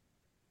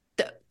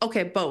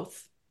 Okay,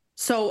 both.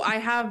 So I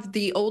have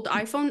the old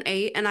iPhone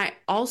 8, and I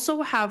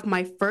also have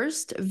my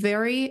first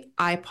very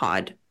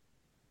iPod.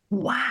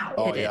 Wow.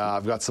 Oh yeah,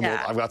 I've got some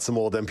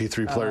old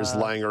MP3 players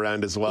lying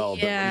around as well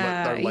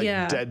that are like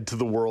dead to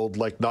the world,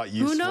 like not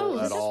useful at all.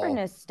 Is this for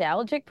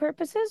nostalgic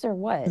purposes or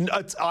what?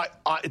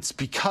 It's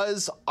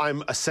because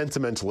I'm a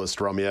sentimentalist,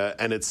 Ramya,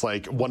 and it's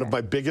like one of my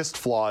biggest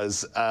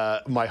flaws.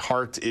 My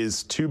heart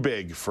is too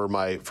big for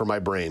my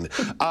brain.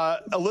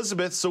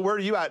 Elizabeth, so where are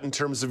you at in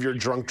terms of your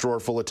junk drawer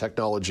full of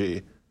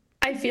technology?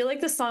 I feel like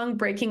the song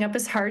Breaking Up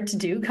Is Hard to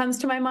Do comes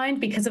to my mind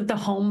because of the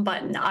home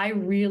button. I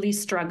really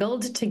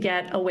struggled to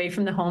get away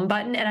from the home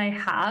button, and I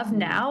have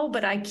now,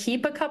 but I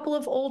keep a couple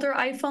of older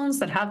iPhones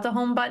that have the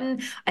home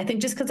button. I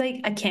think just because I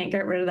can't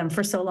get rid of them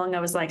for so long, I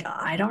was like,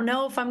 I don't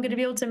know if I'm going to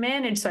be able to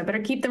manage, so I better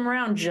keep them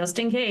around just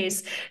in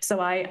case. So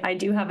I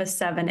do have a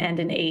 7 and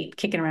an 8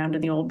 kicking around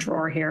in the old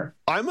drawer here.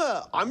 I'm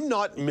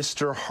not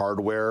Mr.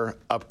 Hardware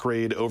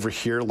upgrade over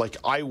here. Like,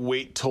 I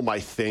wait till my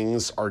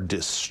things are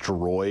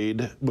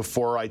destroyed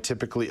before I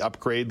typically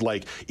upgrade.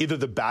 Like, either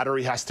the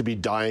battery has to be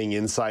dying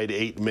inside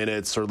 8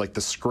 minutes, or like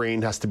the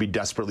screen has to be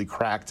desperately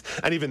cracked.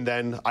 And even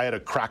then, I had a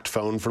cracked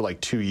phone for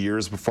like 2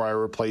 years before I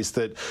replaced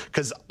it,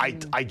 because I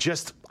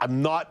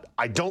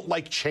don't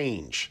like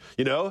change,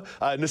 you know?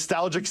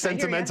 Nostalgic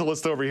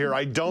sentimentalist over here.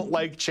 I don't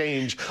like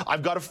change.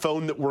 I've got a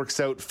phone that works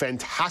out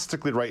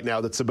fantastically right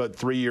now that's about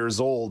 3 years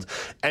old.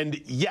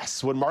 And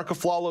yes, when Mark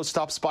Aflalo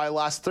stops by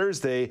last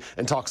Thursday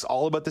and talks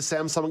all about the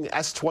Samsung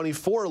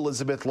S24,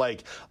 Elizabeth,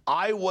 like,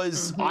 I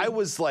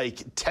was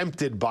like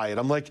tempted by it.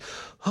 I'm like,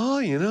 oh,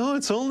 you know,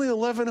 it's only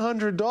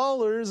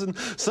 $1,100 and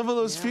some of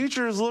those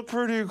features look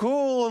pretty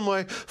cool, and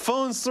my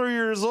phone's 3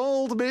 years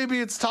old.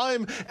 Maybe it's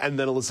time. And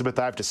then, Elizabeth,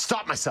 I have to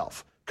stop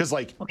myself, because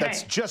like,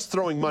 that's just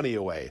throwing money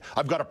away.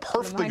 I've got a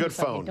perfectly good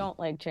phone. You don't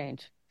like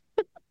change.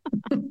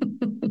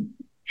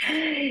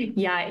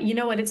 Yeah, you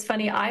know what? It's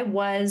funny. I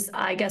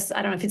guess,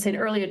 I don't know if you'd say an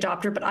early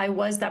adopter, but I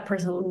was that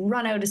person who would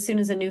run out as soon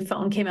as a new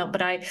phone came out.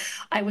 But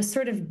I was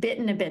sort of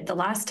bitten a bit. The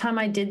last time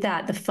I did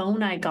that, the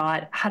phone I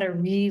got had a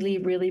really,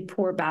 really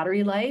poor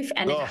battery life,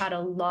 and it had a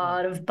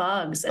lot of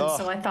bugs. And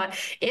so I thought,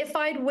 if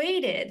I'd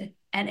waited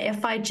and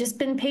if I'd just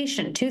been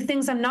patient, 2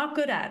 things I'm not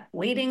good at,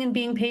 waiting and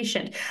being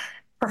patient,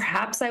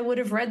 perhaps I would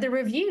have read the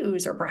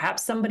reviews, or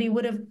perhaps somebody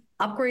would have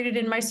upgraded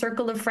in my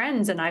circle of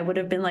friends, and I would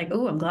have been like,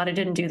 oh, I'm glad I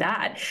didn't do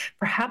that.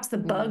 Perhaps the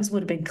bugs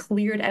would have been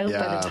cleared out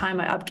by the time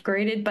I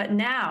upgraded. But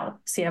now,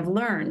 see, I've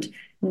learned.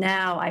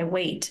 Now I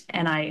wait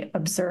and I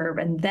observe,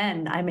 and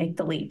then I make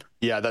the leap.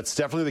 Yeah, that's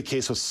definitely the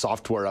case with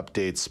software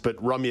updates. But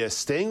Ramya,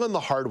 staying on the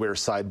hardware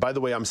side, by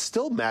the way, I'm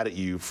still mad at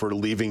you for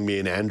leaving me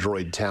in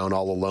Android town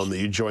all alone, that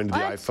you joined the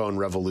iPhone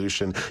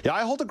revolution. Yeah,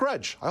 I hold a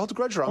grudge.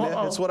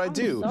 Ramya. That's what I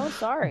do. I'm so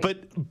sorry. But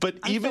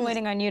I'm still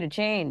waiting on you to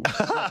change.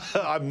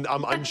 I'm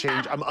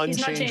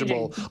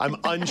unchangeable. I'm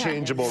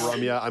unchangeable,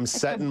 Ramya. I'm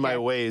set in my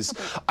ways.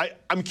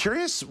 I'm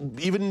curious,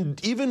 even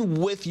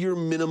with your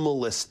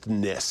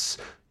minimalistness,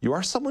 you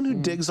are someone who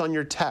digs on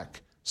your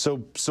tech.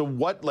 So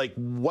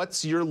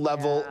what's your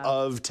level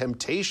of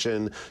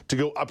temptation to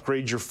go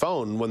upgrade your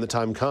phone when the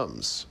time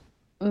comes?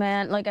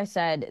 Man, like I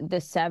said, the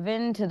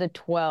 7 to the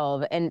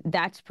 12, and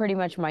that's pretty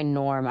much my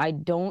norm. I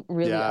don't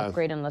really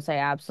upgrade unless I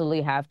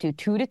absolutely have to.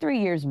 2 to 3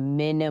 years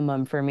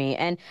minimum for me.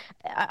 And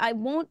I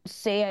won't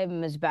say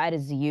I'm as bad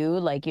as you,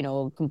 like, you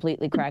know,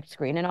 completely cracked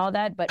screen and all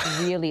that, but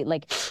really,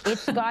 like,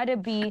 it's got to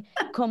be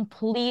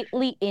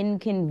completely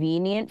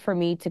inconvenient for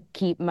me to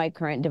keep my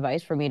current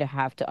device, for me to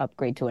have to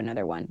upgrade to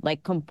another one.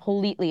 Like,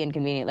 completely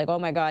inconvenient. Like, oh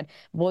my God,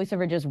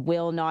 VoiceOver just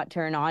will not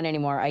turn on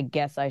anymore. I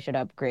guess I should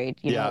upgrade,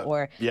 you know,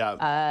 or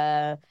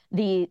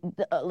the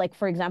like,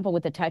 for example,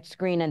 with the touch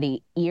screen and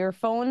the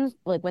earphones,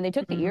 like when they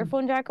took the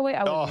earphone jack away,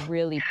 I was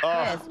really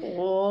pissed.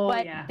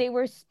 But they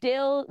were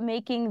still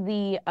making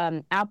the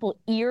Apple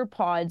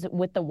EarPods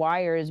with the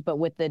wires, but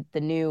with the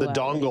new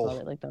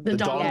dongle. Like the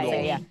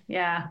dongle.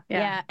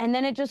 Yeah. And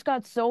then it just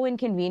got so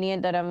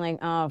inconvenient that I'm like,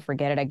 oh,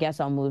 forget it. I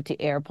guess I'll move to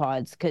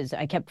AirPods, because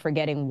I kept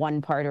forgetting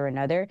one part or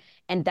another.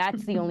 And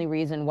that's the only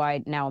reason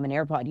why now I'm an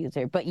AirPod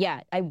user. But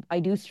yeah, I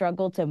do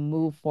struggle to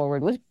move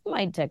forward with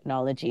my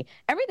technology.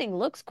 Everything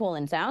looks cool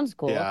and sounds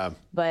cool,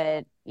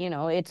 but you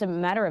know, it's a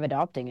matter of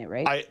adopting it,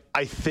 right?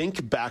 I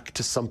think back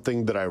to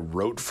something that I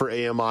wrote for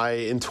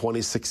AMI in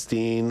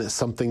 2016,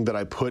 something that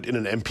I put in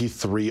an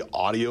MP3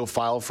 audio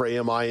file for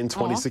AMI in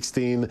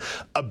 2016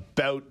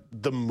 about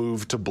the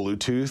move to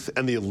Bluetooth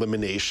and the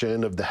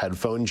elimination of the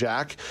headphone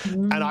jack.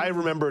 And I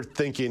remember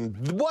thinking,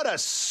 what a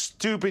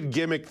stupid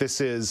gimmick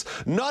this is.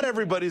 Not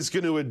everybody's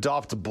going to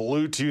adopt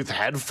Bluetooth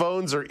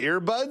headphones or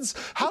earbuds.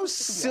 How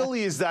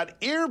silly is that?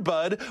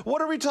 Earbud?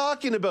 What are we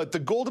talking about? The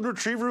golden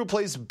retriever who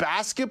plays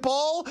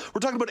basketball? We're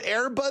talking about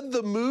Airbud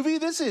the movie?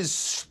 This is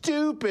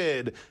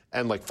stupid.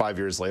 And like 5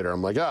 years later,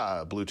 I'm like,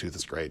 Bluetooth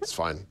is great. It's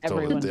fine. It's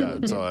totally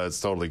good.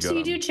 So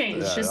you do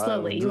change, just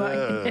slowly.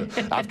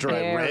 After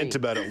I rant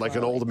about it like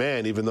an old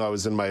man, even though I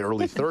was in my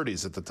early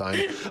 30s at the time.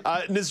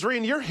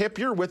 Nazreen, you're hip,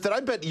 you're with it. I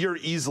bet you're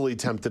easily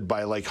tempted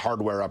by like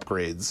hardware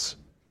upgrades.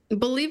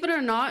 Believe it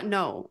or not,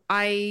 no.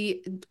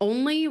 I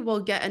only will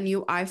get a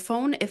new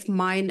iPhone if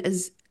mine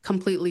is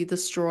completely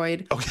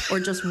destroyed or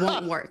just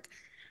won't work.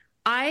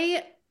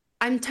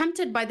 I'm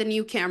tempted by the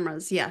new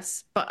cameras,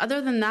 yes. But other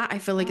than that, I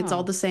feel like it's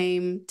all the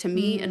same to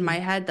me in my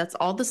head. That's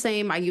all the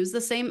same. I use the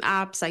same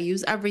apps. I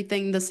use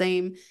everything the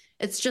same.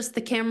 It's just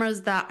the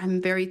cameras that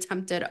I'm very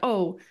tempted.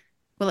 Oh,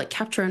 will it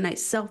capture a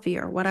nice selfie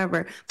or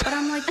whatever? But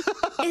I'm like,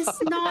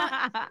 it's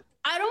not.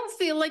 I don't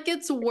feel like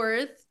it's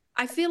worth.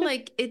 I feel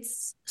like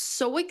it's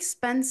so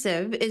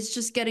expensive. It's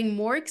just getting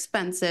more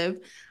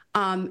expensive.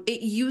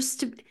 It used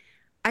to.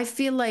 I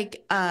feel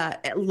like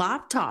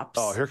laptops.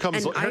 Oh, here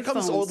comes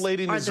old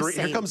lady Nazreen.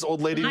 Here comes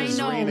old lady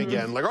Nazreen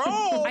again. Like,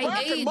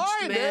 back in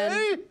my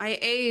day. I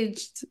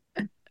aged.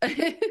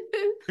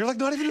 You're like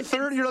not even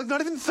 30. You're like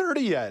not even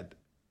 30 yet.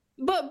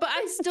 But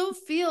I still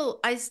feel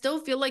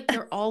like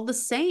they're all the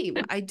same.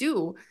 I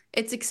do.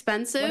 It's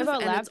expensive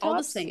and it's all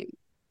the same.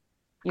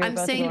 I'm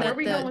saying that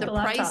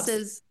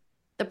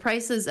the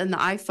prices and the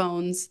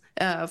iPhones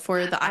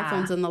for the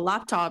iPhones and the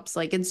laptops,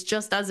 like it's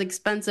just as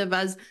expensive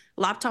as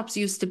laptops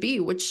used to be,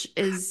 which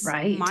is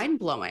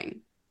mind-blowing.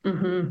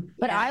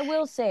 But I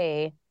will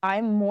say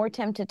I'm more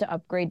tempted to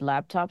upgrade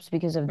laptops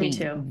because of the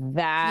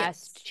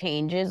vast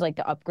changes, like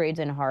the upgrades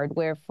in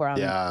hardware from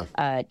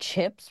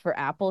chips for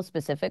Apple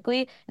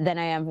specifically, than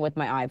I am with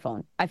my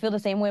iPhone. I feel the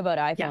same way about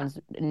iPhones,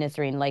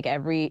 Nisreen. Like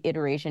every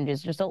iteration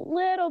is just a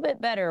little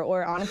bit better,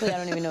 or honestly, I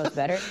don't even know it's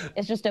better.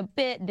 It's just a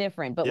bit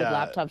different. But with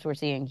laptops, we're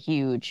seeing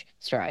huge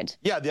strides.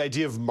 Yeah, the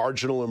idea of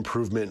marginal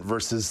improvement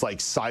versus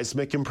like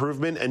seismic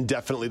improvement, and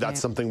definitely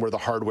that's something where the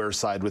hardware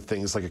side with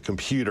things like a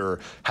computer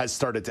has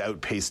started to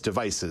outpace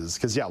devices.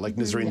 Because like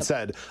Nazreen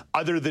said,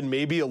 other than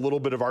maybe a little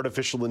bit of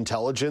artificial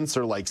intelligence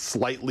or like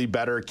slightly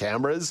better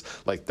cameras,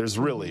 like there's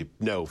really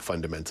no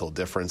fundamental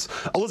difference.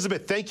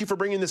 Elizabeth, thank you for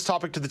bringing this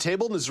topic to the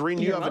table.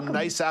 Nazreen, you have a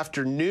nice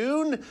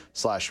afternoon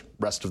 /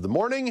 rest of the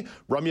morning.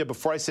 Ramya,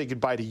 before I say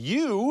goodbye to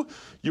you,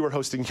 you are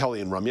hosting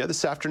Kelly and Ramya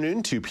this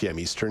afternoon, 2 p.m.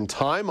 Eastern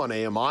time on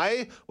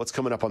AMI. What's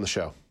coming up on the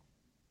show?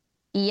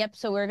 Yep,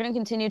 so we're going to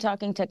continue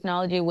talking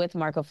technology with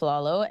Marco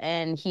Flalo,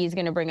 and he's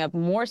going to bring up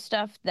more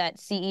stuff that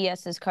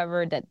CES has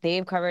covered, that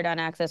they've covered on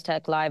Access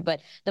Tech Live,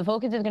 but the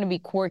focus is going to be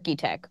quirky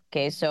tech,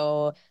 okay?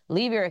 So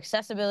leave your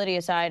accessibility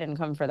aside and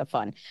come for the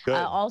fun.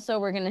 Also,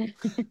 we're going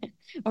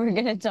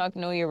to talk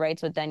Know Your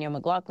Rights with Danielle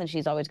McLaughlin.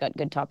 She's always got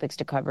good topics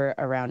to cover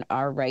around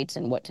our rights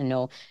and what to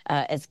know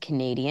as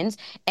Canadians.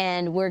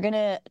 And we're going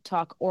to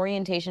talk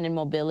orientation and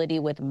mobility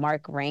with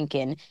Mark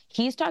Rankin.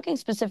 He's talking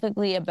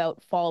specifically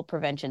about fall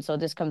prevention. So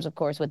this comes, of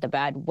course, with the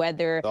bad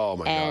weather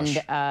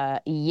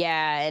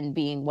and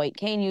being white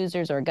cane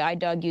users or guide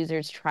dog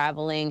users,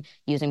 traveling,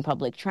 using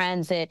public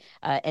transit,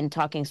 and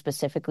talking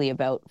specifically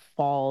about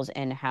falls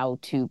and how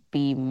to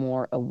be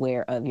more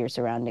aware of your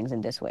surroundings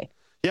in this way.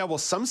 Yeah, well,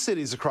 some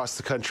cities across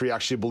the country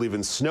actually believe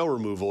in snow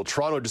removal.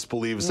 Toronto just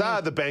believes,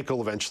 the bank will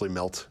eventually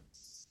melt.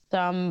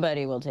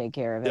 Somebody will take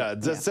care of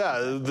it.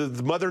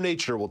 The Mother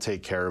Nature will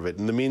take care of it.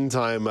 In the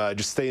meantime,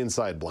 just stay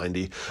inside,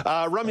 Blindy.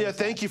 Ramya,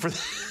 thank you for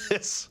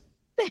this.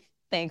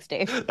 Thanks,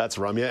 Dave. That's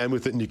Ramya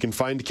Amuthan, and you can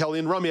find Kelly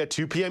and Ramya at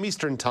 2 p.m.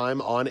 Eastern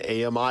Time on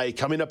AMI.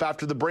 Coming up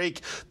after the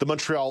break, the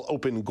Montreal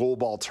Open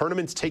Goalball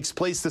Tournament takes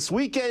place this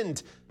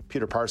weekend.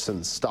 Peter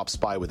Parsons stops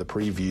by with a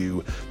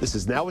preview. This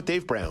is Now with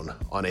Dave Brown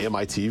on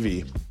AMI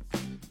TV.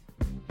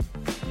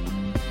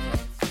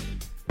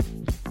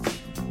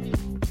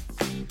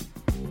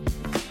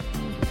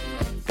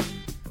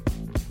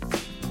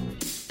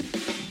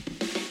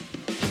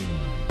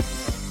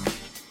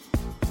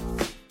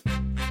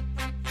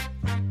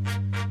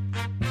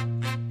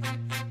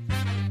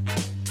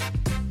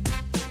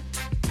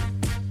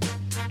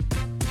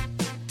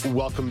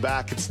 Welcome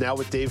back. It's Now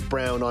with Dave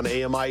Brown on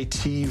AMI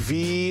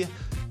TV.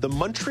 The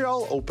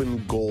Montreal Open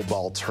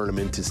Goalball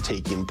Tournament is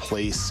taking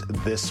place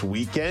this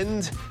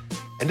weekend,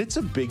 and it's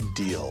a big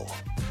deal.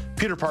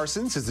 Peter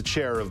Parsons is the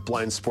chair of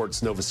Blind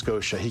Sports Nova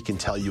Scotia. He can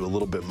tell you a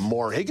little bit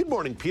more. Hey, good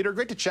morning, Peter.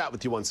 Great to chat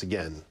with you once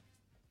again.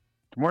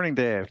 Good morning,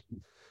 Dave.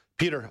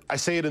 Peter, I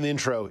say it in the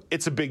intro.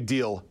 It's a big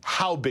deal.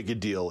 How big a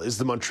deal is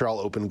the Montreal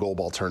Open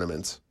Goalball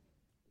Tournament?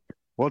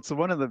 Well, it's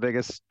one of the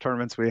biggest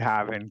tournaments we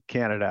have in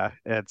Canada.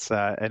 It's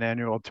an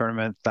annual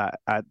tournament that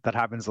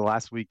happens the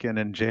last weekend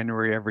in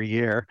January every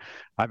year.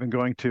 I've been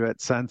going to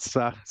it since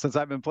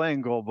I've been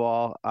playing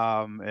goalball.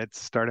 It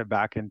started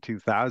back in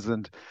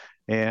 2000,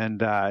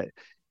 and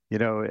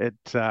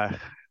it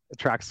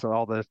attracts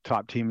all the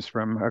top teams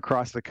from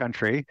across the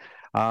country.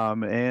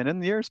 And in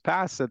the years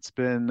past, it's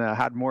been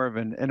had more of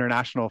an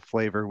international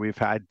flavor. We've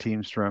had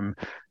teams from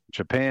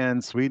Japan,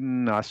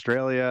 Sweden,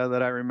 Australia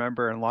that I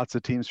remember, and lots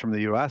of teams from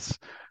the U.S.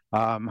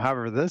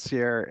 However, this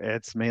year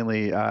it's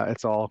mainly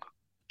it's all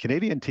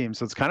Canadian teams,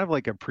 so it's kind of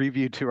like a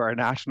preview to our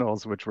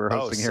nationals, which we're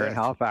hosting here in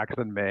Halifax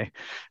in May.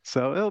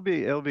 So it'll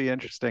be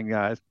interesting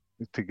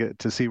to get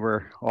to see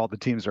where all the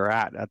teams are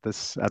at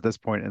this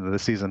point into the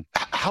season.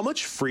 How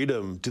much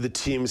freedom do the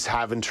teams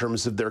have in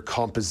terms of their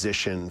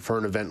composition for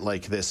an event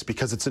like this?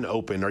 Because it's an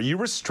open. Are you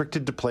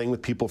restricted to playing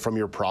with people from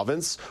your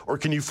province, or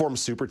can you form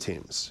super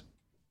teams?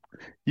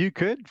 You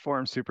could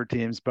form super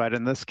teams, but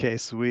in this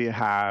case, we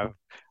have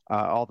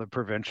all the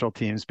provincial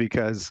teams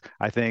because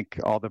I think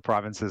all the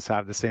provinces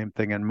have the same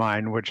thing in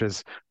mind, which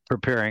is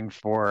preparing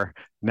for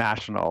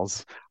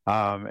nationals.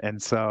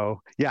 And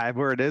so, yeah,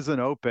 where it is an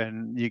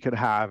open, you could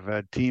have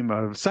a team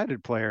of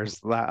sighted players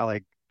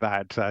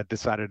that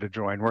decided to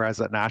join, whereas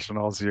at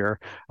nationals, you're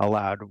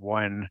allowed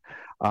one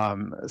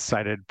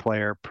sighted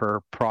player per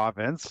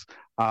province.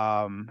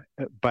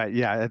 But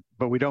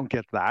we don't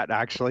get that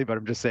actually. But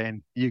I'm just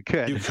saying you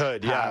could. You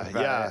could,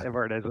 yeah.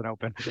 Where it isn't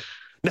open.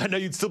 No,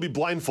 you'd still be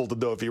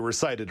blindfolded though if you were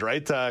sighted,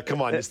 right? Come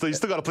on, you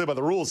still got to play by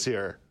the rules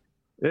here.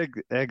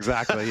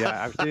 Exactly.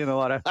 Yeah, I've seen a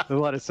lot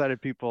of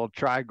sighted people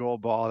try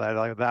goalball.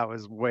 That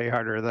was way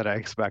harder than I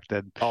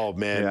expected. Oh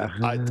man,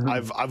 yeah.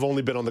 I've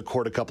only been on the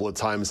court a couple of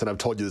times, and I've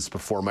told you this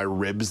before. My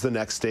ribs the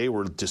next day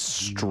were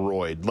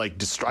destroyed.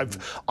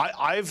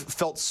 I've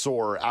felt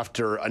sore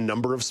after a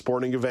number of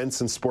sporting events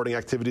and sporting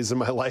activities in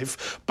my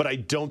life, but I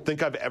don't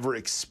think I've ever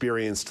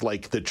experienced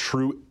like the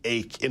true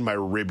ache in my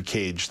rib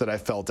cage that I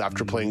felt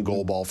after playing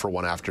goalball for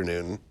one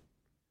afternoon.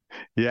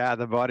 Yeah,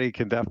 the body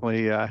can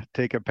definitely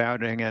take a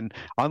pounding. And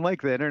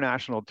unlike the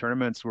international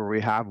tournaments where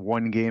we have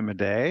one game a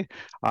day,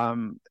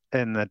 in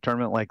a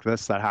tournament like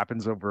this that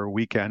happens over a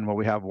weekend,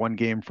 we have one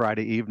game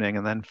Friday evening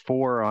and then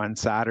 4 on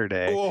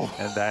Saturday,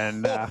 and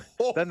then the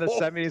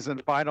semis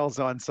and finals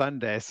on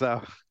Sunday.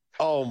 So.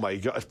 Oh my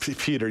God,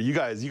 Peter, you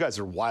guys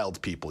are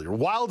wild people. You're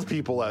wild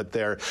people out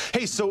there.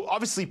 Hey, so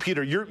obviously,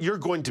 Peter, you're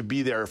going to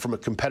be there from a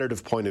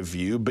competitive point of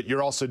view, but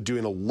you're also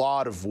doing a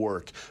lot of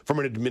work from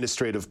an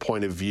administrative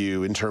point of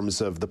view in terms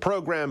of the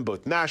program,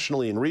 both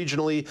nationally and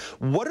regionally.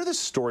 What are the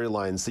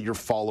storylines that you're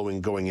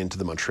following going into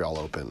the Montreal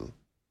Open?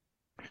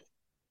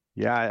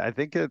 Yeah, I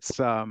think it's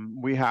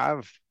we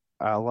have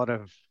a lot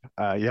of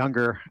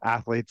younger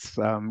athletes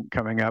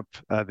coming up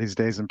these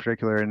days, in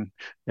particular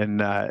in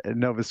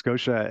Nova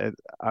Scotia.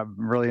 I'm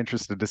really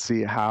interested to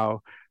see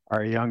how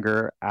our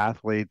younger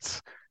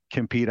athletes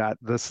compete at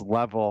this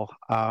level,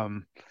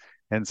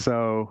 and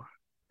so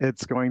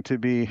it's going to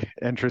be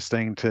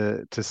interesting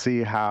to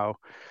see how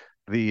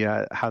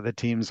the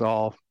teams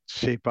all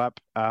shape up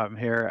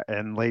here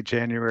in late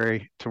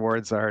January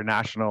towards our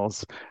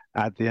nationals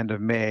at the end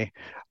of May,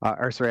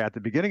 at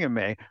the beginning of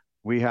May.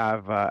 We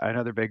have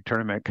another big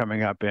tournament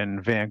coming up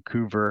in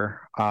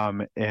Vancouver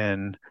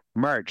in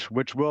March,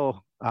 which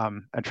will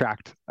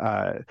attract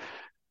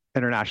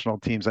international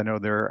teams. I know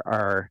there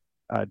are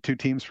 2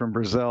 teams from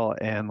Brazil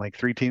and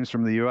 3 teams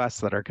from the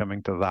U.S. that are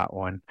coming to that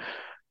one.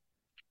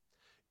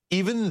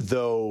 Even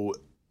though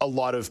a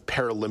lot of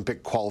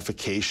Paralympic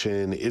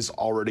qualification is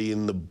already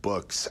in the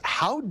books,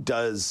 how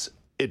does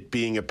it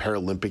being a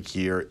Paralympic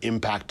year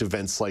impact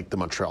events like the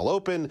Montreal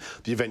Open,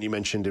 the event you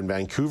mentioned in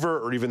Vancouver,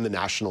 or even the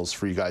Nationals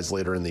for you guys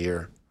later in the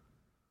year?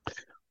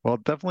 Well,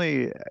 it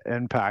definitely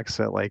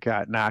impacts it. Like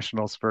at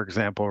Nationals, for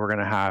example, we're going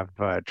to have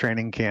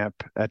training camp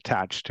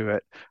attached to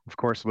it. Of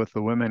course, with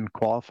the women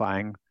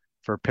qualifying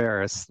for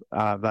Paris.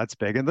 That's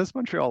big. And this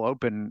Montreal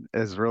Open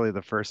is really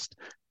the first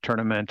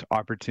tournament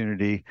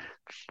opportunity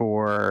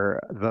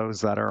for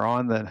those that are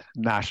on the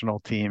national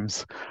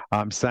teams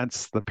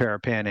since the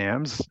Pan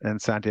Ams in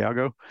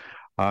Santiago.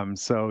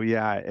 So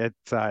yeah,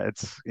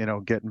 it's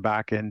getting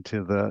back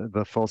into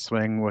the full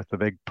swing with the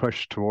big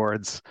push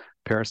towards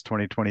Paris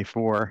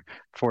 2024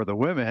 for the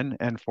women,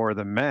 and for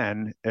the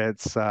men,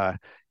 it's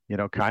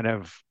kind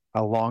of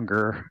a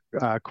longer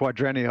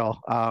quadrennial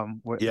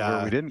where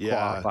we didn't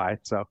qualify.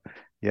 So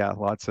yeah,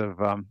 lots of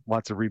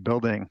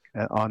rebuilding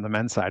on the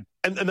men's side.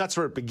 And that's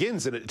where it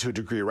begins to a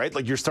degree, right?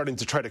 Like, you're starting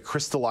to try to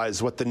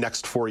crystallize what the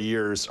next 4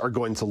 years are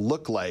going to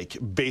look like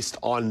based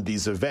on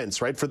these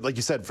events, right? For, like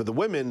you said, for the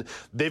women,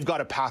 they've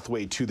got a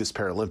pathway to this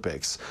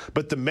Paralympics,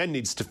 but the men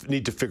need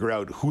to figure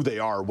out who they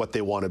are, what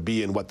they want to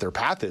be, and what their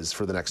path is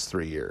for the next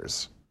 3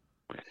 years.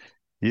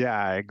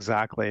 Yeah,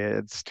 exactly.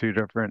 It's two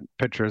different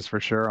pictures for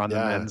sure on the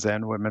men's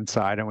and women's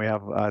side. And we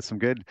have some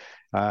good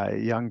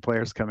young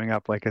players coming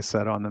up, like I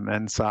said, on the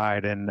men's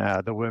side. And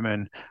the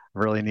women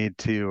really need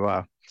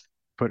to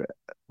put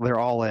they're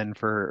all in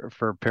for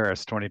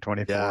Paris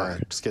 2024. Yeah,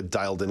 just get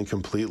dialed in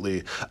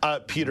completely.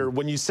 Peter,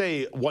 when you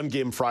say 1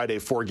 game Friday,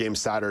 4 games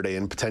Saturday,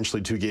 and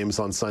potentially 2 games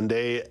on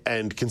Sunday,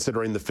 and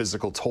considering the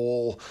physical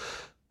toll,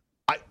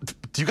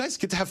 do you guys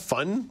get to have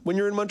fun when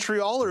you're in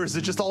Montreal, or is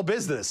it just all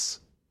business?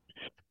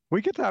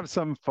 We get to have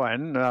some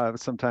fun,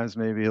 sometimes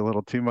maybe a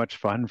little too much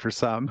fun for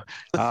some,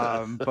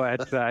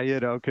 but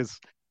because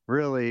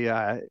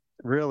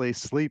really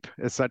sleep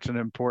is such an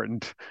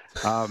important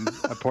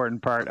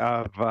part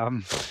of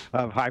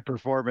high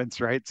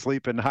performance, right?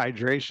 Sleep and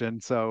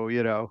hydration. So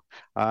you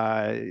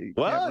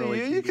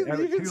can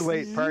too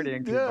late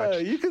partying too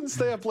much. You can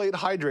stay up late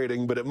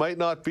hydrating, but it might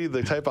not be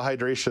the type of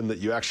hydration that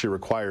you actually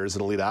require as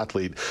an elite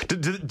athlete.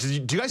 Do you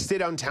guys stay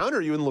downtown, or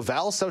are you in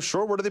Laval, South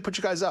Shore? Where do they put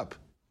you guys up?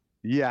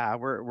 Yeah,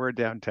 we're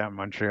downtown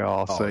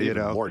Montreal, so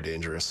even more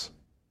dangerous.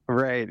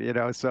 Right,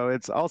 so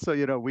it's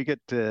also, we get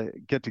to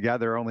get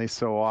together only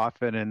so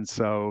often, and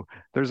so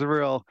there's a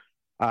real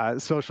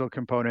social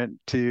component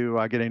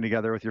to getting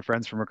together with your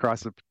friends from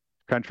across the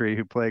country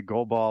who play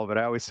goalball. But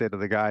I always say to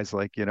the guys,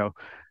 like,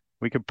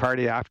 we could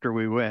party after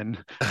we win.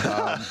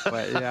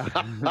 But yeah.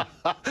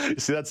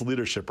 See, that's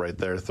leadership right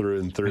there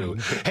through and through.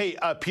 Hey,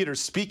 Peter,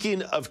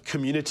 speaking of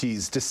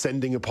communities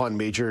descending upon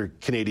major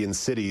Canadian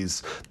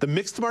cities, the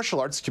mixed martial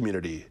arts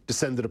community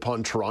descended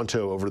upon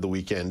Toronto over the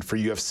weekend for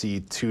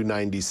UFC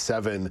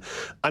 297,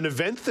 an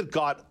event that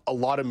got a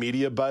lot of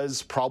media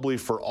buzz, probably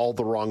for all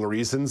the wrong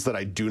reasons that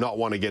I do not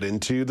want to get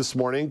into this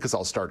morning, because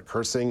I'll start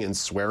cursing and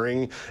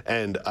swearing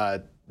and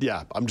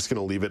yeah, I'm just going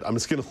to leave it. I'm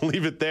just going to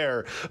leave it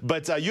there.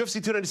 But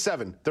UFC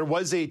 297, there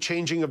was a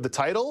changing of the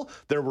title.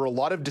 There were a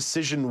lot of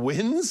decision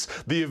wins.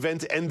 The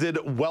event ended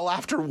well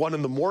after 1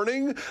 a.m.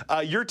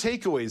 Your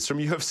takeaways from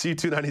UFC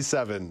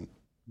 297?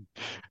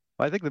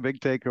 I think the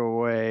big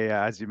takeaway,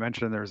 as you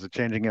mentioned, there was a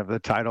changing of the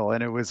title,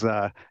 and it was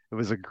a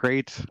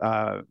great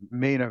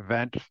main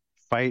event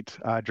fight.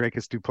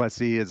 Dricus du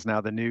Plessis is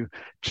now the new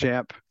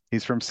champ.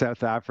 He's from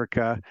South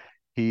Africa.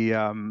 He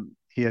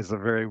has a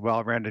very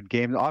well-rounded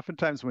game.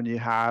 Oftentimes when you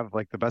have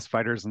like the best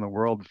fighters in the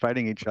world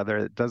fighting each other,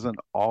 it doesn't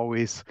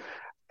always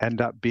end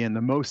up being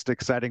the most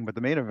exciting, but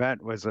the main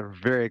event was a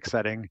very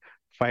exciting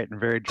fight and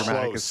very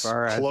dramatic as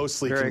far as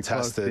closely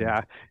contested. Close.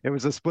 Yeah, it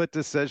was a split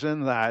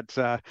decision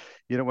that,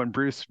 when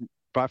Bruce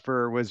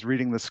Buffer was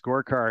reading the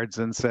scorecards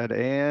and said,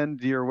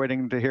 and you're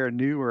waiting to hear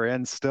new or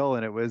end still.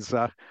 And it was,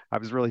 I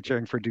was really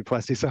cheering for du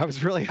Plessis. So I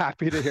was really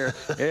happy to hear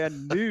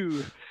and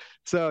new.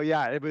 So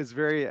yeah, it was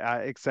very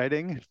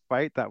exciting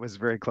fight that was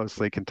very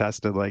closely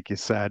contested, like you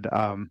said.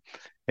 The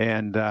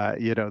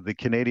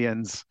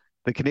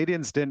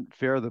Canadians didn't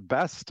fare the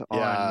best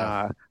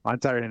on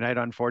Saturday night.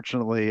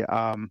 Unfortunately,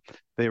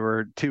 they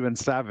were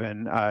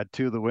 2-7.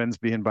 2 of the wins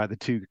being by the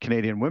 2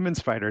 Canadian women's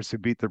fighters who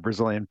beat their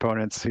Brazilian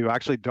opponents, who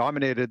actually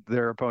dominated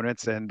their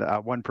opponents and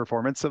won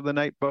performance of the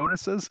night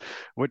bonuses,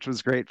 which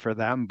was great for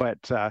them.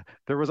 But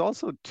there was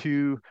also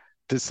 2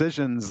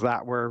 decisions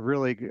that were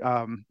really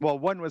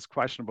one was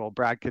questionable.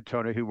 Brad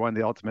Katona, who won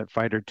the Ultimate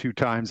Fighter 2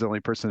 times, the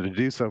only person to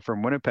do so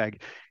from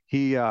Winnipeg,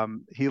 he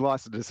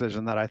lost a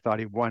decision that I thought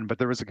he won, but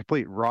there was a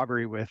complete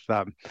robbery with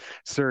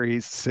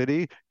Surrey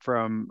City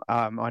from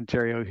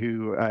Ontario,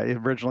 who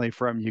originally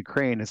from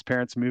Ukraine. His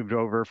parents moved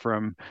over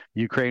from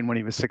Ukraine when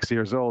he was 6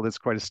 years old. It's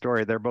quite a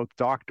story. They're both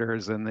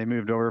doctors, and they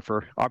moved over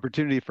for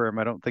opportunity for him.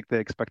 I don't think they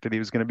expected he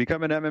was going to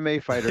become an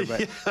MMA fighter,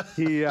 but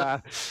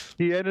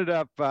he ended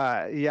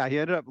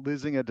up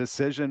losing a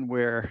decision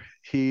where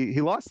he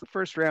lost the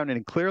first round and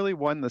he clearly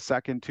won the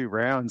second 2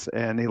 rounds,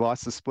 and he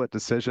lost the split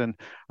decision.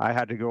 I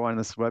had to go on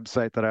this website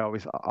that I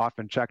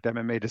often checked,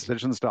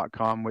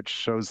 MMAdecisions.com, which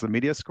shows the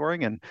media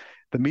scoring, and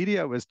the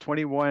media was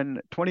 21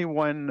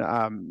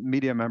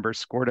 media members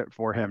scored it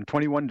for him,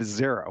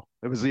 21-0.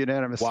 It was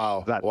unanimous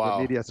the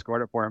media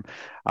scored it for him.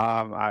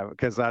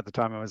 Because at the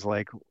time I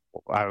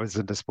was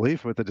in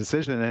disbelief with the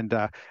decision,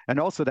 and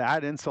also to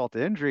add insult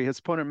to injury, his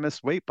opponent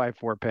missed weight by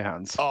 4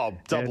 pounds. Oh,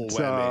 double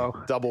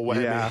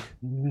whammy.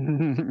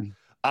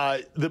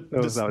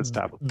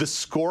 The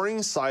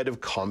scoring side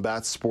of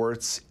combat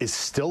sports is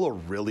still a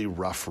really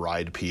rough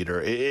ride,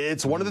 Peter.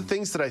 It's one of the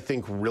things that I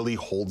think really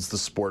holds the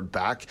sport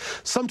back.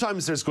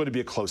 Sometimes there's going to be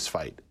a close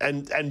fight,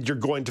 and you're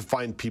going to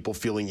find people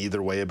feeling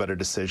either way about a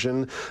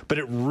decision, but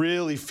it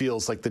really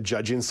feels like the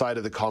judging side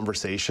of the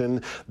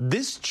conversation,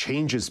 this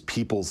changes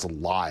people's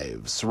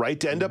lives, right?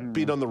 To end up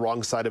being on the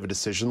wrong side of a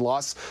decision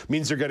loss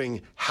means you're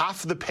getting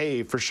half the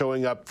pay for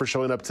showing up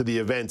to the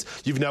event.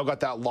 You've now got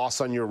that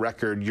loss on your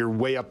record. Your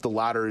way up the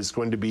ladder is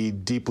going to be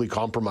deeply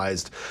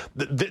compromised.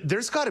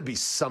 There's got to be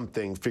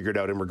something figured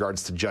out in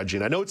regards to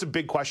judging. I know it's a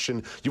big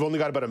question. You've only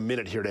got about a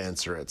minute here to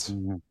answer it.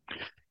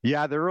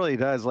 Yeah, there really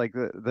does. Like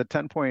the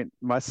 10-point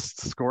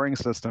must scoring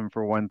system,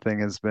 for one thing,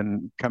 has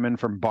been coming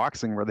from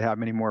boxing, where they have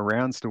many more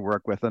rounds to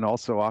work with. And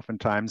also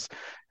oftentimes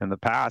in the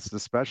past,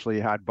 especially,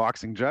 you had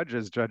boxing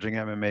judges judging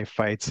MMA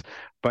fights.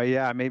 But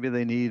yeah, maybe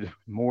they need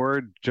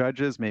more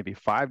judges, maybe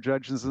 5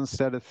 judges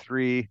instead of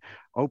 3.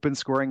 Open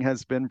scoring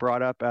has been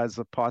brought up as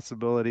a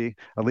possibility.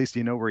 At least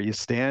you know where you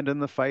stand in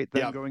the fight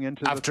then going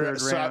into the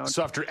third round.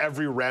 So after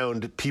every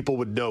round, people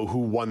would know who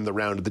won the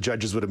round. The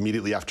judges would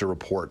immediately have to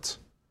report.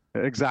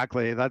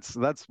 Exactly. That's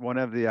one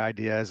of the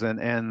ideas,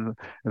 and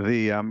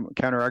the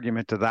counter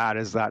argument to that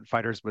is that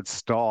fighters would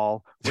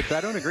stall, which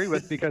I don't agree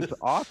with, because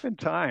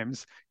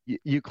oftentimes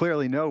you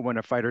clearly know when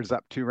a fighter's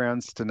up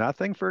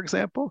 2-0, for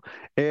example,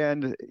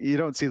 and you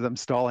don't see them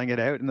stalling it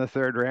out in the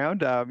third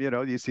round.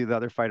 You see the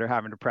other fighter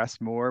having to press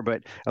more,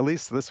 but at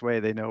least this way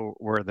they know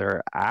where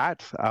they're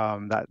at.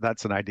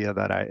 That's an idea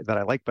that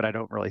I like, but I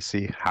don't really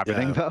see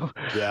happening though.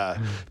 Yeah,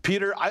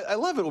 Peter, I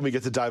love it when we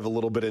get to dive a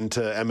little bit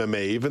into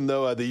MMA, even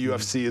though the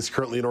UFC is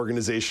currently an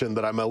organization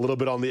that I'm a little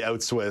bit on the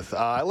outs with.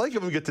 I like it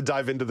when we get to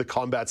dive into the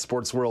combat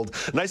sports world.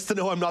 Nice to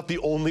know I'm not the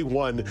only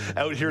one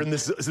out here in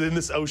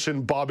this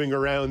ocean bobbing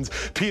around.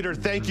 Peter,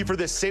 thank you for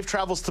this. Safe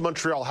travels to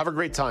Montreal. Have a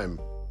great time.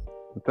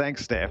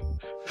 Thanks, Dave.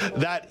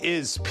 That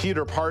is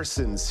Peter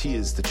Parsons. He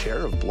is the chair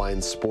of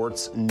Blind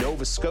Sports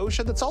Nova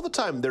Scotia. That's all the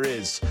time there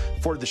is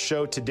for the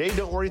show today.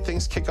 Don't worry,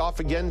 things kick off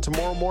again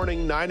tomorrow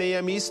morning, 9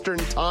 a.m. Eastern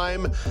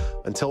Time.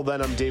 Until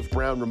then, I'm Dave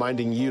Brown,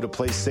 reminding you to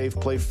play safe,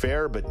 play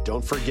fair, but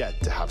don't forget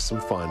to have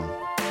some fun.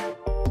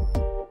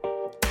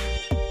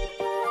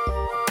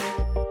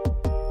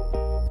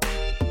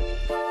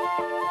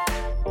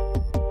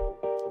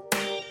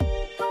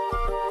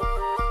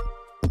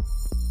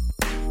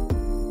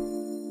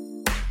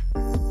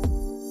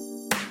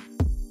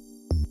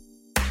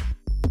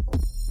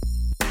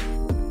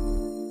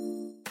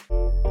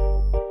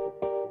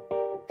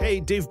 Hey,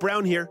 Dave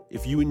Brown here.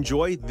 If you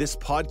enjoy this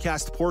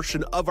podcast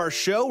portion of our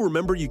show,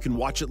 remember you can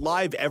watch it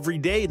live every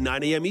day at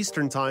 9 a.m.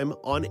 Eastern Time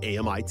on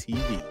AMI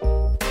TV.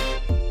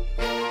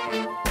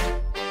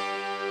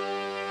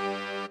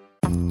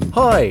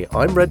 Hi,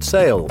 I'm Red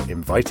Sail,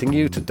 inviting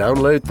you to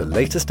download the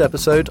latest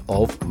episode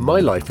of My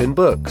Life in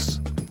Books,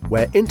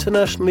 where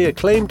internationally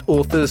acclaimed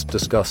authors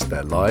discuss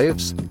their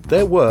lives,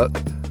 their work,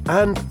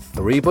 and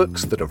 3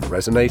 books that have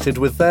resonated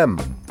with them.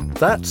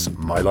 That's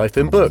My Life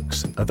in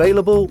Books,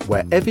 available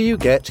wherever you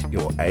get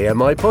your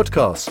AMI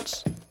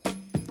podcasts.